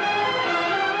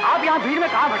 आप यहाँ भीड़ में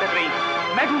कहाँ भटक रही?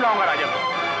 मैं ढूंढ लाऊंगा राजा को।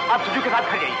 आप सुजू के साथ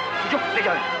घर जाइए। सुजू, ले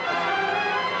जाओ।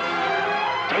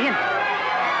 चाहिए ना?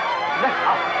 ले,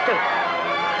 आओ, चलो।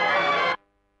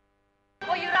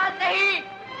 वो युवराज नहीं।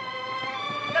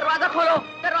 दरवाजा खोलो,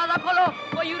 दरवाजा खोलो।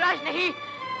 वो युवराज नहीं,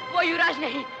 वो युवराज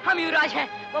नहीं। हम युवराज हैं।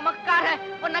 वो मक्कार है,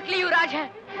 वो नकली युवराज है।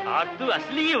 और तू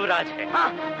असली युवराज है? हाँ,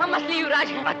 हम असली युवराज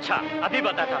हैं। अच्छा, अभी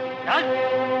बताता हूँ।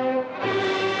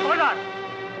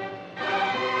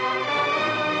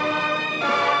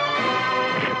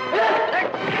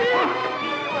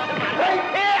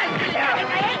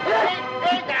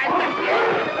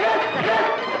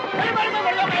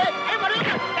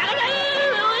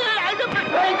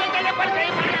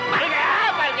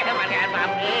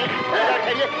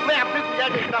 मैं अपनी पूजा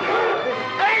देखता हूँ।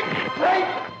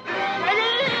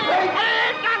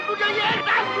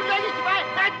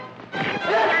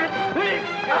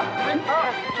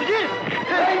 सुधीर,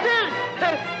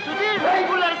 सुधीर,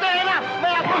 वो लड़ते हैं ना,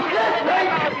 मैं आपको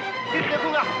फिर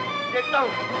देखूंगा, देखता हूँ।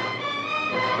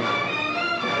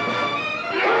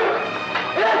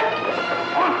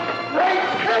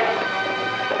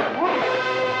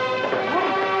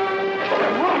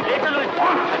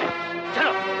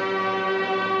 चलो।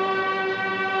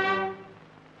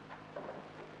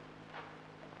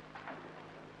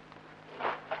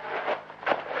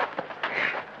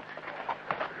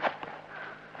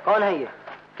 कौन है ये?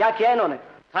 क्या किया इन्होंने?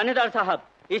 थानेदार साहब,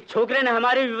 इस छोकरे ने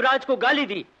हमारे युवराज को गाली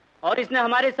दी और इसने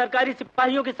हमारे सरकारी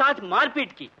सिपाहियों के साथ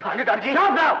मारपीट की। थानेदार जी,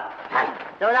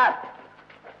 जवाब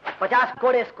 50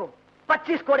 कोड़े इसको,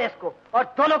 25 कोड़े इसको और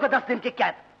दोनों को 10 दिन की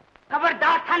कैद।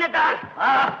 खबरदार थानेदार।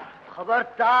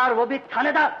 खबरदार, वो भी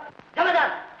थानेदार। जवाब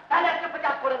पहले इसके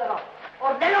 50 कोड़े लगाओ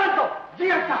और ले लो इनको। जी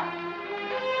अच्छा।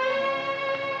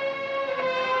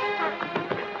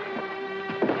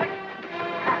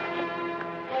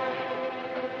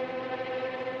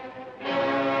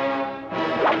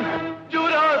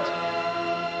 युवराज!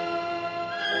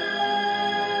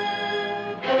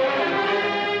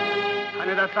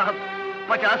 थानेदार साहब,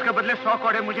 50 के बदले 100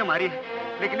 कोड़े मुझे मारी है,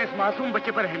 लेकिन इस मासूम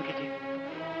बच्चे पर रहम कीजिए।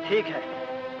 ठीक है,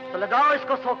 तो लगाओ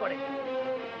इसको 100 कोड़े।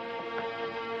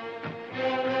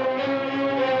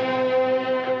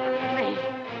 नहीं,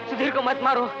 सुधीर को मत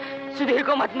मारो, सुधीर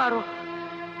को मत मारो,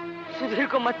 सुधीर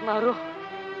को मत मारो।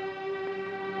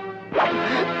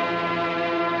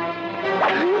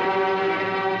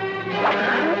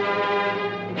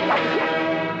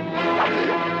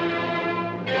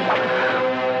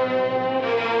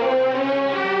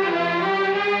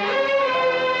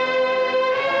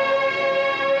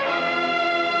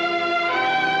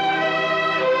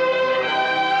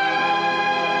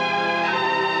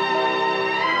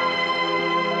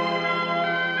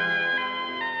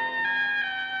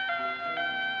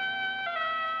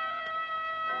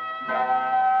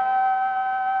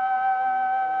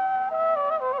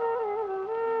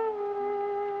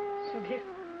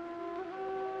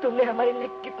 तुमने हमारे लिए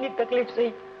कितनी तकलीफ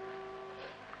सही।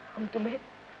 हम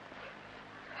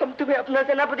तुम्हें अपना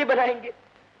सेनापति बनाएंगे।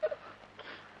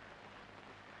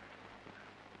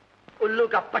 उल्लू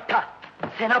का पट्टा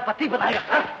सेनापति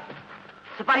बनाएगा।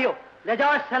 सिपाहियों, ले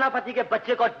जाओ इस सेनापति के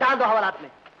बच्चे को, डाल दो हवालात में।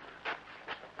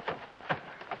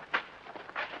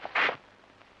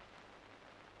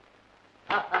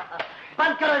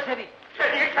 बंद करो इसे भी।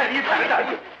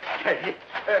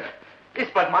 इस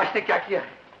बदमाश ने क्या किया है?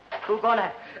 तू कौन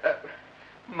है?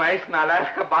 मैं इस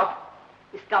नालायक का बाप।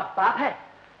 इसका बाप है?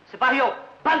 सिपाहियों,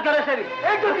 बंद करो इसे भी।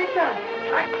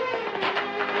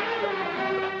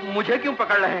 मुझे क्यों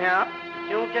पकड़ रहे हैं आप?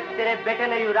 क्योंकि तेरे बेटे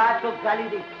ने युवराज को गाली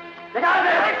दी। ले जाओ।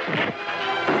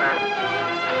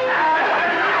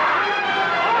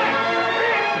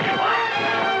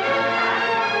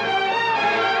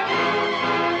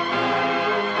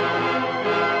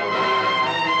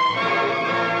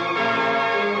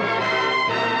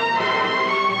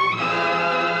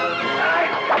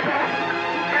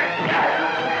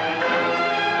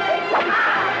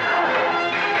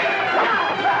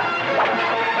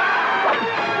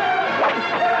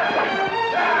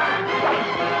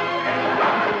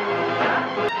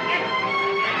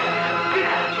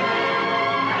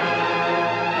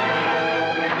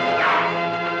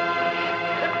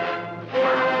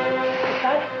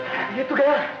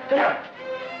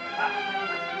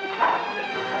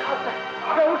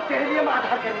 तेरे लिए मैं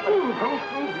आधार करने वाला।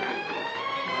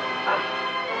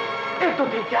 1 2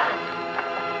 3 4।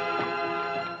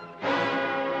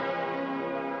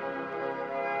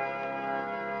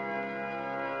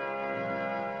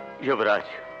 युवराज,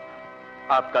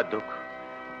 आपका दुख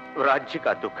राज्य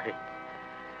का दुख है,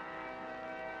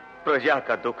 प्रजा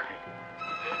का दुख है।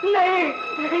 नहीं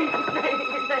नहीं नहीं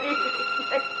नहीं,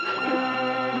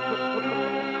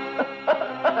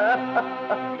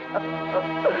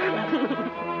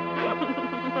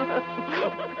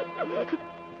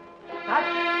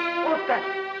 उस्ताद,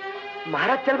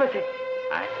 महाराज चल बसे।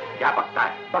 क्या बकता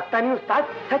है? बकता नहीं उस्ताद,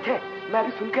 सच है, मैं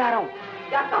अभी सुन के आ रहा हूँ।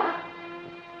 क्या कहा?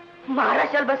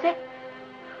 महाराज चल बसे?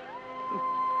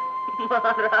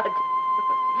 महाराज,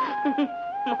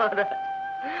 महाराज।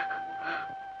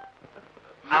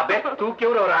 अबे तू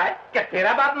क्यों रो रहा है? क्या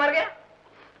तेरा बाप मर गया?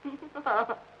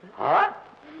 हाँ?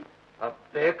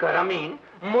 अबे करमीन,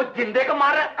 मुझ जिंदे को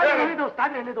मार रहा है? रहने दो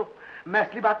उस्ताद, रहने दो। मैं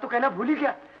असली बात तो कहना भूल ही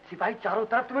गया। सिपाही चारों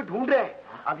तरफ तुम्हें ढूंढ रहे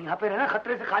हैं। अब यहाँ पे रहना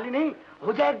खतरे से खाली नहीं।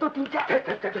 हो जाए 1 2 3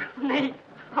 4। नहीं,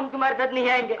 हम तुम्हारे साथ नहीं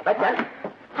आएंगे।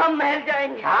 हम महल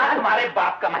जाएंगे। हाँ, तुम्हारे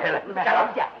बाप का महल है।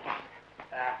 चलो जाएगा।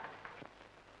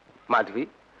 माधवी,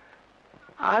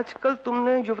 आजकल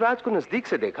तुमने युवराज को नजदीक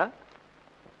से देखा?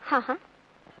 हाँ हाँ,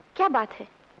 क्या बात है?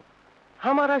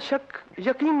 हमारा शक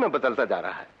यकीन में बदलता जा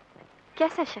रहा है।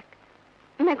 कैसा शक?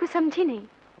 मैं कुछ समझी नहीं।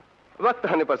 वक्त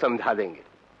आने पर समझा देंगे।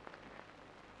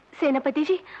 सेनापति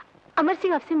जी, अमर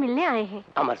सिंह आपसे मिलने आए हैं।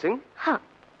 अमर सिंह? हाँ।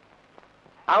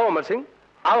 आओ अमर सिंह,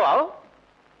 आओ आओ।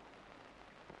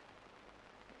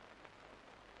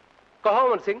 कहो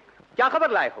अमर सिंह, क्या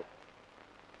खबर लाए हो?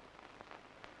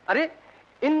 अरे,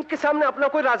 इनके सामने अपना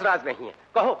कोई राज नहीं है।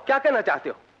 कहो, क्या कहना चाहते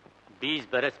हो? 20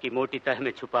 बरस की मोटी तह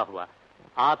में छुपा हुआ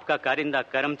आपका कारिंदा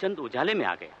करमचंद उजाले में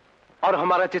आ गया। और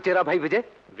हमारा चचेरा भाई विजय?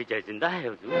 विजय जिंदा है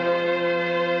हुजूर।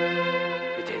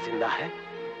 विजय जिंदा है?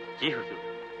 जी हुजूर।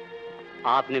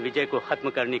 आपने विजय को खत्म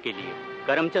करने के लिए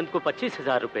करमचंद को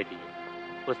 25,000 रुपए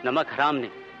दिए। उस नमक हराम ने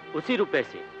उसी रुपए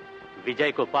से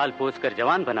विजय को पाल पोस कर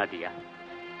जवान बना दिया।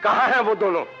 कहाँ हैं वो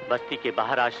दोनों? बस्ती के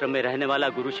बाहर आश्रम में रहने वाला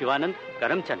गुरु शिवानंद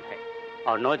करमचंद है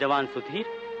और नौजवान सुधीर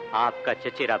आपका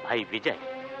चचेरा भाई विजय।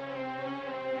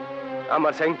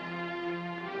 अमर सिंह,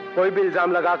 कोई भी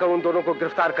इल्जाम लगाकर उन दोनों को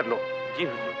गिरफ्तार कर लो। जी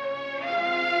हुजूर।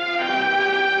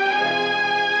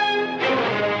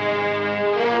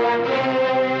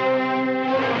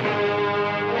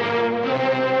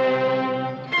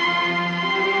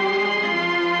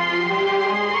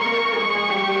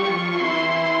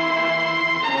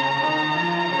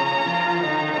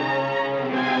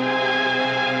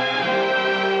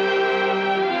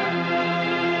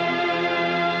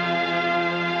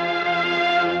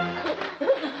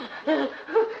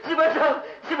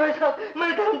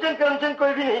 करमचंद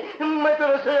कोई भी नहीं, मैं तो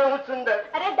रसोया हूँ सुंदर।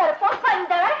 अरे डरपोक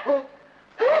बंदर।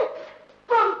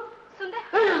 सुंदर,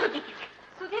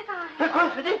 सुधीर कहाँ है? कौन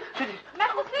सुधीर? सुधीर, मैं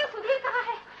पूछ रही हूँ, सुधीर कहाँ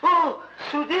है? ओ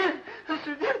सुधीर,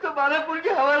 सुधीर तो बालापुर के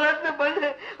हवालात में बंद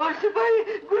है और सिपाही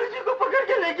गुरुजी को पकड़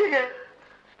के लेके गए।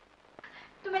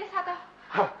 तू मेरे साथ आओ।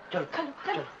 हाँ चलो चलो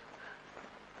चलो।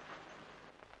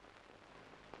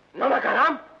 नमक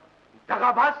हराम,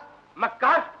 दगाबाज,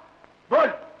 मक्कार, बोल,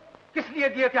 किस लिए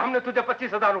दिए थे हमने तुझे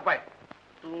 25,000 रुपए?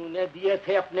 तूने दिए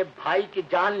थे अपने भाई की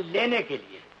जान लेने के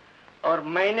लिए और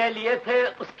मैंने लिए थे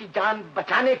उसकी जान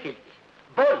बचाने के लिए।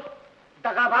 बोल,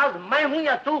 दगाबाज मैं हूं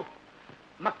या तू?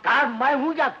 मक्कार मैं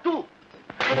हूं या तू?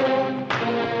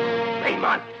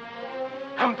 बेईमान,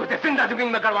 हम तुझे जिंदा जमीन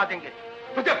में करवा देंगे,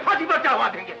 तुझे फांसी पर चढ़वा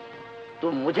देंगे।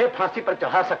 तू मुझे फांसी पर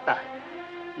चढ़ा सकता है,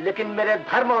 लेकिन मेरे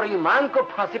धर्म और ईमान को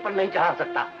फांसी पर नहीं चढ़ा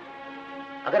सकता।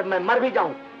 अगर मैं मर भी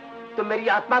जाऊं तो मेरी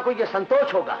आत्मा को यह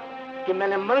संतोष होगा कि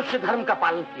मैंने मनुष्य धर्म का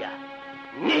पालन किया।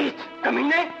 नीच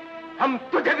कमीने, हम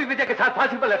तुझे भी विजय के साथ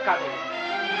फांसी पर लटका देंगे।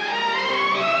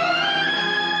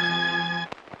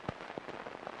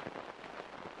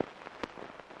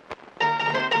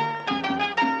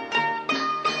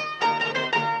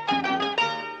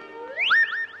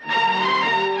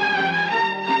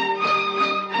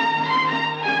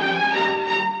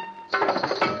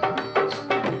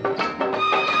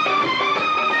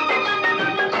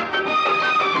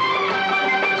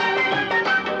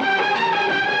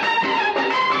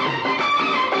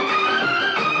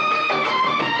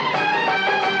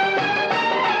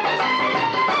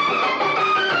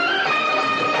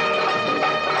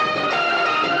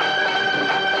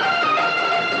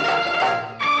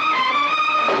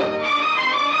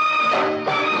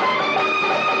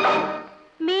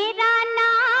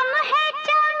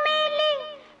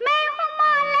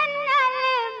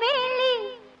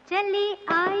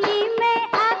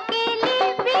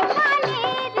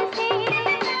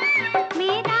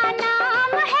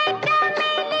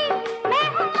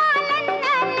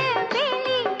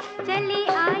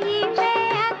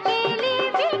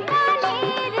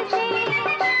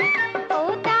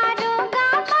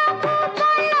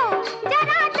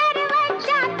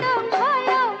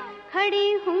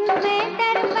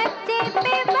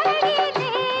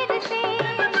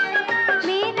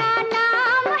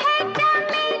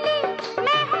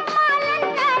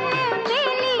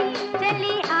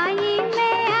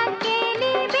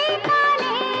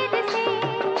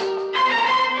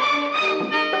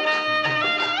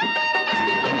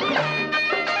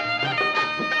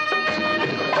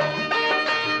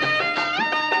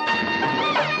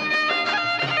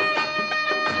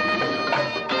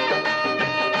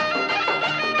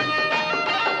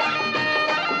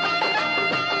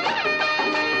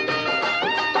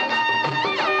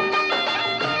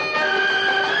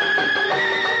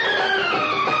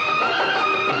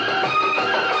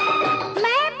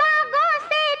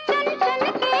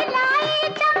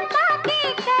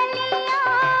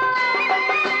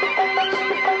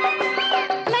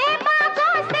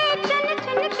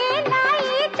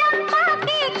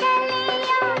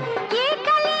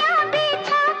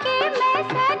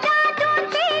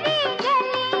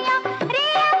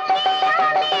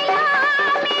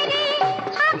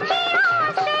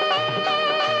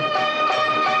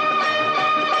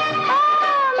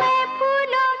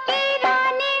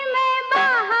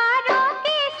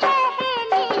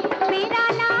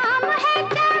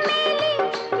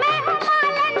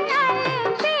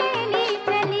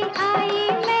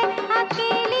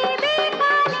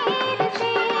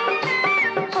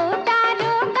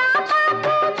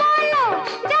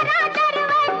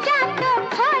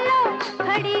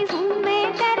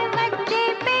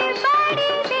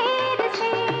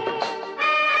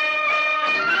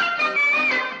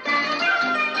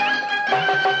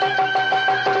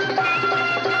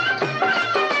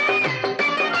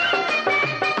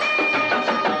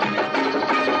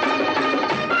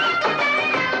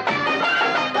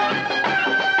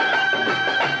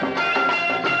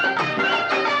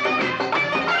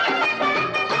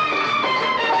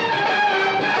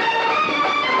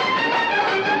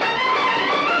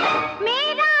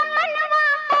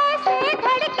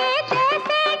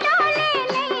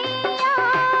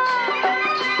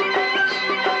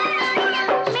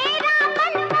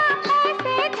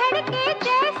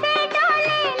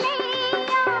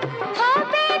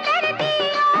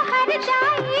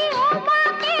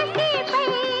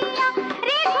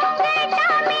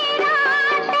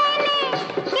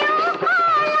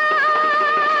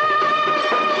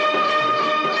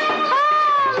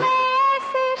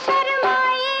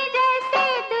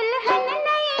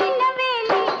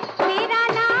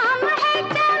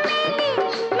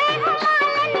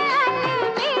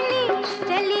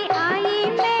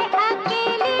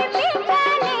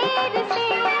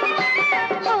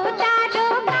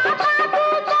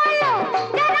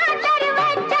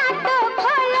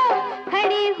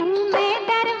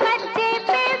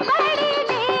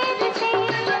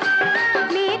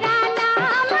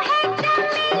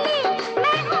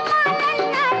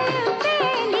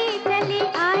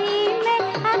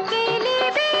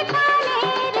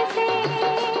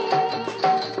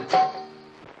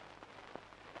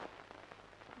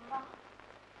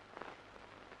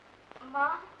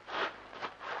 माँ,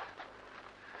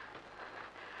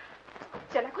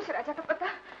 चला कुछ राजा का पता?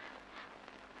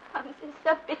 हमसे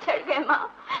सब बिछड़ गए माँ,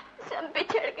 सब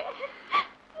बिछड़ गए।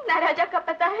 ना राजा का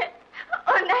पता है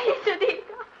और ना ही सुधीर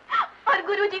का, और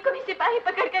गुरुजी को भी सिपाही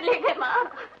पकड़ कर ले गए माँ।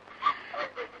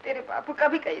 तेरे बापू का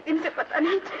भी कई दिन से पता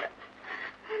नहीं चला,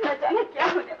 न जाने क्या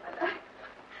होने वाला है।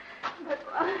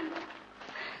 भगवान।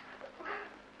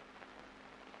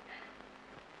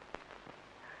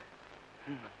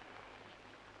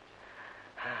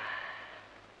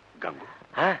 गंगू,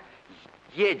 हाँ?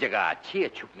 ये जगह अच्छी है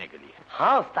छुपने के लिए।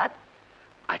 हाँ उस्ताद।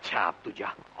 अच्छा अब तू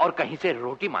जा और कहीं से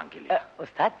रोटी मांग के ले।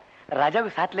 उस्ताद, राजा को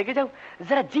साथ लेके जाऊं,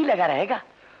 जरा जी लगा रहेगा।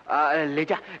 ले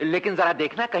जा, लेकिन जरा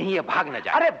देखना कहीं ये भाग न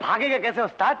जाए। अरे भागेगा कैसे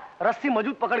उस्ताद? रस्सी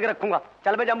मौजूद पकड़ के रखूंगा।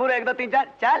 चल बे जम्बूर, 1 2 3 4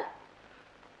 चल।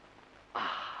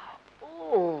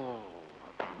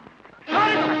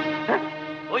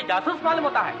 कोई जासूस मालूम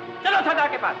होता है, चलो सरदार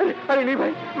के पास। अरे नहीं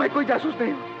भाई, मैं कोई जासूस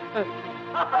नहीं हूँ।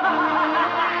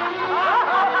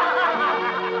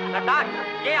 सरदार,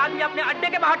 ये आदमी अपने अड्डे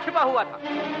के बाहर छिपा हुआ था।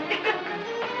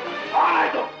 कौन है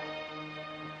तो?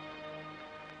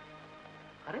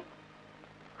 अरे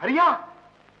हरिया,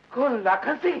 कौन?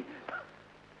 लाखन सिंह।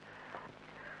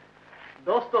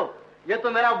 दोस्तों, ये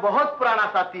तो मेरा बहुत पुराना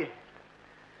साथी है।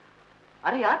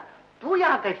 अरे यार, तू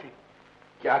यहाँ कैसे?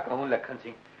 क्या कहूँ लखन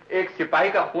सिंह, एक सिपाही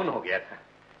का खून हो गया था।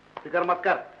 फिक्र मत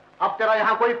कर, अब तेरा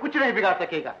यहाँ कोई कुछ नहीं बिगाड़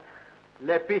सकेगा।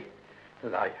 ले पी।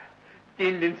 लाया,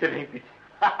 3 दिन से नहीं पी।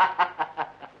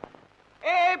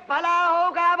 ए भला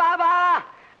होगा बाबा,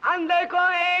 अंधे को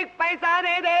 1 पैसा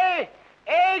दे दे,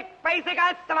 1 पैसे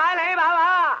का सवाल है बाबा।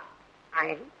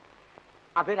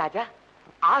 अबे राजा,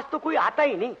 आज तो कोई आता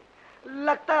ही नहीं,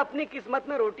 लगता अपनी किस्मत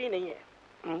में रोटी नहीं है।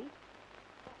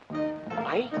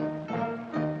 भाई,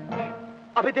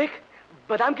 अबे देख,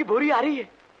 बादाम की बोरी आ रही है।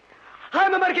 हाँ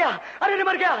मैं मर गया, अरे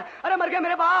मर गया, अरे मर गया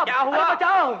मेरे बाप। क्या हुआ? अरे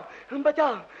बचाओ,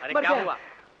 बचाओ। अरे मर क्या गया। हुआ?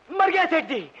 मर गया सेठ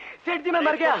जी, सेठ जी मैं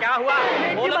मर गया। क्या हुआ? सेठ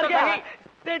जी बोलो मर तो गया। सही।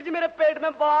 सेठ जी मेरे पेट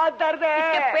में बहुत दर्द है।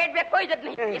 इसके पेट में कोई दर्द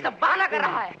नहीं, ये सब बहाना कर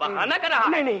रहा है। बहाना कर रहा है?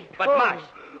 नहीं नहीं, बदमाश।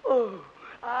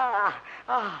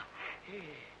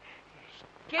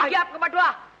 क्या आपका बटुआ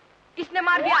किसने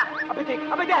मार दिया? अबे देख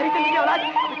हरी चंदी की औलाद।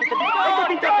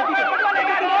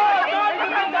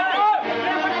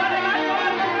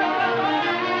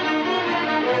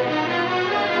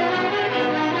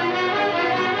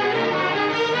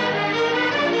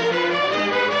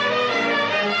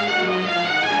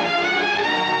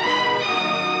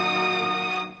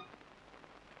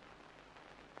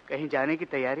 कहीं जाने की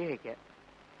तैयारी है क्या?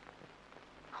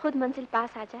 खुद मंजिल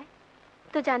पास आ जाए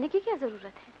तो जाने की क्या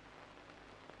जरूरत है?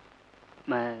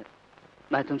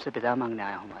 मैं तुमसे विदा मांगने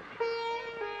आया हूँ माली।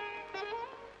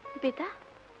 विदा?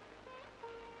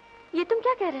 ये तुम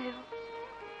क्या कह रहे हो?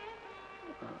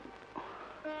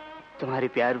 तुम्हारी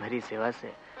प्यार भरी सेवा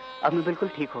से अब मैं बिल्कुल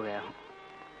ठीक हो गया हूँ।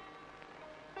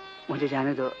 मुझे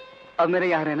जाने दो, अब मेरे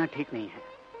यहाँ रहना ठीक नहीं है।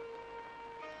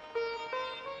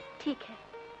 ठीक है,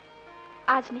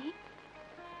 आज नहीं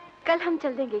कल हम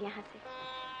चल देंगे यहाँ से।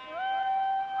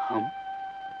 हम?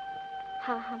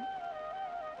 हाँ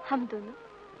हम दोनों।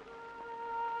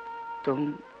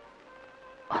 तुम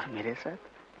और मेरे साथ?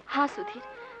 हाँ सुधीर,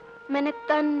 मैंने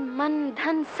तन मन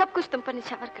धन सब कुछ तुम पर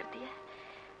निछावर कर दिया है।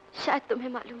 शायद तुम्हें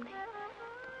मालूम नहीं,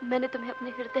 मैंने तुम्हें अपने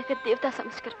हृदय का देवता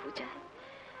समझकर पूजा है।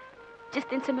 जिस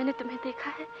दिन से मैंने तुम्हें देखा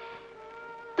है,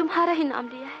 तुम्हारा ही नाम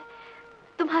लिया है,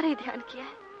 तुम्हारा ही ध्यान किया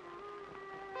है।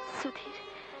 सुधीर,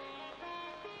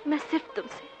 मैं सिर्फ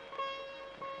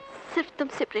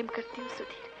तुमसे प्रेम करती हूँ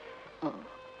सुधीर।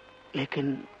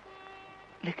 लेकिन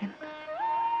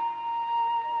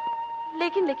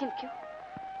क्यों?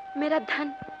 मेरा धन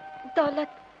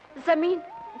दौलत जमीन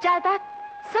जायदाद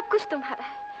सब कुछ तुम्हारा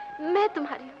है, मैं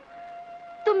तुम्हारी हूँ,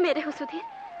 तुम मेरे हो सुधीर।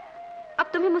 अब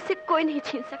तुम्हें मुझसे कोई नहीं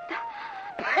छीन सकता।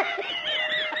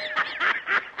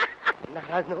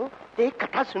 नाराज न हो, एक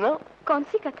कथा सुनो। कौन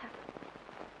सी कथा?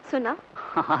 सुना।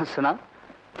 हाँ सुना।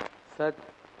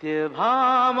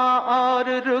 सत्यभामा और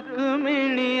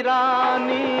रुक्मिणी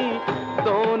रानी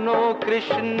दोनों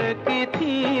कृष्ण की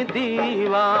थी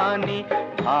दीवानी।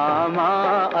 भामा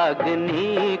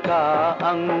अग्नि का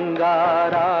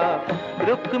अंगारा,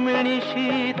 रुक्मिणी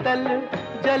शीतल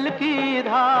जल की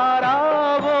धारा।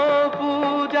 वो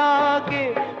पूजा के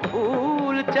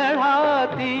फूल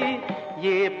चढ़ाती,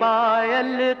 ये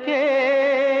पायल के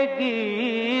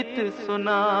गीत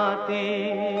सुनाती।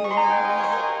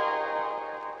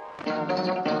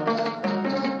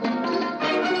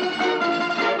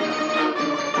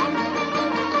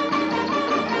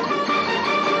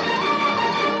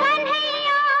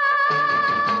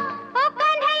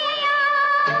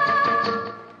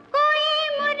 कोई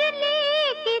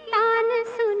मुरली की तान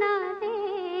सुना दे।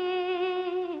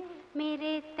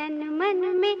 तन मन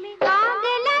में आग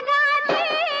लगा दे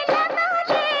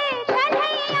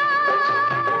कन्हैया,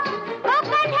 ओ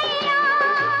कन्हैया,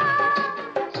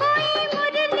 कोई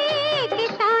मुरली की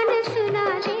तान सुना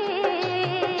दे,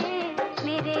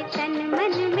 मेरे तन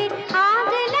मन में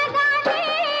आग लगा दे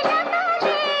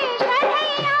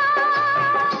कन्हैया,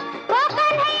 ओ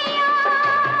कन्हैया।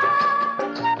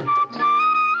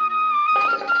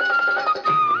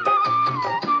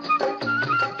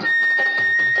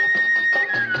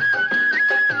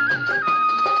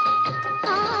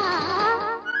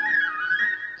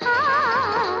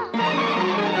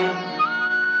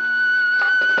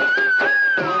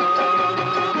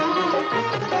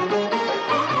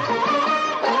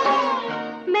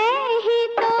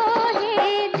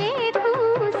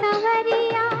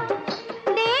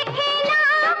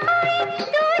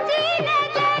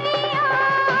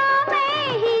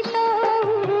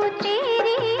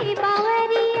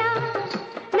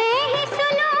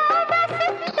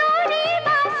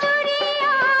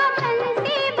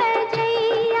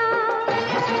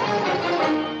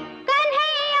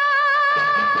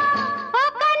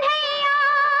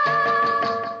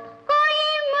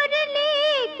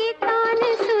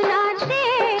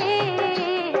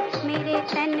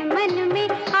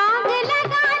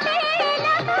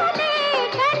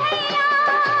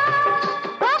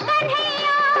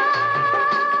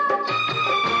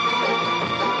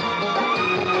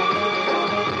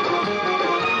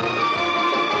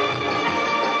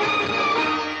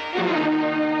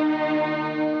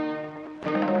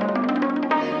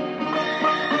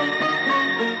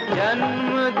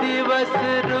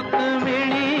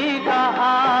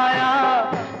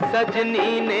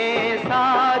 सजनी ने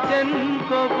साजन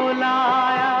को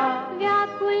बुलाया,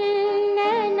 व्याकुल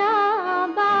नैना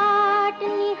बाट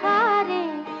निहारे,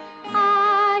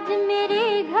 आज मेरे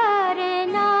घर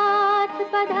नाथ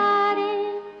पधारे।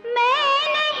 मैं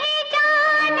नहीं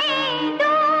जाने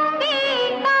दूंगी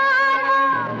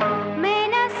कान्हा, मैं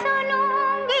न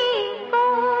सुनूंगी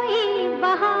कोई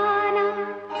बहाना।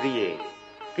 प्रिय,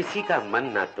 किसी का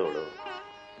मन ना तोड़ो,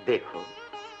 देखो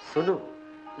सुनो,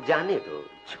 जाने दो,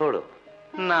 छोड़ो।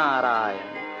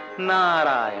 नारायण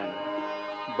नारायण,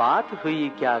 बात हुई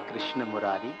क्या कृष्ण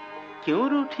मुरारी, क्यों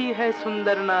रूठी है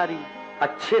सुंदर नारी।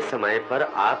 अच्छे समय पर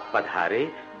आप पधारे,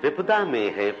 विपदा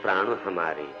में है प्राण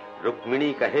हमारे।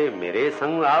 रुक्मिणी कहे मेरे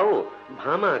संग आओ,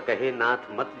 भामा कहे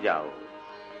नाथ मत जाओ।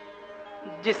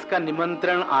 जिसका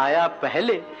निमंत्रण आया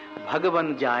पहले,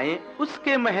 भगवन जाएं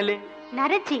उसके महले।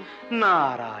 नारद जी।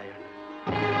 नारायण।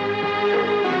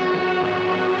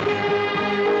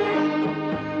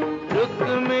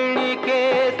 रुक्मिणी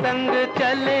के संग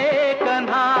चले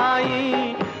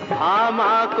कन्हाई,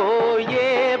 भामा को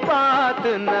ये बात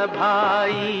न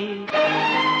भाई।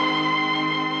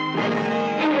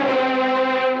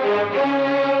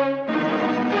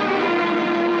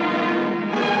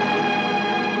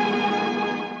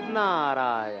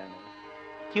 नारायण,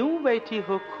 क्यों बैठी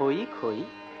हो खोई खोई,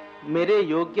 मेरे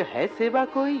योग्य है सेवा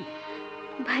कोई।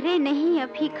 भरे नहीं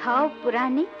अभी खाओ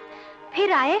पुरानी,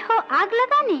 फिर आए हो आग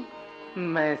लगाने।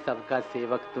 मैं सबका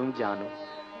सेवक तुम जानो,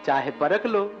 चाहे परख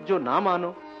लो जो ना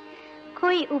मानो।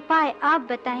 कोई उपाय आप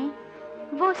बताएं,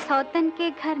 वो सौतन के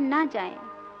घर ना जाए।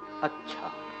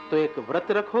 अच्छा, तो एक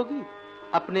व्रत रखोगी,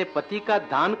 अपने पति का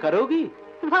दान करोगी।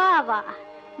 वाह वाह,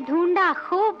 ढूंढा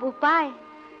खूब उपाय,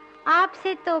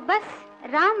 आपसे तो बस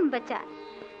राम बचा।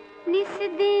 निस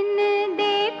दिन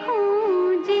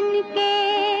देखूं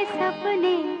जिनके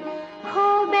सपने, खो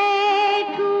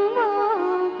बैठूं वो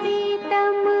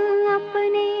प्रीतम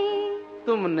अपने।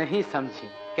 तुम नहीं समझी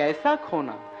कैसा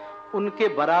खोना, उनके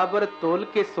बराबर तोल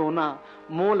के सोना।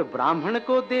 मोल ब्राह्मण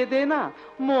को दे देना,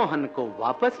 मोहन को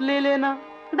वापस ले लेना।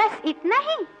 बस इतना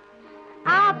ही?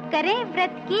 आप करें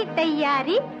व्रत की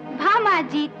तैयारी, भामा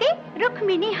जीते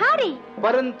रुक्मिणी हारी।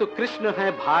 परंतु कृष्ण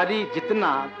है भारी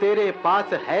जितना, तेरे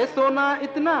पास है सोना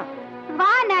इतना।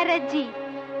 वाह नारद जी,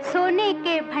 सोने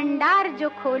के भंडार जो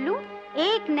खोलूं,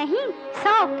 एक नहीं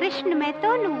 100 कृष्ण मैं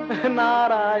तोलूं।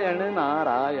 नारायण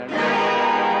नारायण।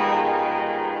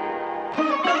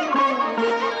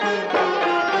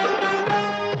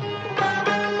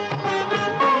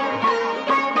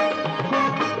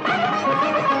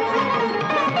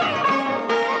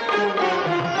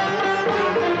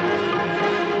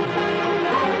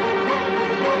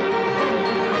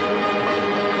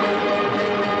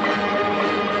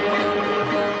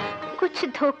 कुछ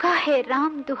धोखा है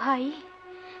राम दुहाई,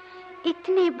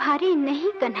 इतने भारी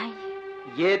नहीं कन्हाई।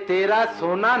 ये तेरा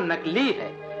सोना नकली है,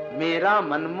 मेरा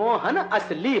मनमोहन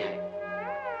असली है।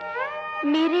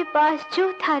 मेरे पास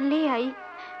जो था ले आई,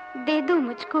 दे दो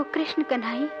मुझको कृष्ण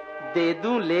कन्हाई। दे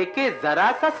दूं लेके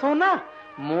जरा सा सोना,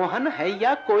 मोहन है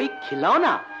या कोई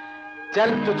खिलौना।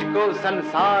 चल तुझको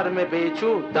संसार में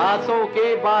बेचूं, दासों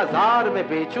के बाजार में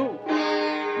बेचूं।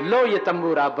 लो ये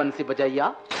तंबूरा बंसी बजैया,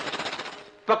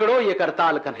 पकड़ो ये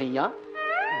करताल कन्हैया।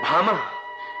 भामा।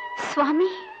 स्वामी।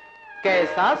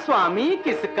 कैसा स्वामी?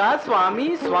 किसका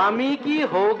स्वामी? स्वामी की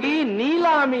होगी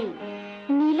नीलामी।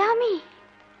 नीलामी?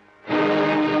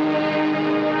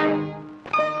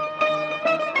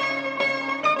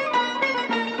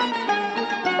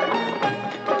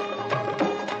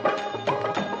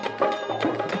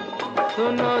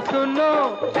 सुनो सुनो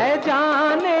है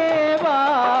जाने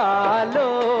वालो,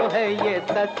 है ये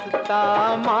सस्ता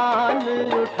माल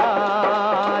उठा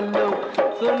लो।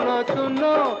 सुनो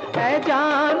सुनो है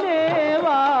जाने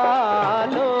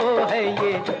वालो, है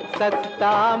ये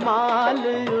सस्ता माल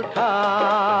उठा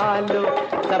लो।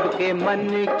 सबके मन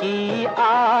की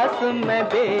आस में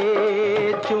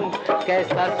बेचूं,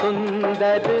 कैसा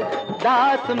सुंदर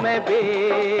दास में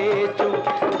बेचूं।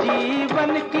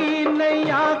 जीवन की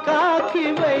नैया का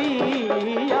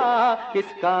खिवैया,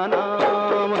 इसका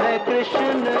नाम है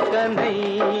कृष्ण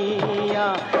कन्हैया,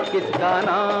 इसका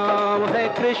नाम है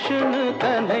कृष्ण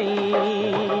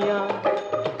कन्हैया।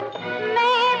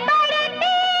 मैं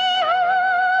पढ़ती हूँ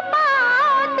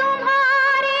पाँव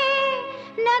तुम्हारे,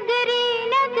 नगरी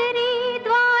नगरी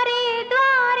द्वारे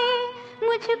द्वारे।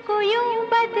 मुझको यूं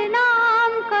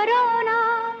बदनाम करो ना,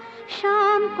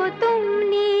 शाम को तुम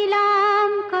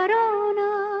नीलाम करो ना।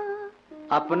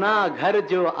 अपना घर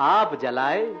जो आप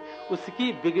जलाए,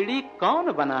 उसकी बिगड़ी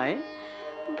कौन बनाए।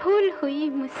 भूल हुई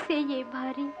मुझसे ये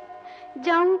भारी,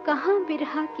 जाऊं कहाँ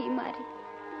बिरहा की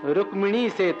मारी। रुक्मिणी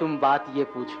से तुम बात ये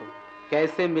पूछो,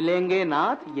 कैसे मिलेंगे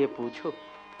नाथ ये पूछो।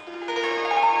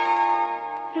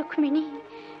 रुक्मिणी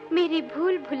मेरी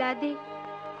भूल भुला दे,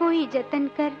 कोई जतन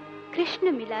कर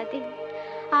कृष्ण मिला दे।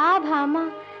 आ भामा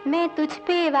मैं तुझ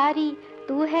पे वारी,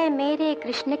 तू है मेरे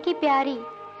कृष्ण की प्यारी।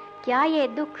 क्या ये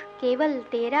दुख केवल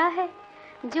तेरा है,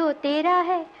 जो तेरा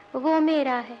है वो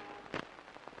मेरा है।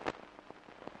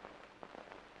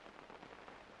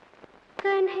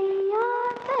 कन्हैया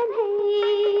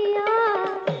कन्हैया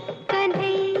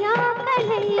कन्हैया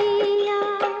कन्हैया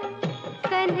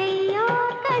कन्हैया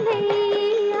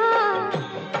कन्हैया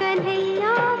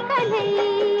कन्हैया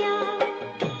कन्हैया।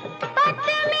 पत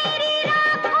मेरी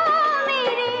राखो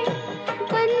मेरे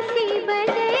बंसी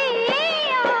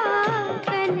बजैया।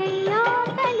 कन्हैया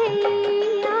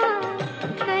कन्हैया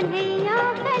कन्हैया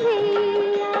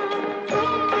कन्हैया।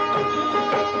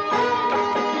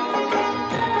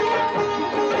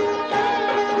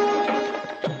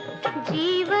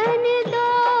 जीवन दो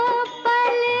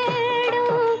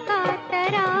पलड़ों का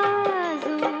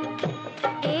तराजू,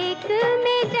 एक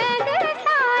में जग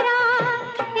सारा,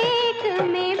 एक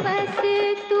में बस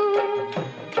तू।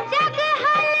 जग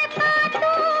हल्का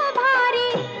तू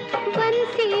भारी,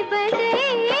 बंसी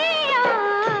बजैया।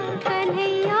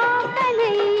 कन्हैया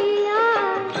कन्हैया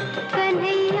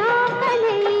कन्हैया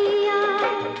कन्हैया।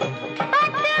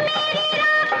 पत मेरी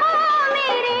राखो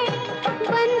मेरे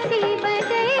बंसी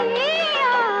बजैया।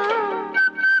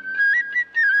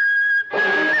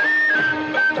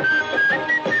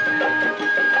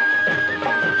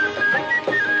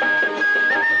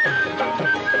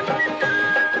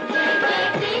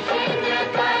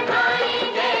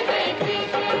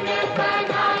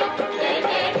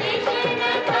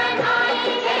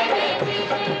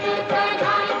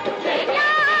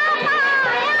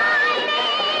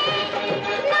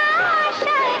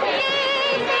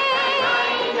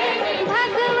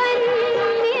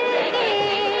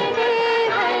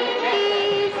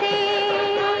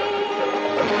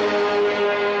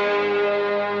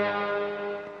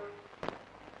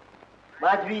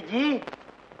 माधवी जी,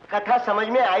 कथा समझ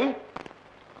में आई?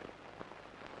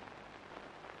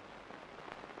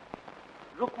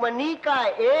 रुक्मणी का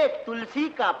एक तुलसी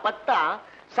का पत्ता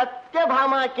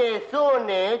सत्यभामा के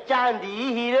सोने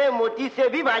चांदी हीरे मोती से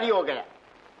भी भारी हो गया।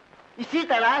 इसी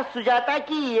तरह सुजाता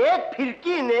की एक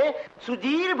फिरकी ने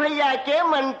सुधीर भैया के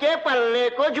मन के पल्ले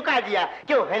को झुका दिया।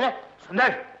 क्यों, है ना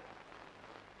सुंदर?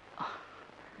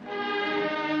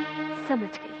 समझ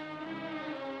गई।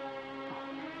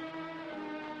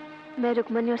 मैं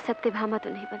रुक्मणी और सत्यभामा तो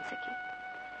नहीं बन सकी,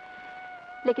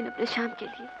 लेकिन अपने श्याम के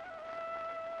लिए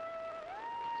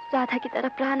राधा की तरह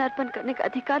प्राण अर्पण करने का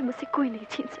अधिकार मुझसे कोई नहीं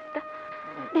छीन सकता।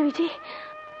 देवी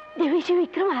जी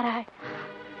विक्रम आ रहा है।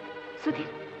 सुधीर,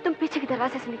 तुम पीछे के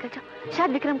दरवाजे से निकल जाओ,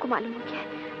 शायद विक्रम को मालूम हो गया है।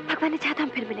 भगवान ने चाहा तो हम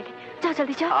फिर मिलेंगे। जाओ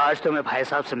जल्दी जाओ। आज तो मैं भाई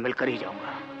साहब से मिलकर ही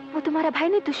जाऊंगा। वो तुम्हारा भाई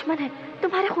नहीं, दुश्मन है,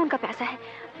 तुम्हारे खून का प्यासा है।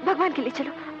 भगवान के लिए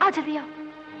चलो, आ जल्दी आओ।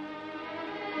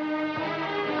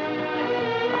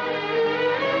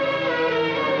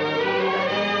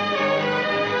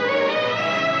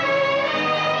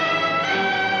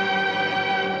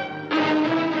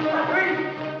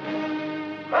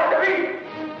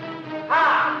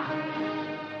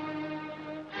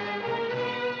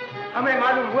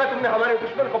 तुमने हमारे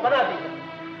दुश्मन को बना दी है,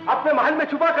 अपने महल में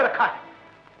छुपा कर रखा है।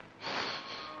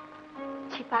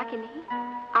 छिपा के नहीं,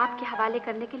 आपके हवाले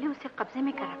करने के लिए उसे कब्जे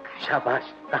में कर रखा है।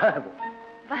 शाबाश। कहाँ है वो?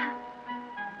 वह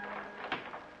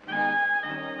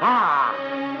हाँ,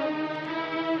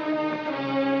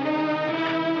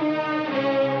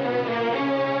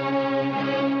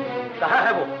 कहाँ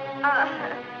है वो?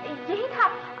 यही था,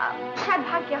 शायद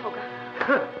भाग गया होगा।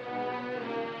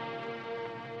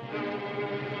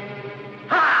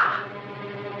 हाँ।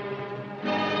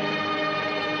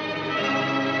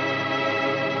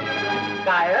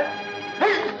 भाई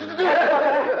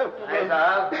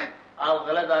साहब, आप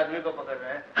गलत आदमी को पकड़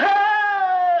रहे हैं।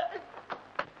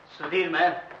 सुधीर मैं,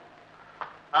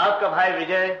 आपका भाई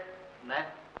विजय मैं।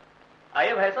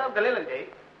 आइए भाई साहब, गले लग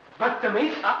जाइए।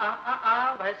 बदतमीज।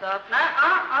 भाई साहब ना।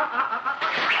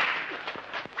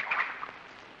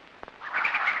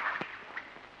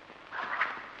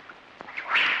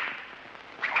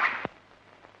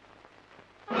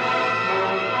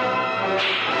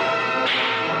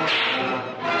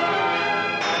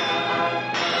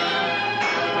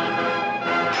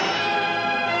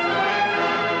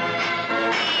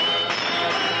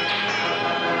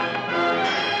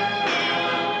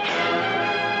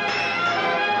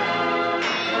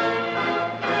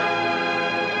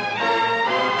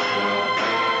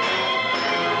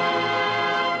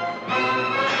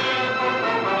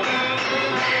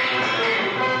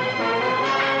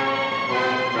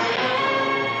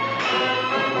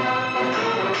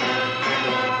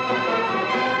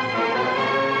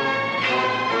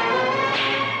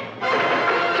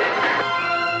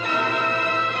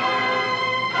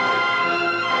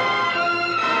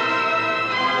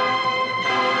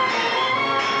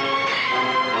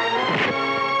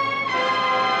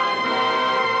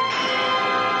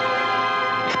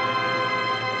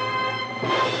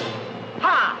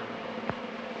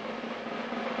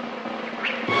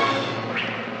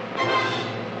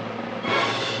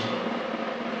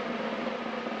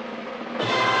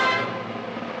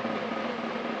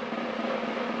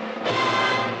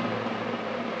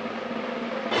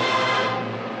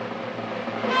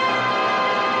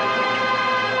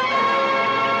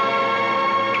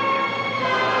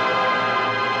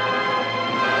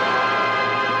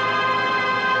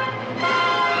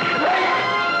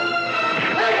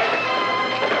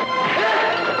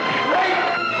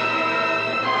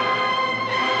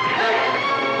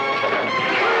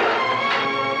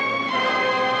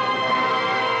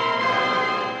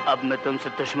 अब मैं तुमसे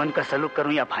दुश्मन का सलूक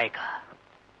करूं या भाई का?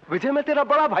 विजय, मैं तेरा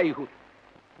बड़ा भाई हूं।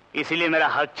 इसीलिए मेरा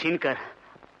हक छीनकर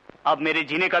अब मेरे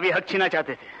जीने का भी हक छीना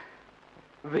चाहते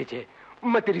थे। विजय,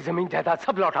 मैं तेरी जमीन जायदाद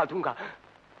सब लौटा दूंगा।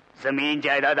 जमीन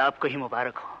जायदाद आपको ही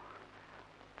मुबारक हो।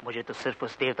 मुझे तो सिर्फ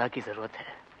उस देवता की जरूरत है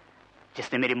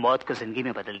जिसने मेरी मौत को जिंदगी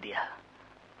में बदल दिया।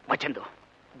 वचन दो,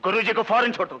 गुरुजी को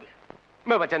फौरन छोड़ दोगे?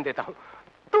 मैं वचन देता हूं,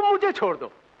 तुम मुझे छोड़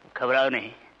दो। घबराओ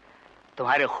नहीं,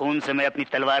 तुम्हारे खून से मैं अपनी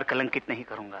तलवार कलंकित नहीं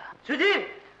करूंगा।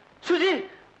 सुधीर, सुधीर,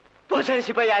 बहुत सारे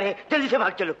सिपाही आ रहे हैं, जल्दी से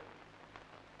भाग चलो।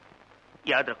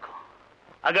 याद रखो,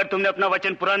 अगर तुमने अपना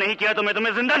वचन पूरा नहीं किया तो मैं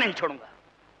तुम्हें जिंदा नहीं छोड़ूंगा।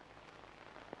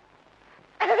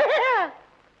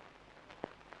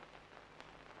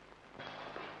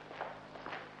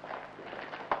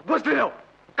 बुज़दिलो,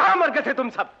 कहां मर गए थे तुम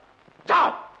सब?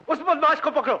 जाओ, उस बदमाश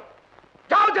को पकड़ो।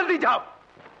 जाओ, जल्दी जाओ।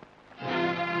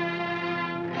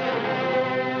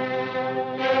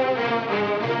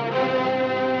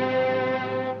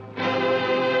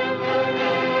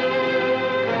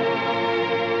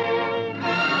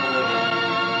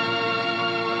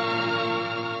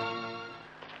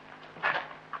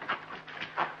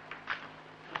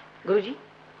 गुरुजी,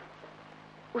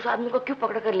 उस आदमी को क्यों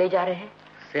पकड़ कर ले जा रहे हैं?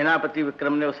 सेनापति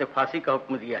विक्रम ने उसे फांसी का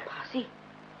हुक्म दिया है। फांसी?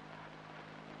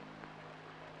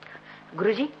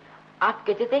 गुरुजी, आप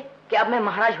कहते थे कि अब मैं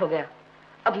महाराज हो गया,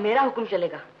 अब मेरा हुक्म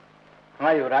चलेगा।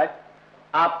 हाँ युवराज,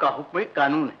 आपका हुक्म ही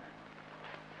कानून है।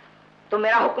 तो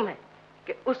मेरा हुक्म है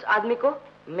कि उस आदमी को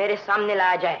मेरे सामने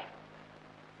लाया जाए।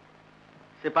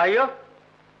 सिपाहियों,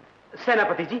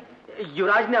 सेनापति जी,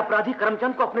 युवराज ने अपराधी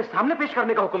करमचंद को अपने सामने पेश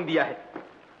करने का हुक्म दिया है।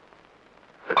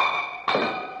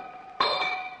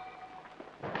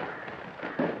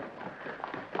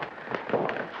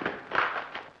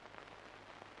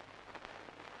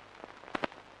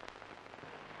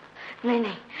 नहीं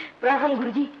नहीं, प्रणाम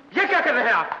गुरुजी। ये क्या कर रहे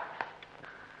हैं आप?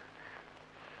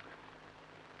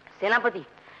 सेनापति,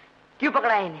 क्यों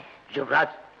पकड़ा है इन्हें? युवराज,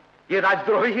 ये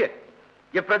राजद्रोही है।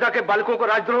 ये प्रजा के बालकों को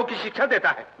राजद्रोह की शिक्षा देता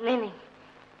है। नहीं नहीं,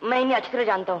 मैं इन्हें अच्छी तरह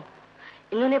जानता हूँ।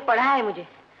 इन्होंने पढ़ा है मुझे,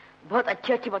 बहुत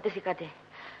अच्छी अच्छी बातें सिखाते हैं।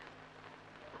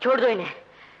 छोड़ दो इन्हें,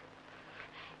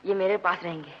 ये मेरे पास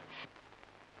रहेंगे।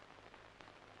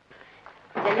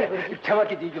 क्षमा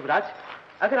कीजिए युवराज,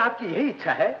 अगर आपकी यही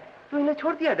इच्छा है तो इन्हें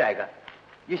छोड़ दिया जाएगा।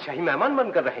 ये शाही मेहमान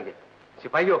बनकर रहेंगे।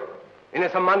 सिपाहियों, इन्हें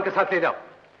सम्मान के साथ ले जाओ।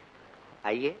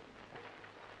 आइए।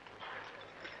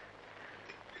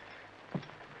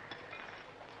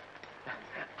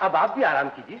 अब आप भी आराम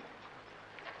कीजिए।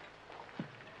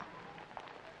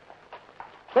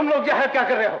 तुम लोग यहां क्या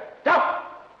कर रहे हो? जाओ।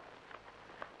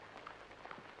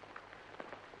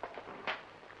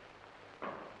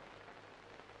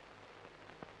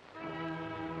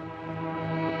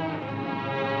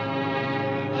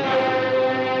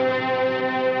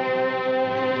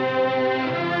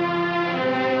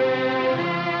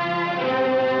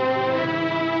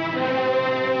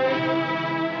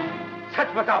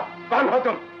 सच बताओ, कौन हो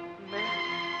तुम?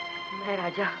 मैं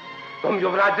राजा। तुम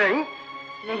युवराज नहीं?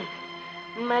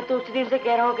 नहीं, मैं तो उस दिन से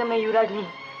कह रहा हूँ कि मैं युवराज नहीं,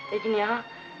 लेकिन यहाँ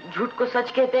झूठ को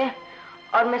सच कहते हैं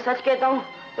और मैं सच कहता हूँ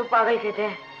तो पागल कहते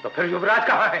हैं। तो फिर युवराज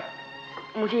कहाँ है?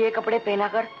 मुझे ये कपड़े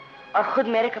पहनाकर और खुद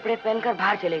मेरे कपड़े पहनकर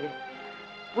बाहर चले गए।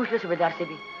 पूछ लो सूबेदार से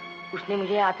भी, उसने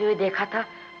मुझे आते हुए देखा था,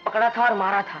 पकड़ा था और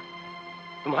मारा था।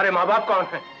 तुम्हारे माँ बाप कौन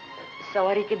है?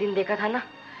 सवारी के दिन देखा था ना,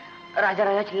 राजा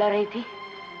राजा चिल्ला रही थी,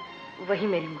 वही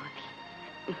मेरी माँ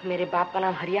थी। मेरे बाप का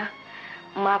नाम हरिया,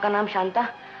 माँ का नाम शांता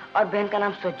और बहन का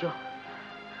नाम सोजो।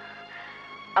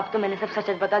 अब तो मैंने सब सच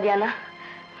सच बता दिया ना,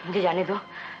 मुझे जाने दो।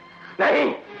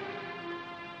 नहीं।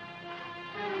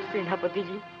 सेनापति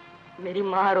जी, मेरी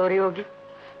माँ रो रही होगी,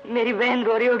 मेरी बहन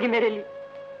रो रही होगी मेरे लिए,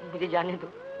 मुझे जाने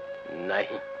दो।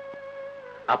 नहीं,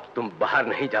 अब तुम बाहर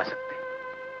नहीं जा सकते,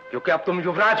 क्योंकि अब तुम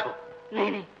युवराज हो।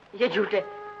 नहीं नहीं, ये झूठ है,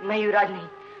 मैं युवराज नहीं।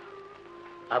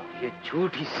 अब ये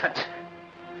झूठ ही सच है।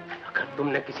 अगर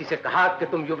तुमने किसी से कहा कि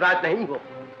तुम युवराज नहीं हो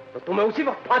तो तुम्हें उसी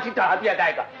वक्त फांसी चढ़ा दिया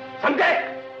जाएगा, समझे?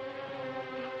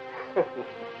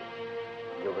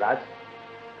 युवराज,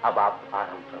 अब आप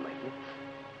आराम फरमाइए।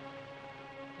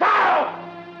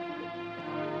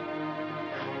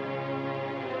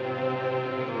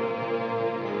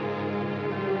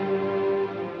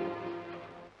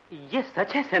 ये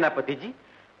सच है सेनापति जी,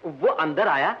 वो अंदर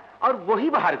आया और वो ही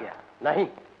बाहर गया। नहीं,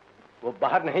 वो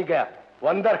बाहर नहीं गया, वो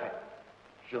अंदर है।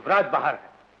 युवराज बाहर है,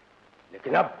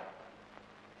 लेकिन अब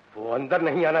वो अंदर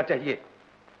नहीं आना चाहिए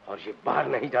और ये बाहर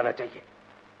नहीं जाना चाहिए।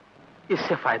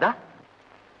 इससे फायदा?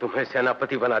 तुम्हें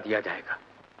सेनापति बना दिया जाएगा।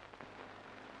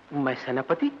 मैं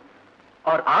सेनापति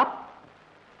और आप?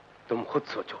 तुम खुद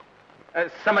सोचो।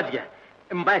 समझ गया,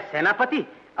 मैं सेनापति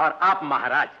और आप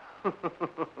महाराज।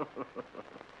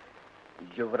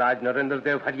 युवराज नरेंद्र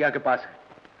देव हरिया के पास है।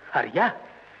 हरिया?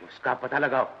 उसका पता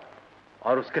लगाओ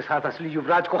और उसके साथ असली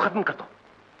युवराज को खत्म कर दो।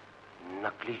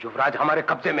 नकली युवराज हमारे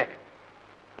कब्जे में है,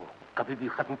 वो कभी भी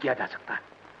खत्म किया जा सकता है।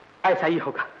 ऐसा ही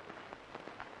होगा।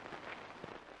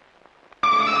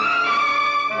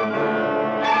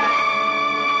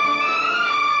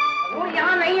 वो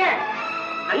यहाँ नहीं है।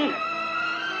 नहीं?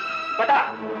 पता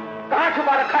कहाँ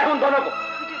छुपा रखा है उन दोनों को?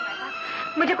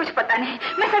 मुझे कुछ पता नहीं,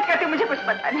 मैं सच कहती हूँ, मुझे कुछ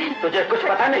पता नहीं। तुझे कुछ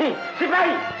पता नहीं?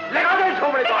 सिपाही, लगा दो इस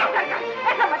झोपड़ी को।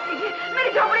 ऐसा मत कीजिए,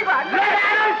 मेरी झोपड़ी को हाथ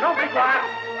लगा दो इस झोपड़ी को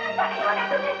हाथ।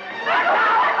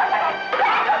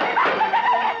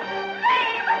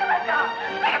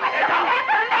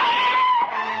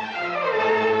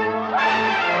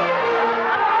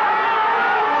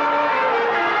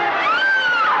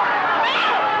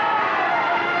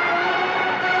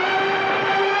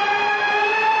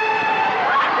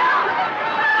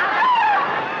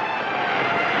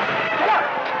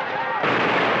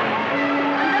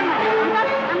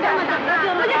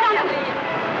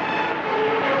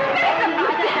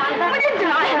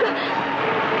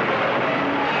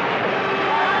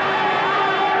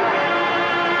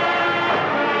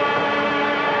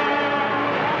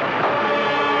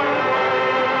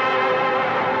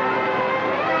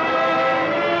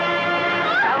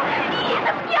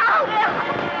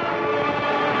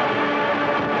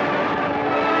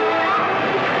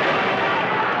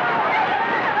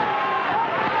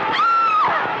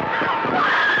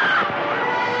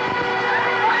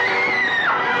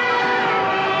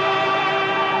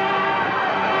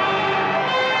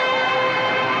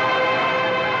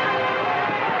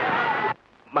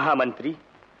 महामंत्री,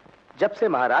 जब से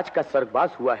महाराज का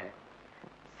स्वर्गवास हुआ है,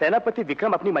 सेनापति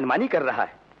विक्रम अपनी मनमानी कर रहा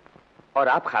है और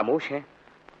आप खामोश हैं।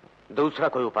 दूसरा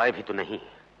कोई उपाय भी तो नहीं।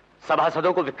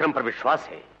 सभासदों को विक्रम पर विश्वास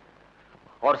है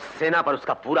और सेना पर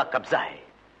उसका पूरा कब्जा है।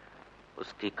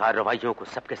 उसकी कार्रवाइयों को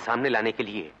सबके सामने लाने के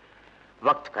लिए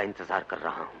वक्त का इंतजार कर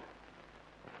रहा हूं।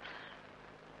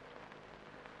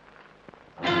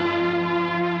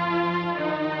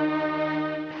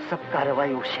 सब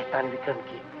कार्रवाई उस शैतान विक्रम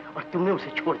की और तुमने उसे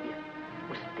छोड़ दिया।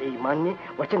 उस बेईमान ने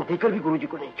वचन देकर भी गुरुजी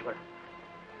को नहीं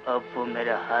छोड़ा। अब वो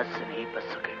मेरे हाथ से नहीं बच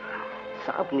सकेगा।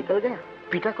 सांप निकल गया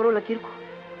पीटा करो लकीर को।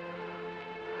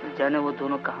 जाने वो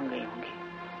दोनों कहाँ गई होंगी।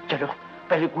 चलो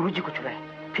पहले गुरुजी को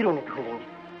चुराए, फिर उन्हें ढूंढेंगे।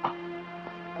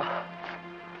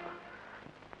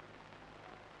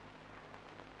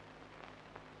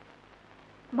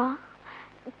 माँ,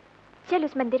 चल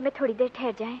उस मंदिर में थोड़ी देर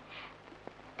ठहर जाएं।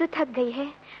 तू थक गई है,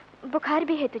 बुखार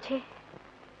भी है तुझे।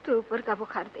 तू ऊपर का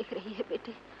बुखार देख रही है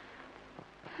बेटी,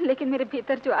 लेकिन मेरे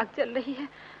भीतर जो आग जल रही है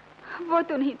वो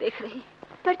तो नहीं देख रही।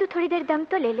 पर तू थोड़ी देर दम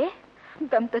तो ले ले।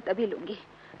 दम तो तभी लूंगी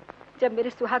जब मेरे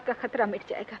सुहाग का खतरा मिट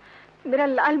जाएगा, मेरा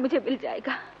लाल मुझे मिल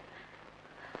जाएगा।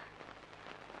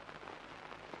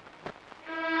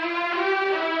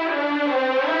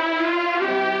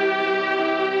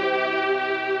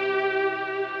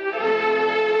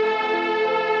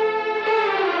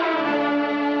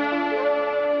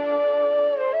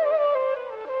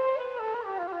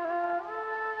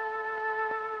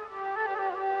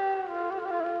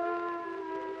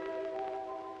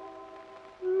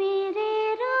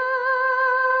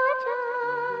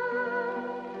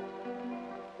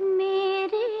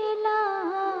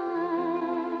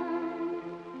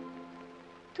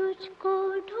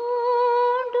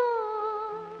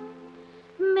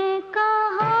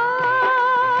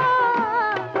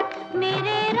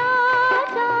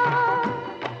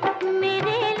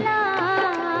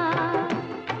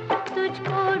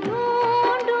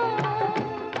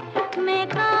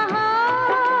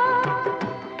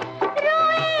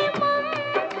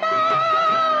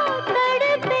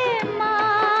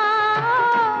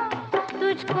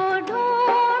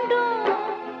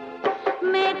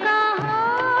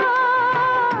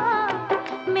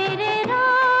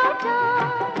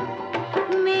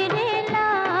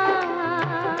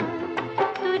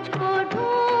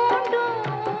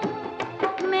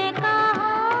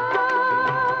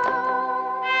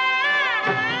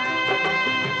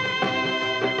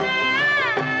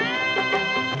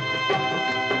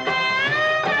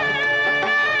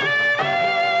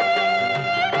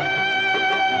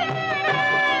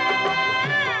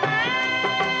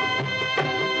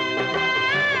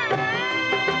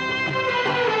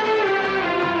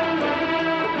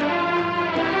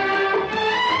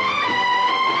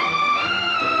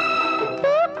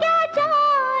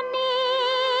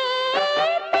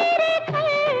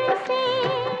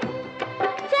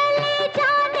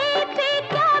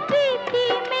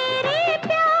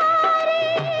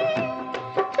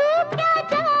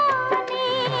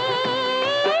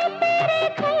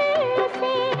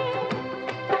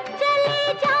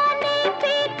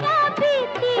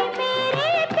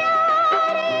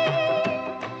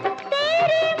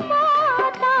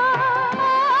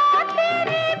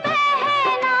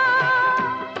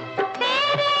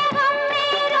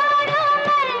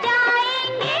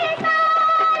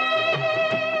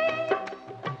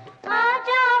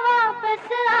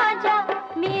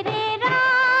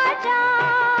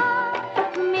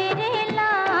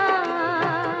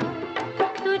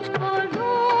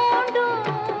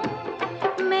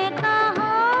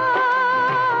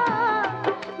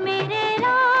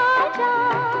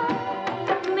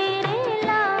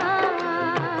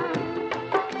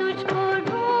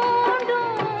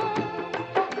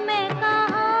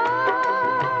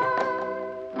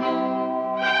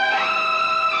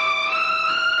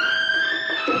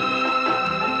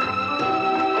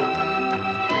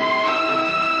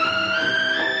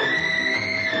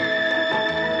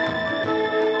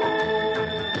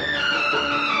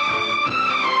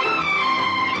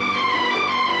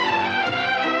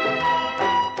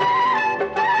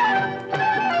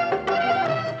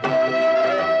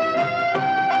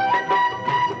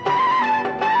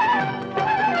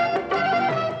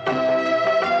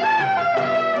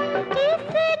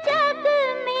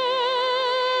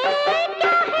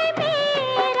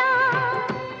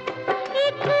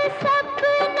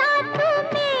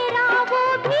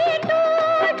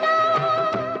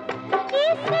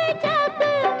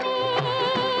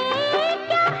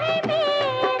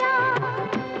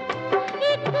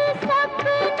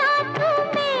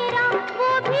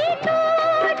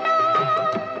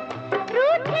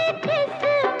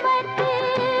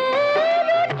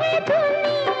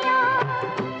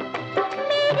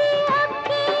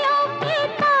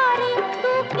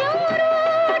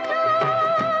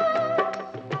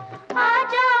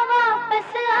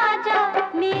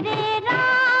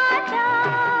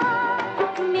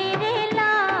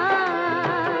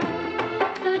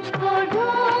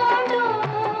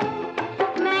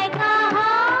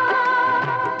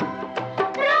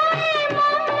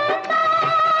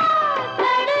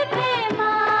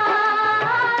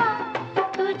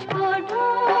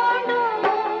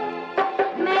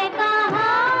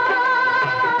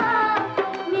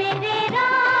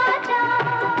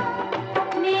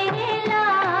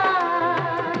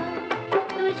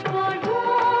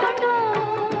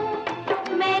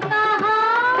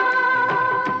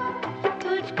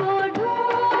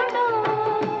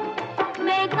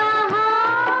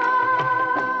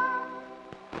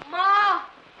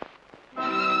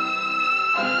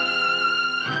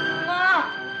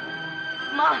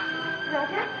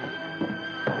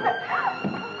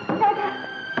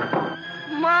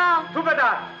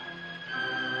 खबरदार।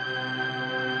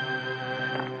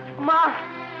 माँ,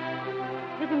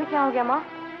 दीदी में क्या हो गया माँ?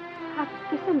 आप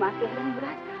किसे माँ कह रहे हैं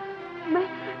युवराज?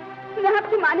 मैं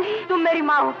आपकी माँ नहीं। तुम मेरी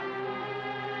माँ हो।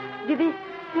 दीदी,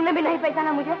 तुमने भी नहीं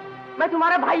पहचाना मुझे? मैं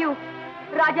तुम्हारा भाई हूँ,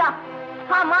 राजा।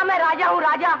 हाँ माँ, मैं राजा हूँ,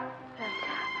 राजा।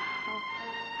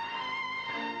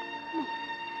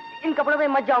 इन कपड़ों में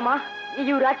मत जाओ माँ, ये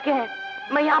युवराज के हैं।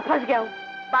 मैं यहाँ फंस गया हूँ,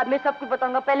 बाद में सब कुछ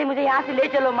बताऊंगा, पहले मुझे यहाँ से ले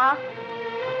चलो माँ।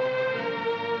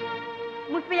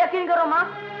 मुझ पे यकीन करो माँ,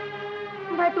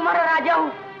 मैं तुम्हारा राजा हूँ।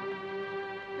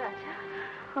 राजा?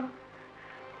 हाँ।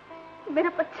 मेरा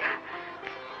बच्चा,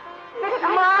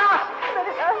 माँ,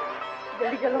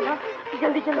 जल्दी चलो माँ,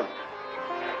 जल्दी चलो।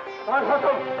 कौन हो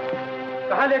तुम?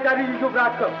 कहाँ ले जा रही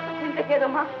युवराज को? इनसे कह दो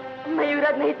माँ, मैं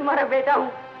युवराज नहीं, तुम्हारा बेटा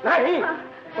हूँ। नहीं,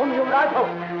 तुम युवराज हो।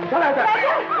 चला जा।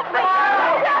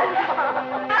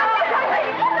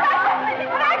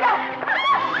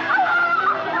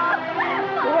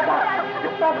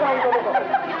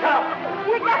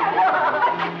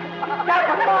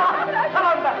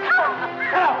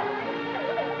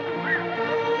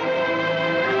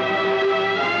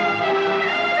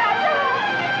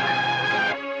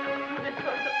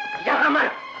 यहाँ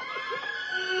मत।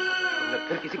 तुमने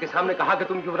फिर किसी के सामने कहा कि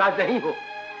तुम युवराज नहीं हो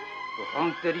तो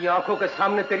हम तेरी आंखों के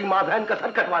सामने तेरी माँ बहन का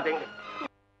सर कटवा देंगे।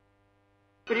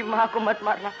 मेरी माँ को मत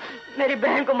मारना, मेरी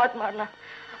बहन को मत मारना।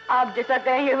 आप जैसा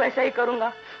कहेंगे वैसा ही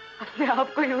करूंगा। अपने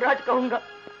आप को युवराज कहूंगा,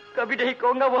 कभी नहीं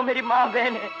कहूंगा वो मेरी माँ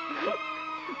बहन है।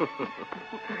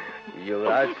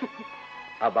 युवराज,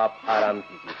 अब आप आराम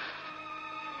कीजिए।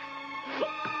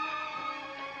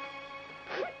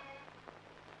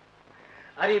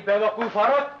 अरे बेवकूफ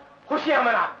औरत, खुशियां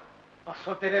मना।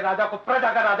 परसों तेरे राजा को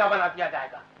प्रजा का राजा बना दिया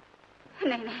जाएगा।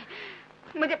 नहीं नहीं,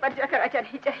 मुझे प्रजा का राजा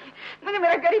नहीं चाहिए, मुझे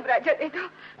मेरा गरीब राजा दे दो।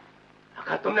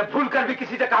 अगर तुमने भूल कर भी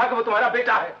किसी से कहा कि वो तुम्हारा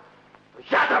बेटा है तो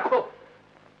याद रखो,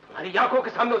 तुम्हारी आंखों के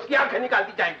सामने उसकी आंखें निकाल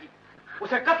दी जाएगी,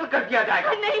 उसे कत्ल कर दिया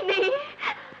जाएगा। नहीं नहीं,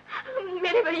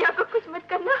 मेरे भैया को कुछ मत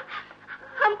करना,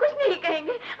 हम कुछ नहीं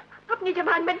कहेंगे, अपनी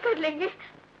जबान बंद कर लेंगे।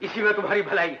 इसी में तुम्हारी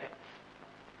भलाई है।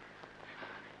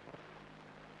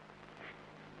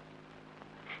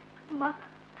 माँ,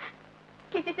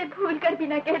 किसी से भूल कर भी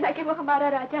ना कहना कि वो हमारा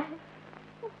राजा है।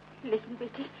 लेकिन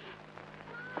बेटी,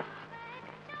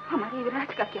 हमारे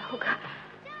युवराज का क्या होगा?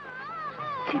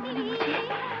 जिन्होंने मुझे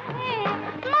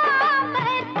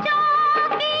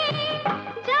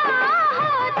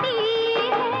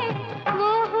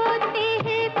वो होते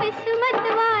हैं किस्मत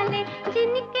वाले,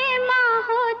 जिनके माँ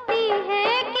होती है।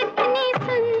 कितनी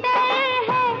सुंदर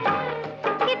है,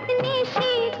 कितनी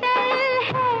शीतल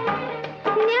है,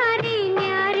 न्यारी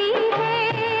न्यारी है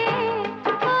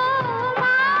ओ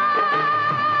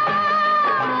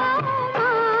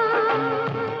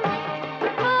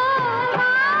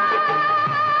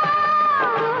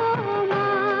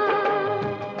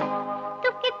तू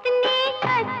कितनी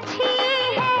अच्छी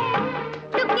है,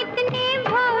 तू कितनी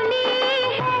भोली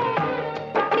है,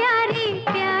 प्यारी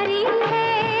प्यारी है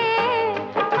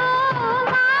ओ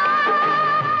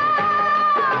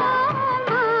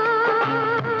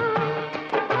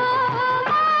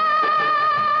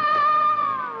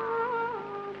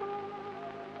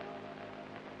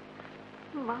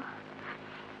माँ,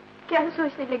 क्या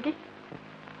सोचने लगी?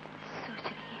 सोच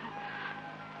रही हूँ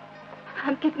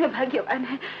हम कितने भाग्यवान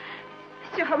हैं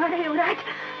जो हमारे युवराज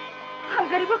हम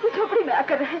गरीबों की झोपड़ी में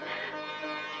आकर रहे।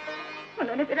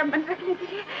 उन्होंने मेरा मन रखने के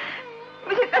लिए,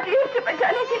 मुझे तकलीफ से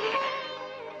बचाने के लिए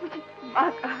मुझे माँ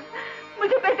कहा,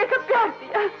 मुझे बेटे का प्यार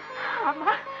दिया। हाँ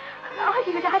माँ, और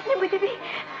युवराज ने मुझे भी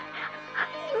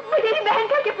बहन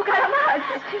का के पुकारा। माँ,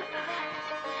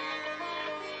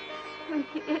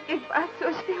 उनकी एक एक बात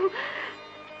सोचती हूँ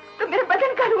तो मेरे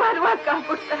बदन का रुआ कांप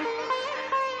उठता है।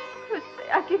 उस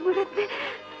दया की मूरत ने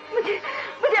मुझे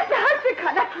अपने हाथ से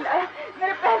खाना खिलाया,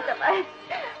 मेरे पैर दबाए।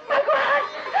 भगवान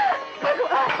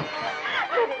भगवान,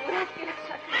 मेरे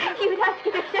युवराज की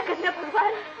रक्षा करना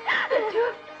भगवान।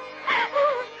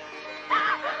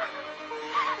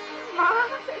 माँ,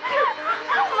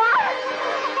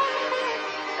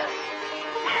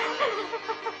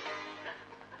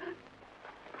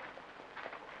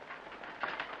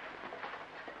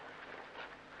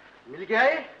 मिल गया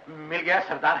ये? मिल गया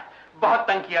सरदार, बहुत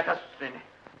तंग किया था सुसरे ने।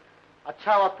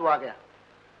 अच्छा वक्त तू आ गया,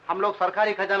 हम लोग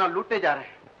सरकारी खजाना लूटने जा रहे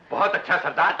हैं। बहुत अच्छा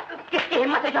सरदार। किसकी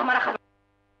हिम्मत है जो हमारा खजाना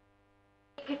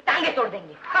की टांगे तोड़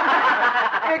देंगे?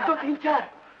 1 2 3 4।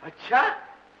 अच्छा,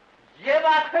 ये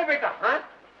बात है बेटा। हाँ,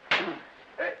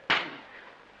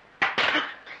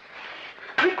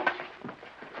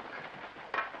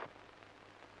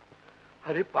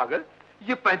 अरे पागल,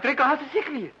 ये पैंतरे कहाँ से सीख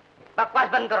लिए? बकवास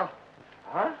बंद करो।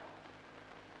 हाँ,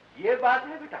 ये बात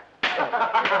है बेटा।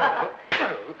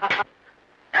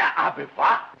 अबे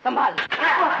वाह, संभाल।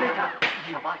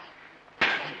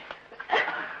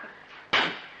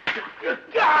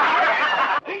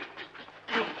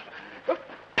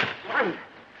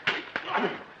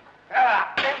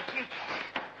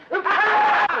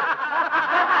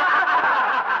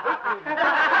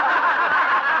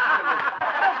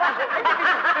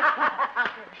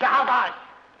 शाबाश,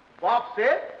 बाप से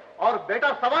और बेटा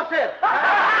सवा से।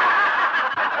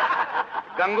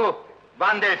 गंगू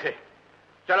बांध दे इसे।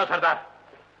 चलो सरदार।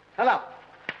 चलो।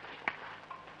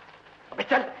 अबे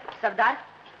चल। सरदार,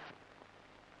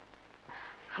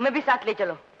 हमें भी साथ ले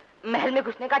चलो। महल में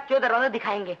घुसने का 4 दरवाजा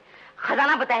दिखाएंगे,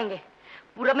 खजाना बताएंगे।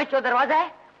 पूरब में 4 दरवाजा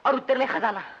है और उत्तर में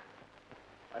खजाना।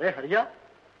 अरे हरिया,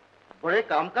 बड़े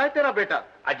काम का है तेरा बेटा।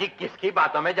 अजीत किसकी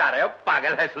बातों में जा रहे हो?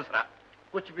 पागल है ससुरा।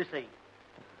 कुछ भी सही,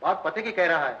 बात पते की कह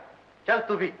रहा है। चल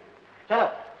तू भी चलो।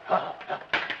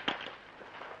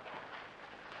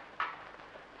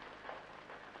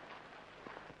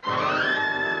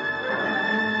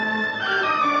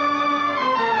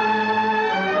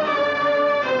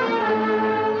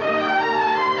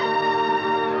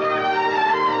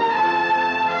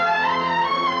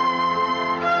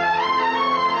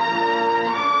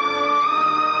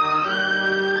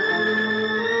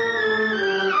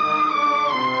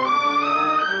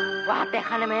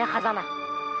 खाने में है खजाना।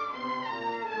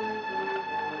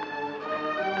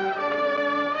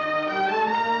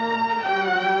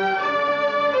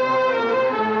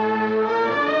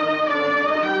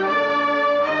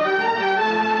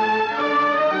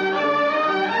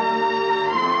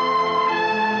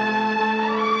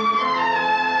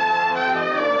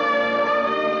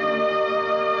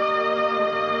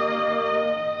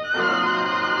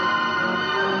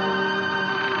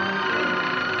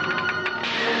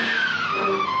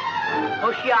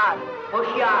 होशियार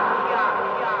होशियार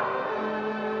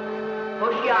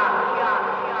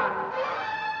होशियार,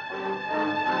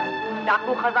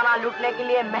 डाकू खजाना लूटने के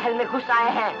लिए महल में घुस आए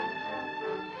हैं।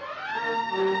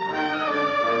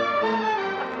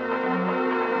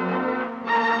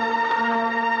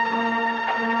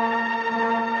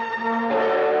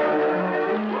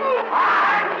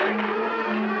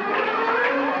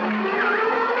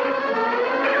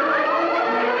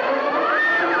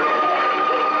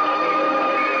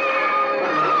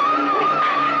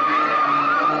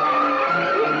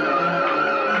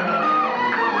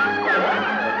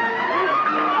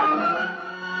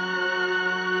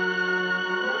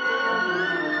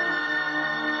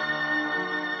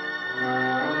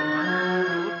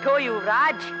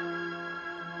 युवराज,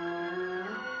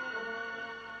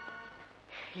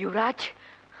 युवराज,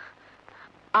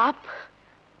 आप?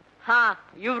 हाँ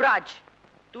युवराज,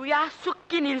 तू यहाँ सुख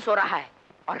की नींद सो रहा है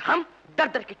और हम दर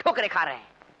दर की ठोकरें खा रहे हैं।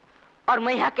 और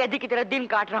मैं यहाँ कैदी की तरह दिन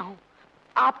काट रहा हूँ।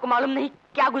 आपको मालूम नहीं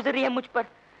क्या गुजर रही है मुझ पर।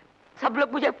 सब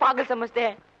लोग मुझे पागल समझते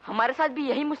हैं। हमारे साथ भी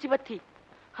यही मुसीबत थी,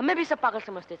 हमें भी सब पागल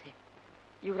समझते थे।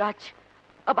 युवराज,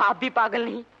 अब आप भी पागल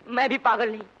नहीं, मैं भी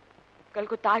पागल नहीं। कल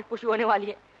को ताजपोशी होने वाली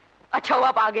है। अच्छा हुआ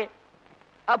आप आ गए।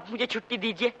 अब मुझे छुट्टी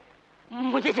दीजिए,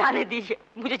 मुझे जाने दीजिए,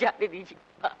 मुझे जाने दीजिए।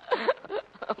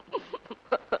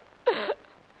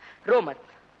 रो मत,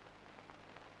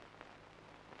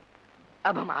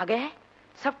 अब हम आ गए हैं,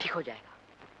 सब ठीक हो जाएगा।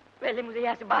 पहले मुझे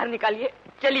यहाँ से बाहर निकालिए,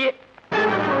 चलिए।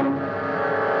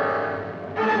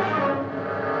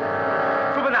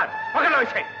 सुबेदार, पकड़ लो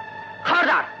इसे।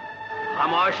 खबरदार।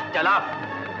 खामोश, चला।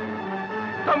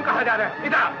 तुम कहाँ जा रहे हो?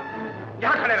 इधर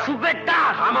यहाँ खड़े रहो।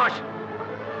 सुबेदार। खामोश।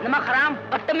 नमक हराम,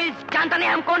 बदतमीज, जानता नहीं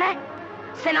हम कौन है?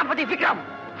 सेनापति विक्रम,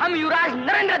 हम युवराज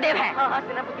नरेंद्र देव हैं। हाँ हाँ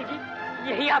सेनापति जी,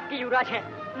 यही आपके युवराज हैं।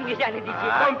 मुझे जाने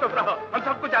दीजिए। तुम चुप रहो, हम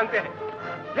सबको जानते हैं।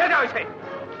 ले जाओ इसे।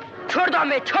 छोड़ दो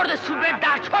हमें, छोड़ दो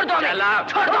सुबेदार, छोड़ दो हमें,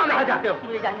 छोड़ दो हमें। कहाँ जाते हो?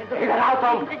 मुझे जाने दो। इधर आओ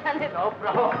तुम। मुझे जाने दो। चुप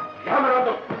रहो, यहाँ रहो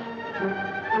तुम।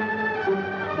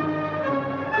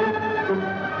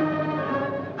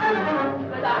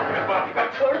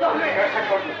 छोड़ दो हमें। कैसे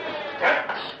छोड़ दो?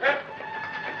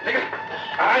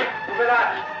 सुबेदार,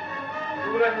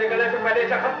 सूरज निकलने से पहले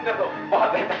इसे खत्म कर दो।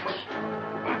 बहुत बेहतर।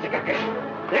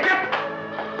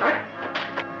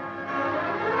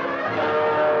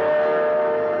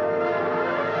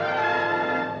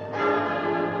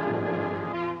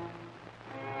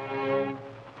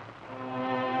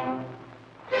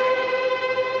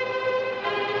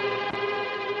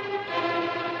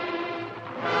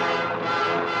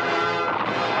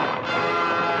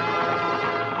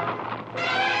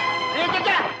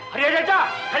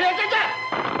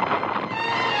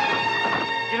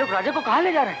 राजा को कहाँ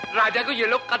ले जा रहे हैं? राजा को ये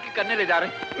लोग कत्ल करने ले जा रहे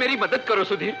हैं। मेरी मदद करो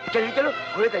सुधीर। जल्दी चलो,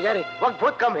 घोड़े तैयार है, वक्त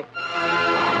बहुत कम है।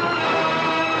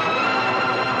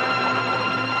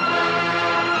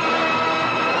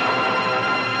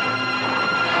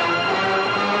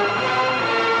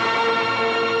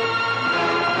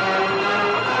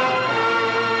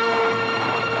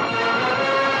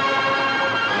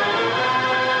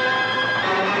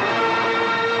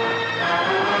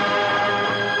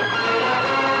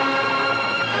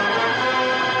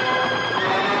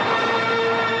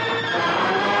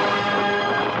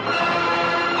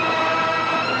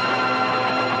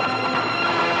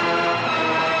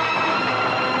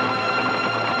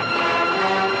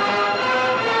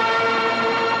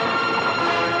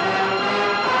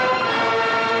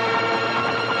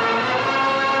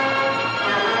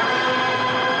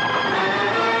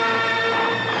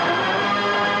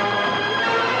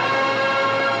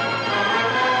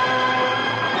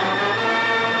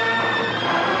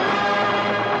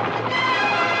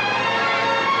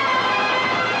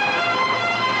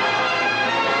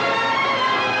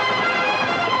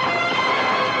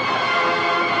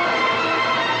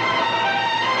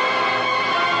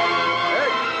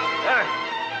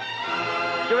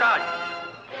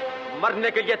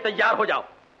 मरने के लिए तैयार हो जाओ।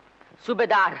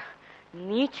 सूबेदार,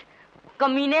 नीच,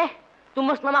 कमीने,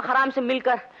 तुम उस नमक हराम से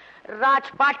मिलकर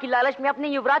राजपाट की लालच में अपने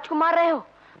युवराज को मार रहे हो,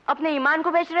 अपने ईमान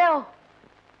को बेच रहे हो।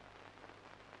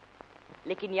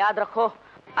 लेकिन याद रखो,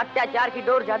 अत्याचार की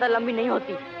डोर ज्यादा लंबी नहीं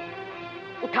होती।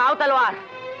 उठाओ तलवार,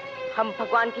 हम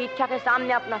भगवान की इच्छा के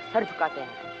सामने अपना सर झुकाते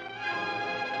हैं।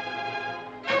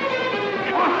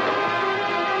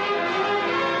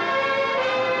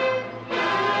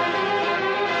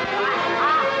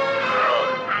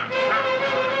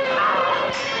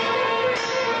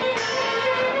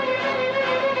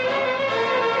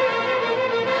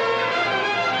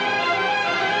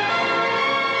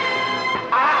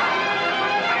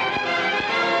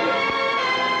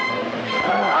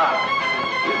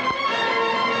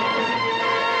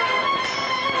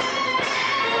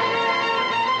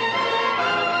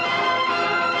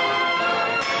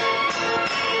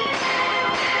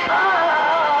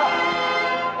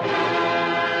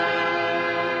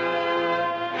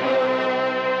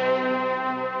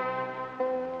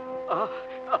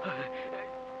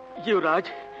 युवराज,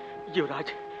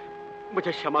 युवराज,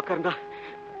 मुझे क्षमा करना,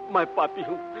 मैं पापी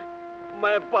हूँ,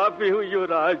 मैं पापी हूँ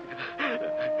युवराज।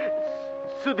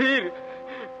 सुधीर,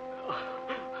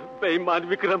 बेईमान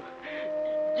विक्रम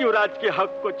युवराज के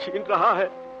हक को छीन रहा है।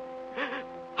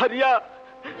 हरिया,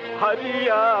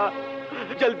 हरिया,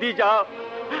 जल्दी जाओ।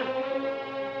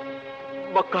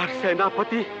 मक्कार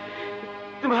सेनापति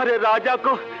तुम्हारे राजा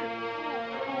को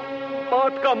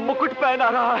मौत का मुकुट पहना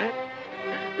रहा है।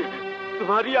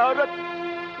 तुम्हारी औरत,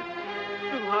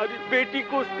 तुम्हारी बेटी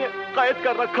को उसने कैद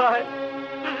कर रखा है।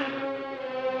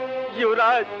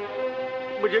 युवराज,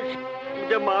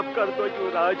 मुझे माफ कर दो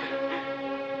युवराज,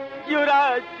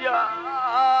 युवराज।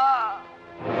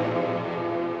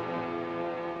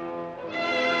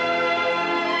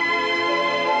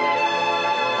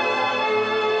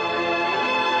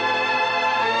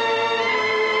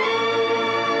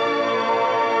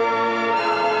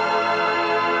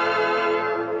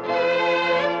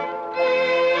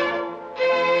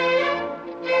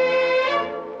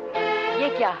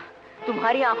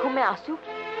 तुम्हारी आंखों में आंसू?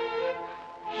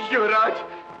 युवराज,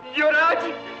 युवराज,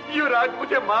 युवराज,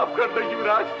 मुझे माफ कर दो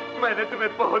युवराज, मैंने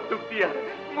तुम्हें बहुत दुख दिया है,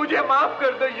 मुझे माफ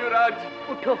कर दो युवराज।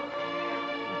 उठो,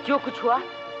 जो कुछ हुआ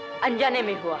अनजाने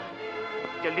में हुआ।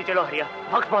 जल्दी चलो हरिया,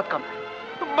 वक्त बहुत कम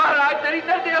है। महाराज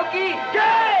नरेंद्र देव की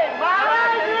जय,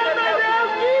 महाराज नरेंद्र देव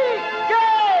की जय।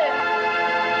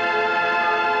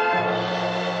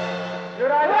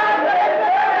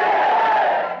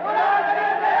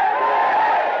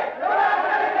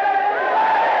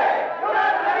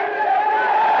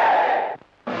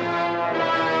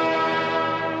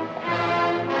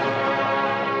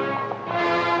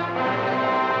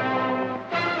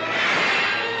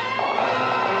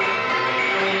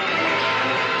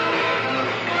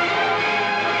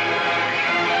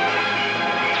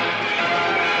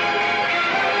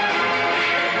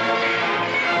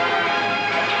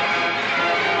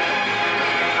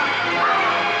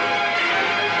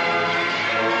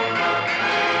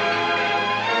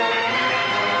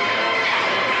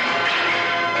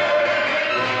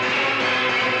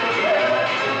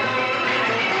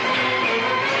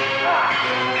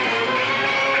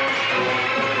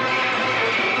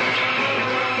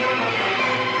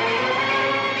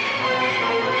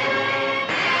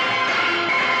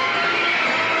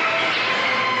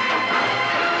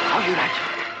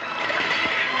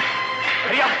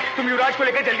 युवराज को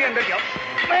लेकर जल्दी अंदर जाओ,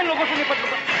 मैं इन लोगों से निपट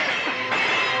लूंगा।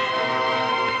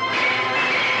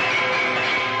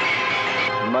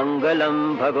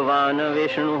 मंगलम भगवान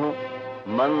विष्णु,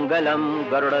 मंगलम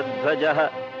गरुड़ध्वजः,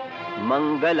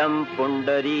 मंगलम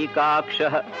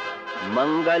पुंडरीकाक्षः,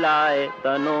 मंगलाय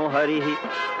तनो हरिः।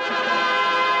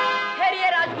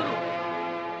 राजगुरु,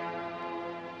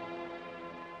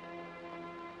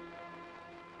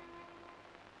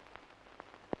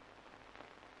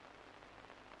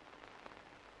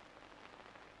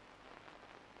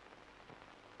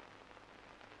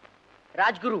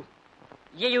 राजगुरु,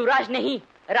 ये युवराज नहीं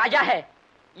राजा है।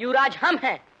 युवराज हम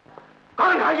हैं।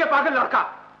 कौन है ये पागल लड़का?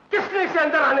 किसने इसे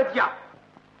अंदर आने दिया?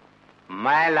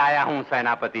 मैं लाया हूं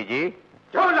सेनापति जी।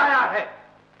 क्यों लाया है?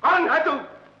 कौन है तू?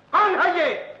 कौन है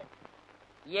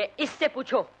ये इससे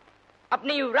पूछो,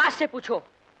 अपने युवराज से पूछो,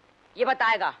 ये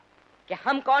बताएगा कि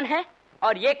हम कौन हैं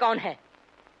और ये कौन है।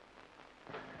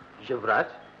 युवराज,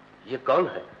 ये कौन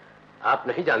है? आप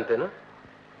नहीं जानते ना?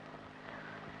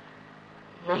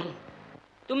 नहीं,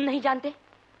 तुम नहीं जानते?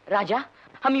 राजा,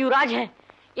 हम युवराज हैं।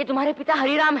 ये तुम्हारे पिता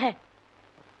हरिराम हैं।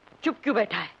 चुप क्यों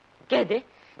बैठा है? कह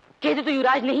दे तो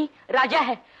युवराज नहीं राजा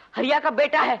है, हरिया का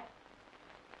बेटा है।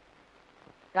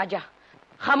 राजा,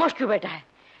 खामोश क्यों बैठा है?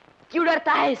 क्यों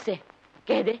डरता है इससे?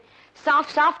 कह दे, साफ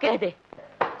साफ कह दे।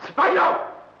 सिपाहियों,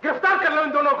 गिरफ्तार कर लो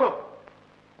इन दोनों को।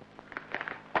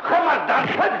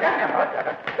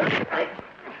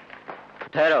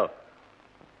 ठहरो।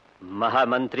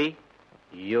 महामंत्री,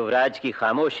 युवराज की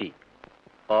खामोशी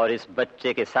और इस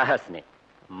बच्चे के साहस ने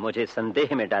मुझे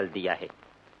संदेह में डाल दिया है।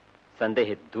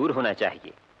 संदेह दूर होना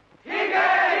चाहिए। ठीक है।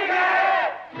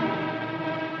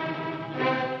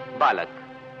 बालक,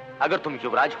 अगर तुम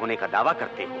युवराज होने का दावा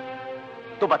करते हो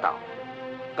तो बताओ,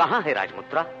 कहां है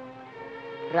राजमुद्रा?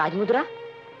 राजमुद्रा?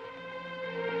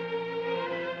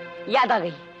 याद आ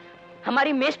गई,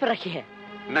 हमारी मेज पर रखी है।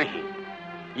 नहीं,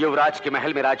 युवराज के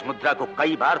महल में राजमुद्रा को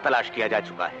कई बार तलाश किया जा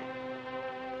चुका है,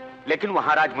 लेकिन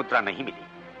वहां राजमुद्रा नहीं मिली।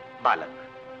 बालक,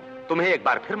 तुम्हें एक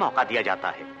बार फिर मौका दिया जाता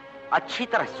है। अच्छी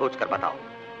तरह सोचकर बताओ,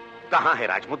 कहां है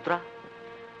राजमुद्रा?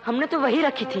 हमने तो वही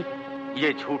रखी थी।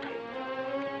 ये झूठ है।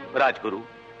 राजगुरु,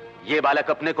 ये बालक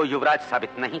अपने को युवराज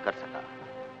साबित नहीं कर सका।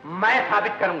 मैं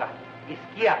साबित करूंगा।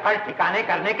 इसकी अकल ठिकाने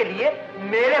करने के लिए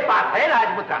मेरे पास है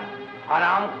राजमुद्रा।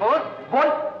 हरामखोर, बोल,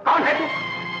 कौन है तू?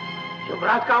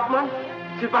 युवराज का अपमान।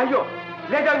 सिपाहियों,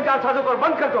 ले जाओ इन जालसाजों को,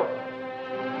 बंद कर दो।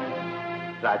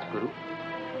 राजगुरु,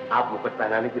 आप मुकुट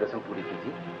पहनाने की रस्म पूरी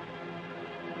कीजिए।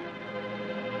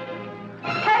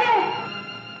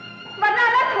 वरना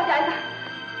अलग हो जाएगा।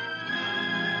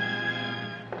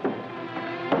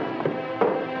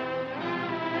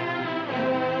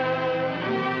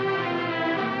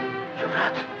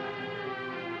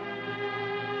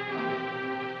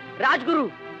 राजगुरु,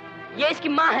 ये इसकी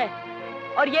माँ है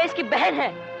और ये इसकी बहन है।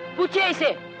 पूछिए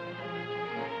इसे।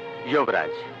 युवराज,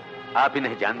 आप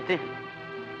इन्हें जानते हैं?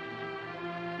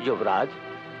 युवराज,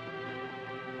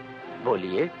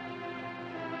 बोलिए।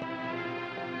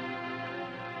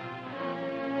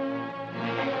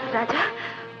 राजा,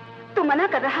 तू मना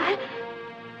कर रहा है,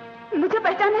 मुझे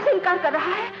पहचानने से इनकार कर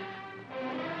रहा है,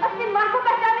 अपनी माँ को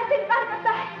पहचानने से इनकार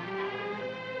करता है।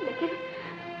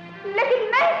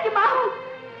 लेकिन मैं इसकी माँ हूँ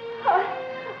और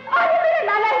ये मेरा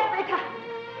नालायक बेटा।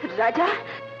 राजा,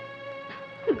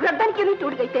 गर्दन क्यों नहीं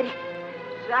टूट गई तेरी?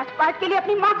 राजपाट के लिए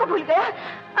अपनी माँ को भूल गया,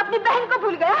 अपनी बहन को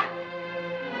भूल गया।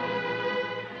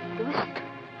 दुष्ट,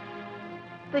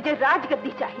 तुझे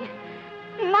राजगद्दी चाहिए,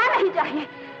 माँ नहीं चाहिए,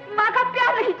 माँ का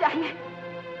प्यार नहीं चाहिए।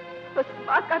 उस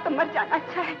माँ का तो मर जाना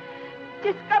अच्छा है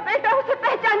जिसका बेटा उसे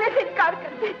पहचानने से इनकार कर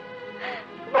दे।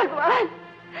 भगवान,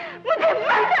 मुझे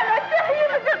मर जाना चाहिए,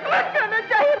 मुझे मर जाना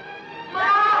चाहिए।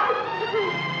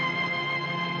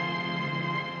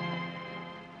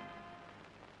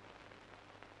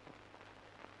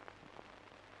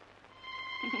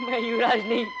 मैं युवराज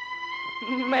नहीं,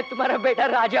 मैं तुम्हारा बेटा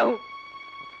राजा हूँ।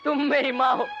 तुम मेरी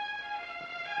माँ हो।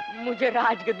 मुझे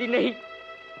राजगद्दी नहीं,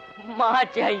 माँ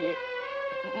चाहिए,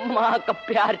 माँ का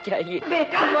प्यार चाहिए।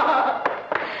 बेटा, माँ,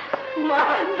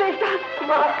 माँ, बेटा,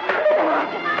 माँ,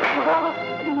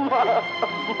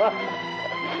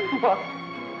 माँ,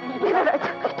 मेरा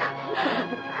राजा बेटा,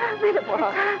 मेरा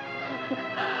बेटा।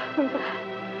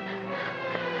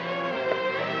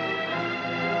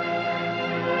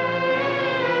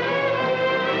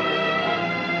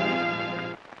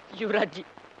 युवराज जी,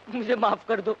 मुझे माफ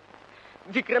कर दो।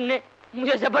 विक्रम ने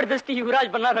मुझे जबरदस्ती युवराज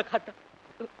बना रखा था।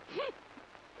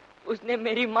 उसने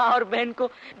मेरी माँ और बहन को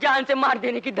जान से मार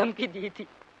देने की धमकी दी थी,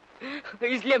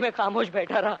 इसलिए मैं खामोश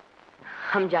बैठा रहा।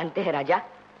 हम जानते हैं राजा,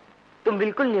 तुम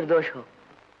बिल्कुल निर्दोष हो।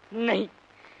 नहीं,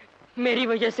 मेरी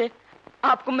वजह से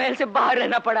आपको महल से बाहर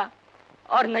रहना पड़ा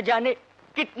और न जाने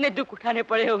कितने दुख उठाने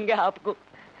पड़े होंगे आपको।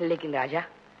 लेकिन राजा,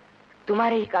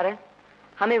 तुम्हारे ही कारण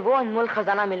हमें वो अनमोल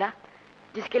खजाना मिला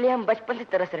जिसके लिए हम बचपन से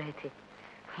तरस रहे थे।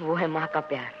 वो है माँ का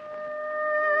प्यार।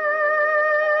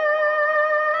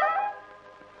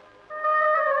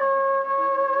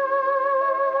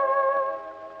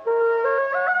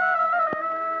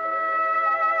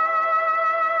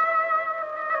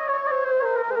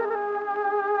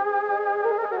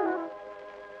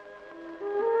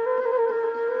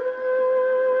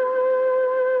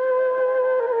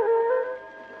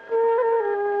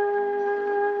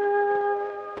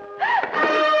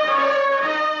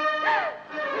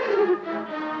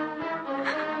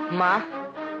 माँ,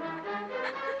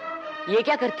 ये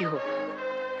क्या करती हो?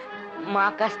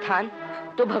 माँ का स्थान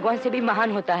तो भगवान से भी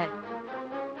महान होता है।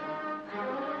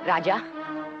 राजा,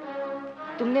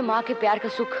 तुमने माँ के प्यार का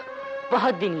सुख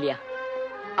बहुत दिन लिया,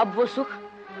 अब वो सुख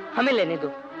हमें लेने दो।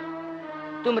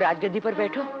 तुम राजगद्दी पर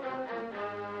बैठो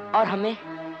और हमें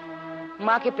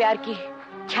माँ के प्यार की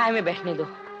छाया में बैठने दो।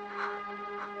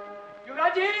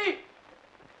 युवराज जी,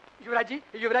 युवराज जी,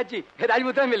 युवराज जी,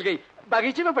 राजमुद्रा मिल गई,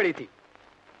 बागीचे में पड़ी थी।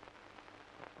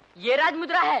 ये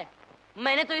राजमुद्रा है?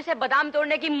 मैंने तो इसे बादाम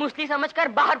तोड़ने की मुश्ती समझकर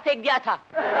बाहर फेंक दिया था।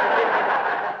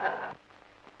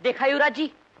 देखा युवराज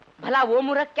जी, भला वो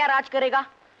मूर्ख क्या राज करेगा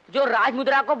जो राज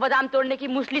मुद्रा को बादाम तोड़ने की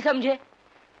मुसली समझे।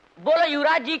 बोलो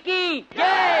युवराज जी की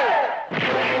जय।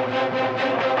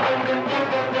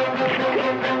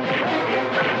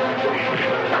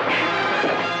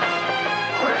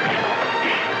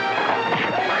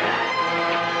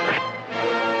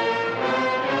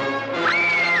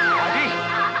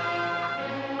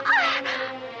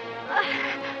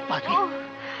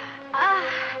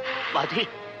 माधवी,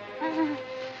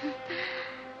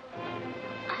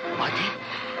 माधवी,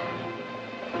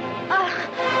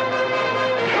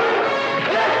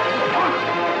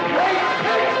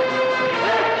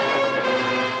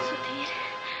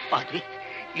 माधवी,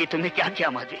 ये तुमने क्या किया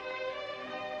माधवी?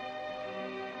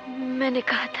 मैंने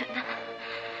कहा था ना,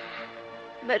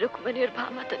 मैं रुक्मणी और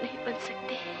भामा तो नहीं बन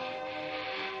सकती,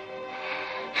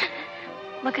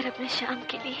 मगर अपने श्याम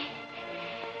के लिए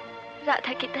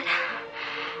राधा की तरह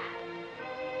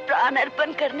प्राण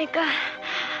अर्पण करने का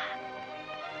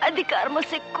अधिकार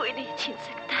मुझसे कोई नहीं छीन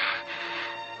सकता।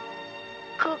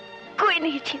 कोई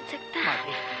नहीं छीन सकता।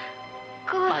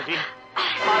 माधवी,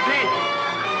 माधवी,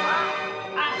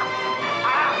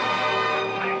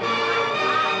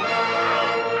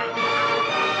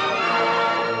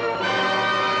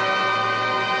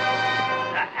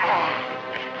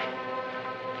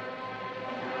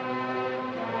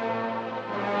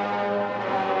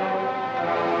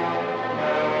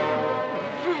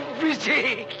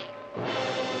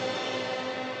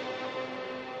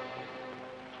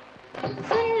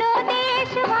 सुन लो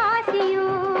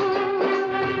देशवासियों,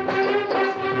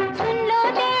 सुन लो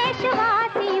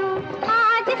देशवासियों,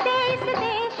 आज से इस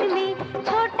देश में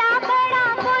छोटा बड़ा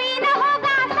कोई न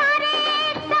होगा, सारे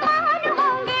एक समान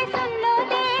होंगे। सुन लो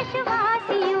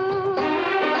देशवासियों,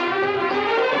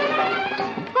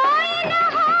 कोई न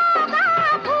होगा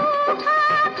भूखा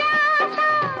प्यासा,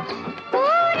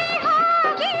 पूरी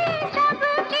होगी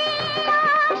सबकी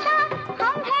आशा।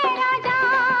 हम हैं राजा,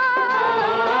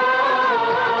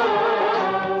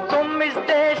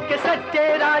 सच्चे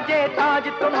राजे, ताज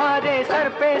तुम्हारे सर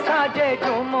पे साजे,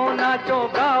 झूमो नाचो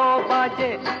गाओ बाजे,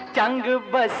 चंग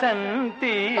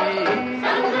बसंती,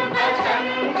 चंग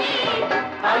बसंती।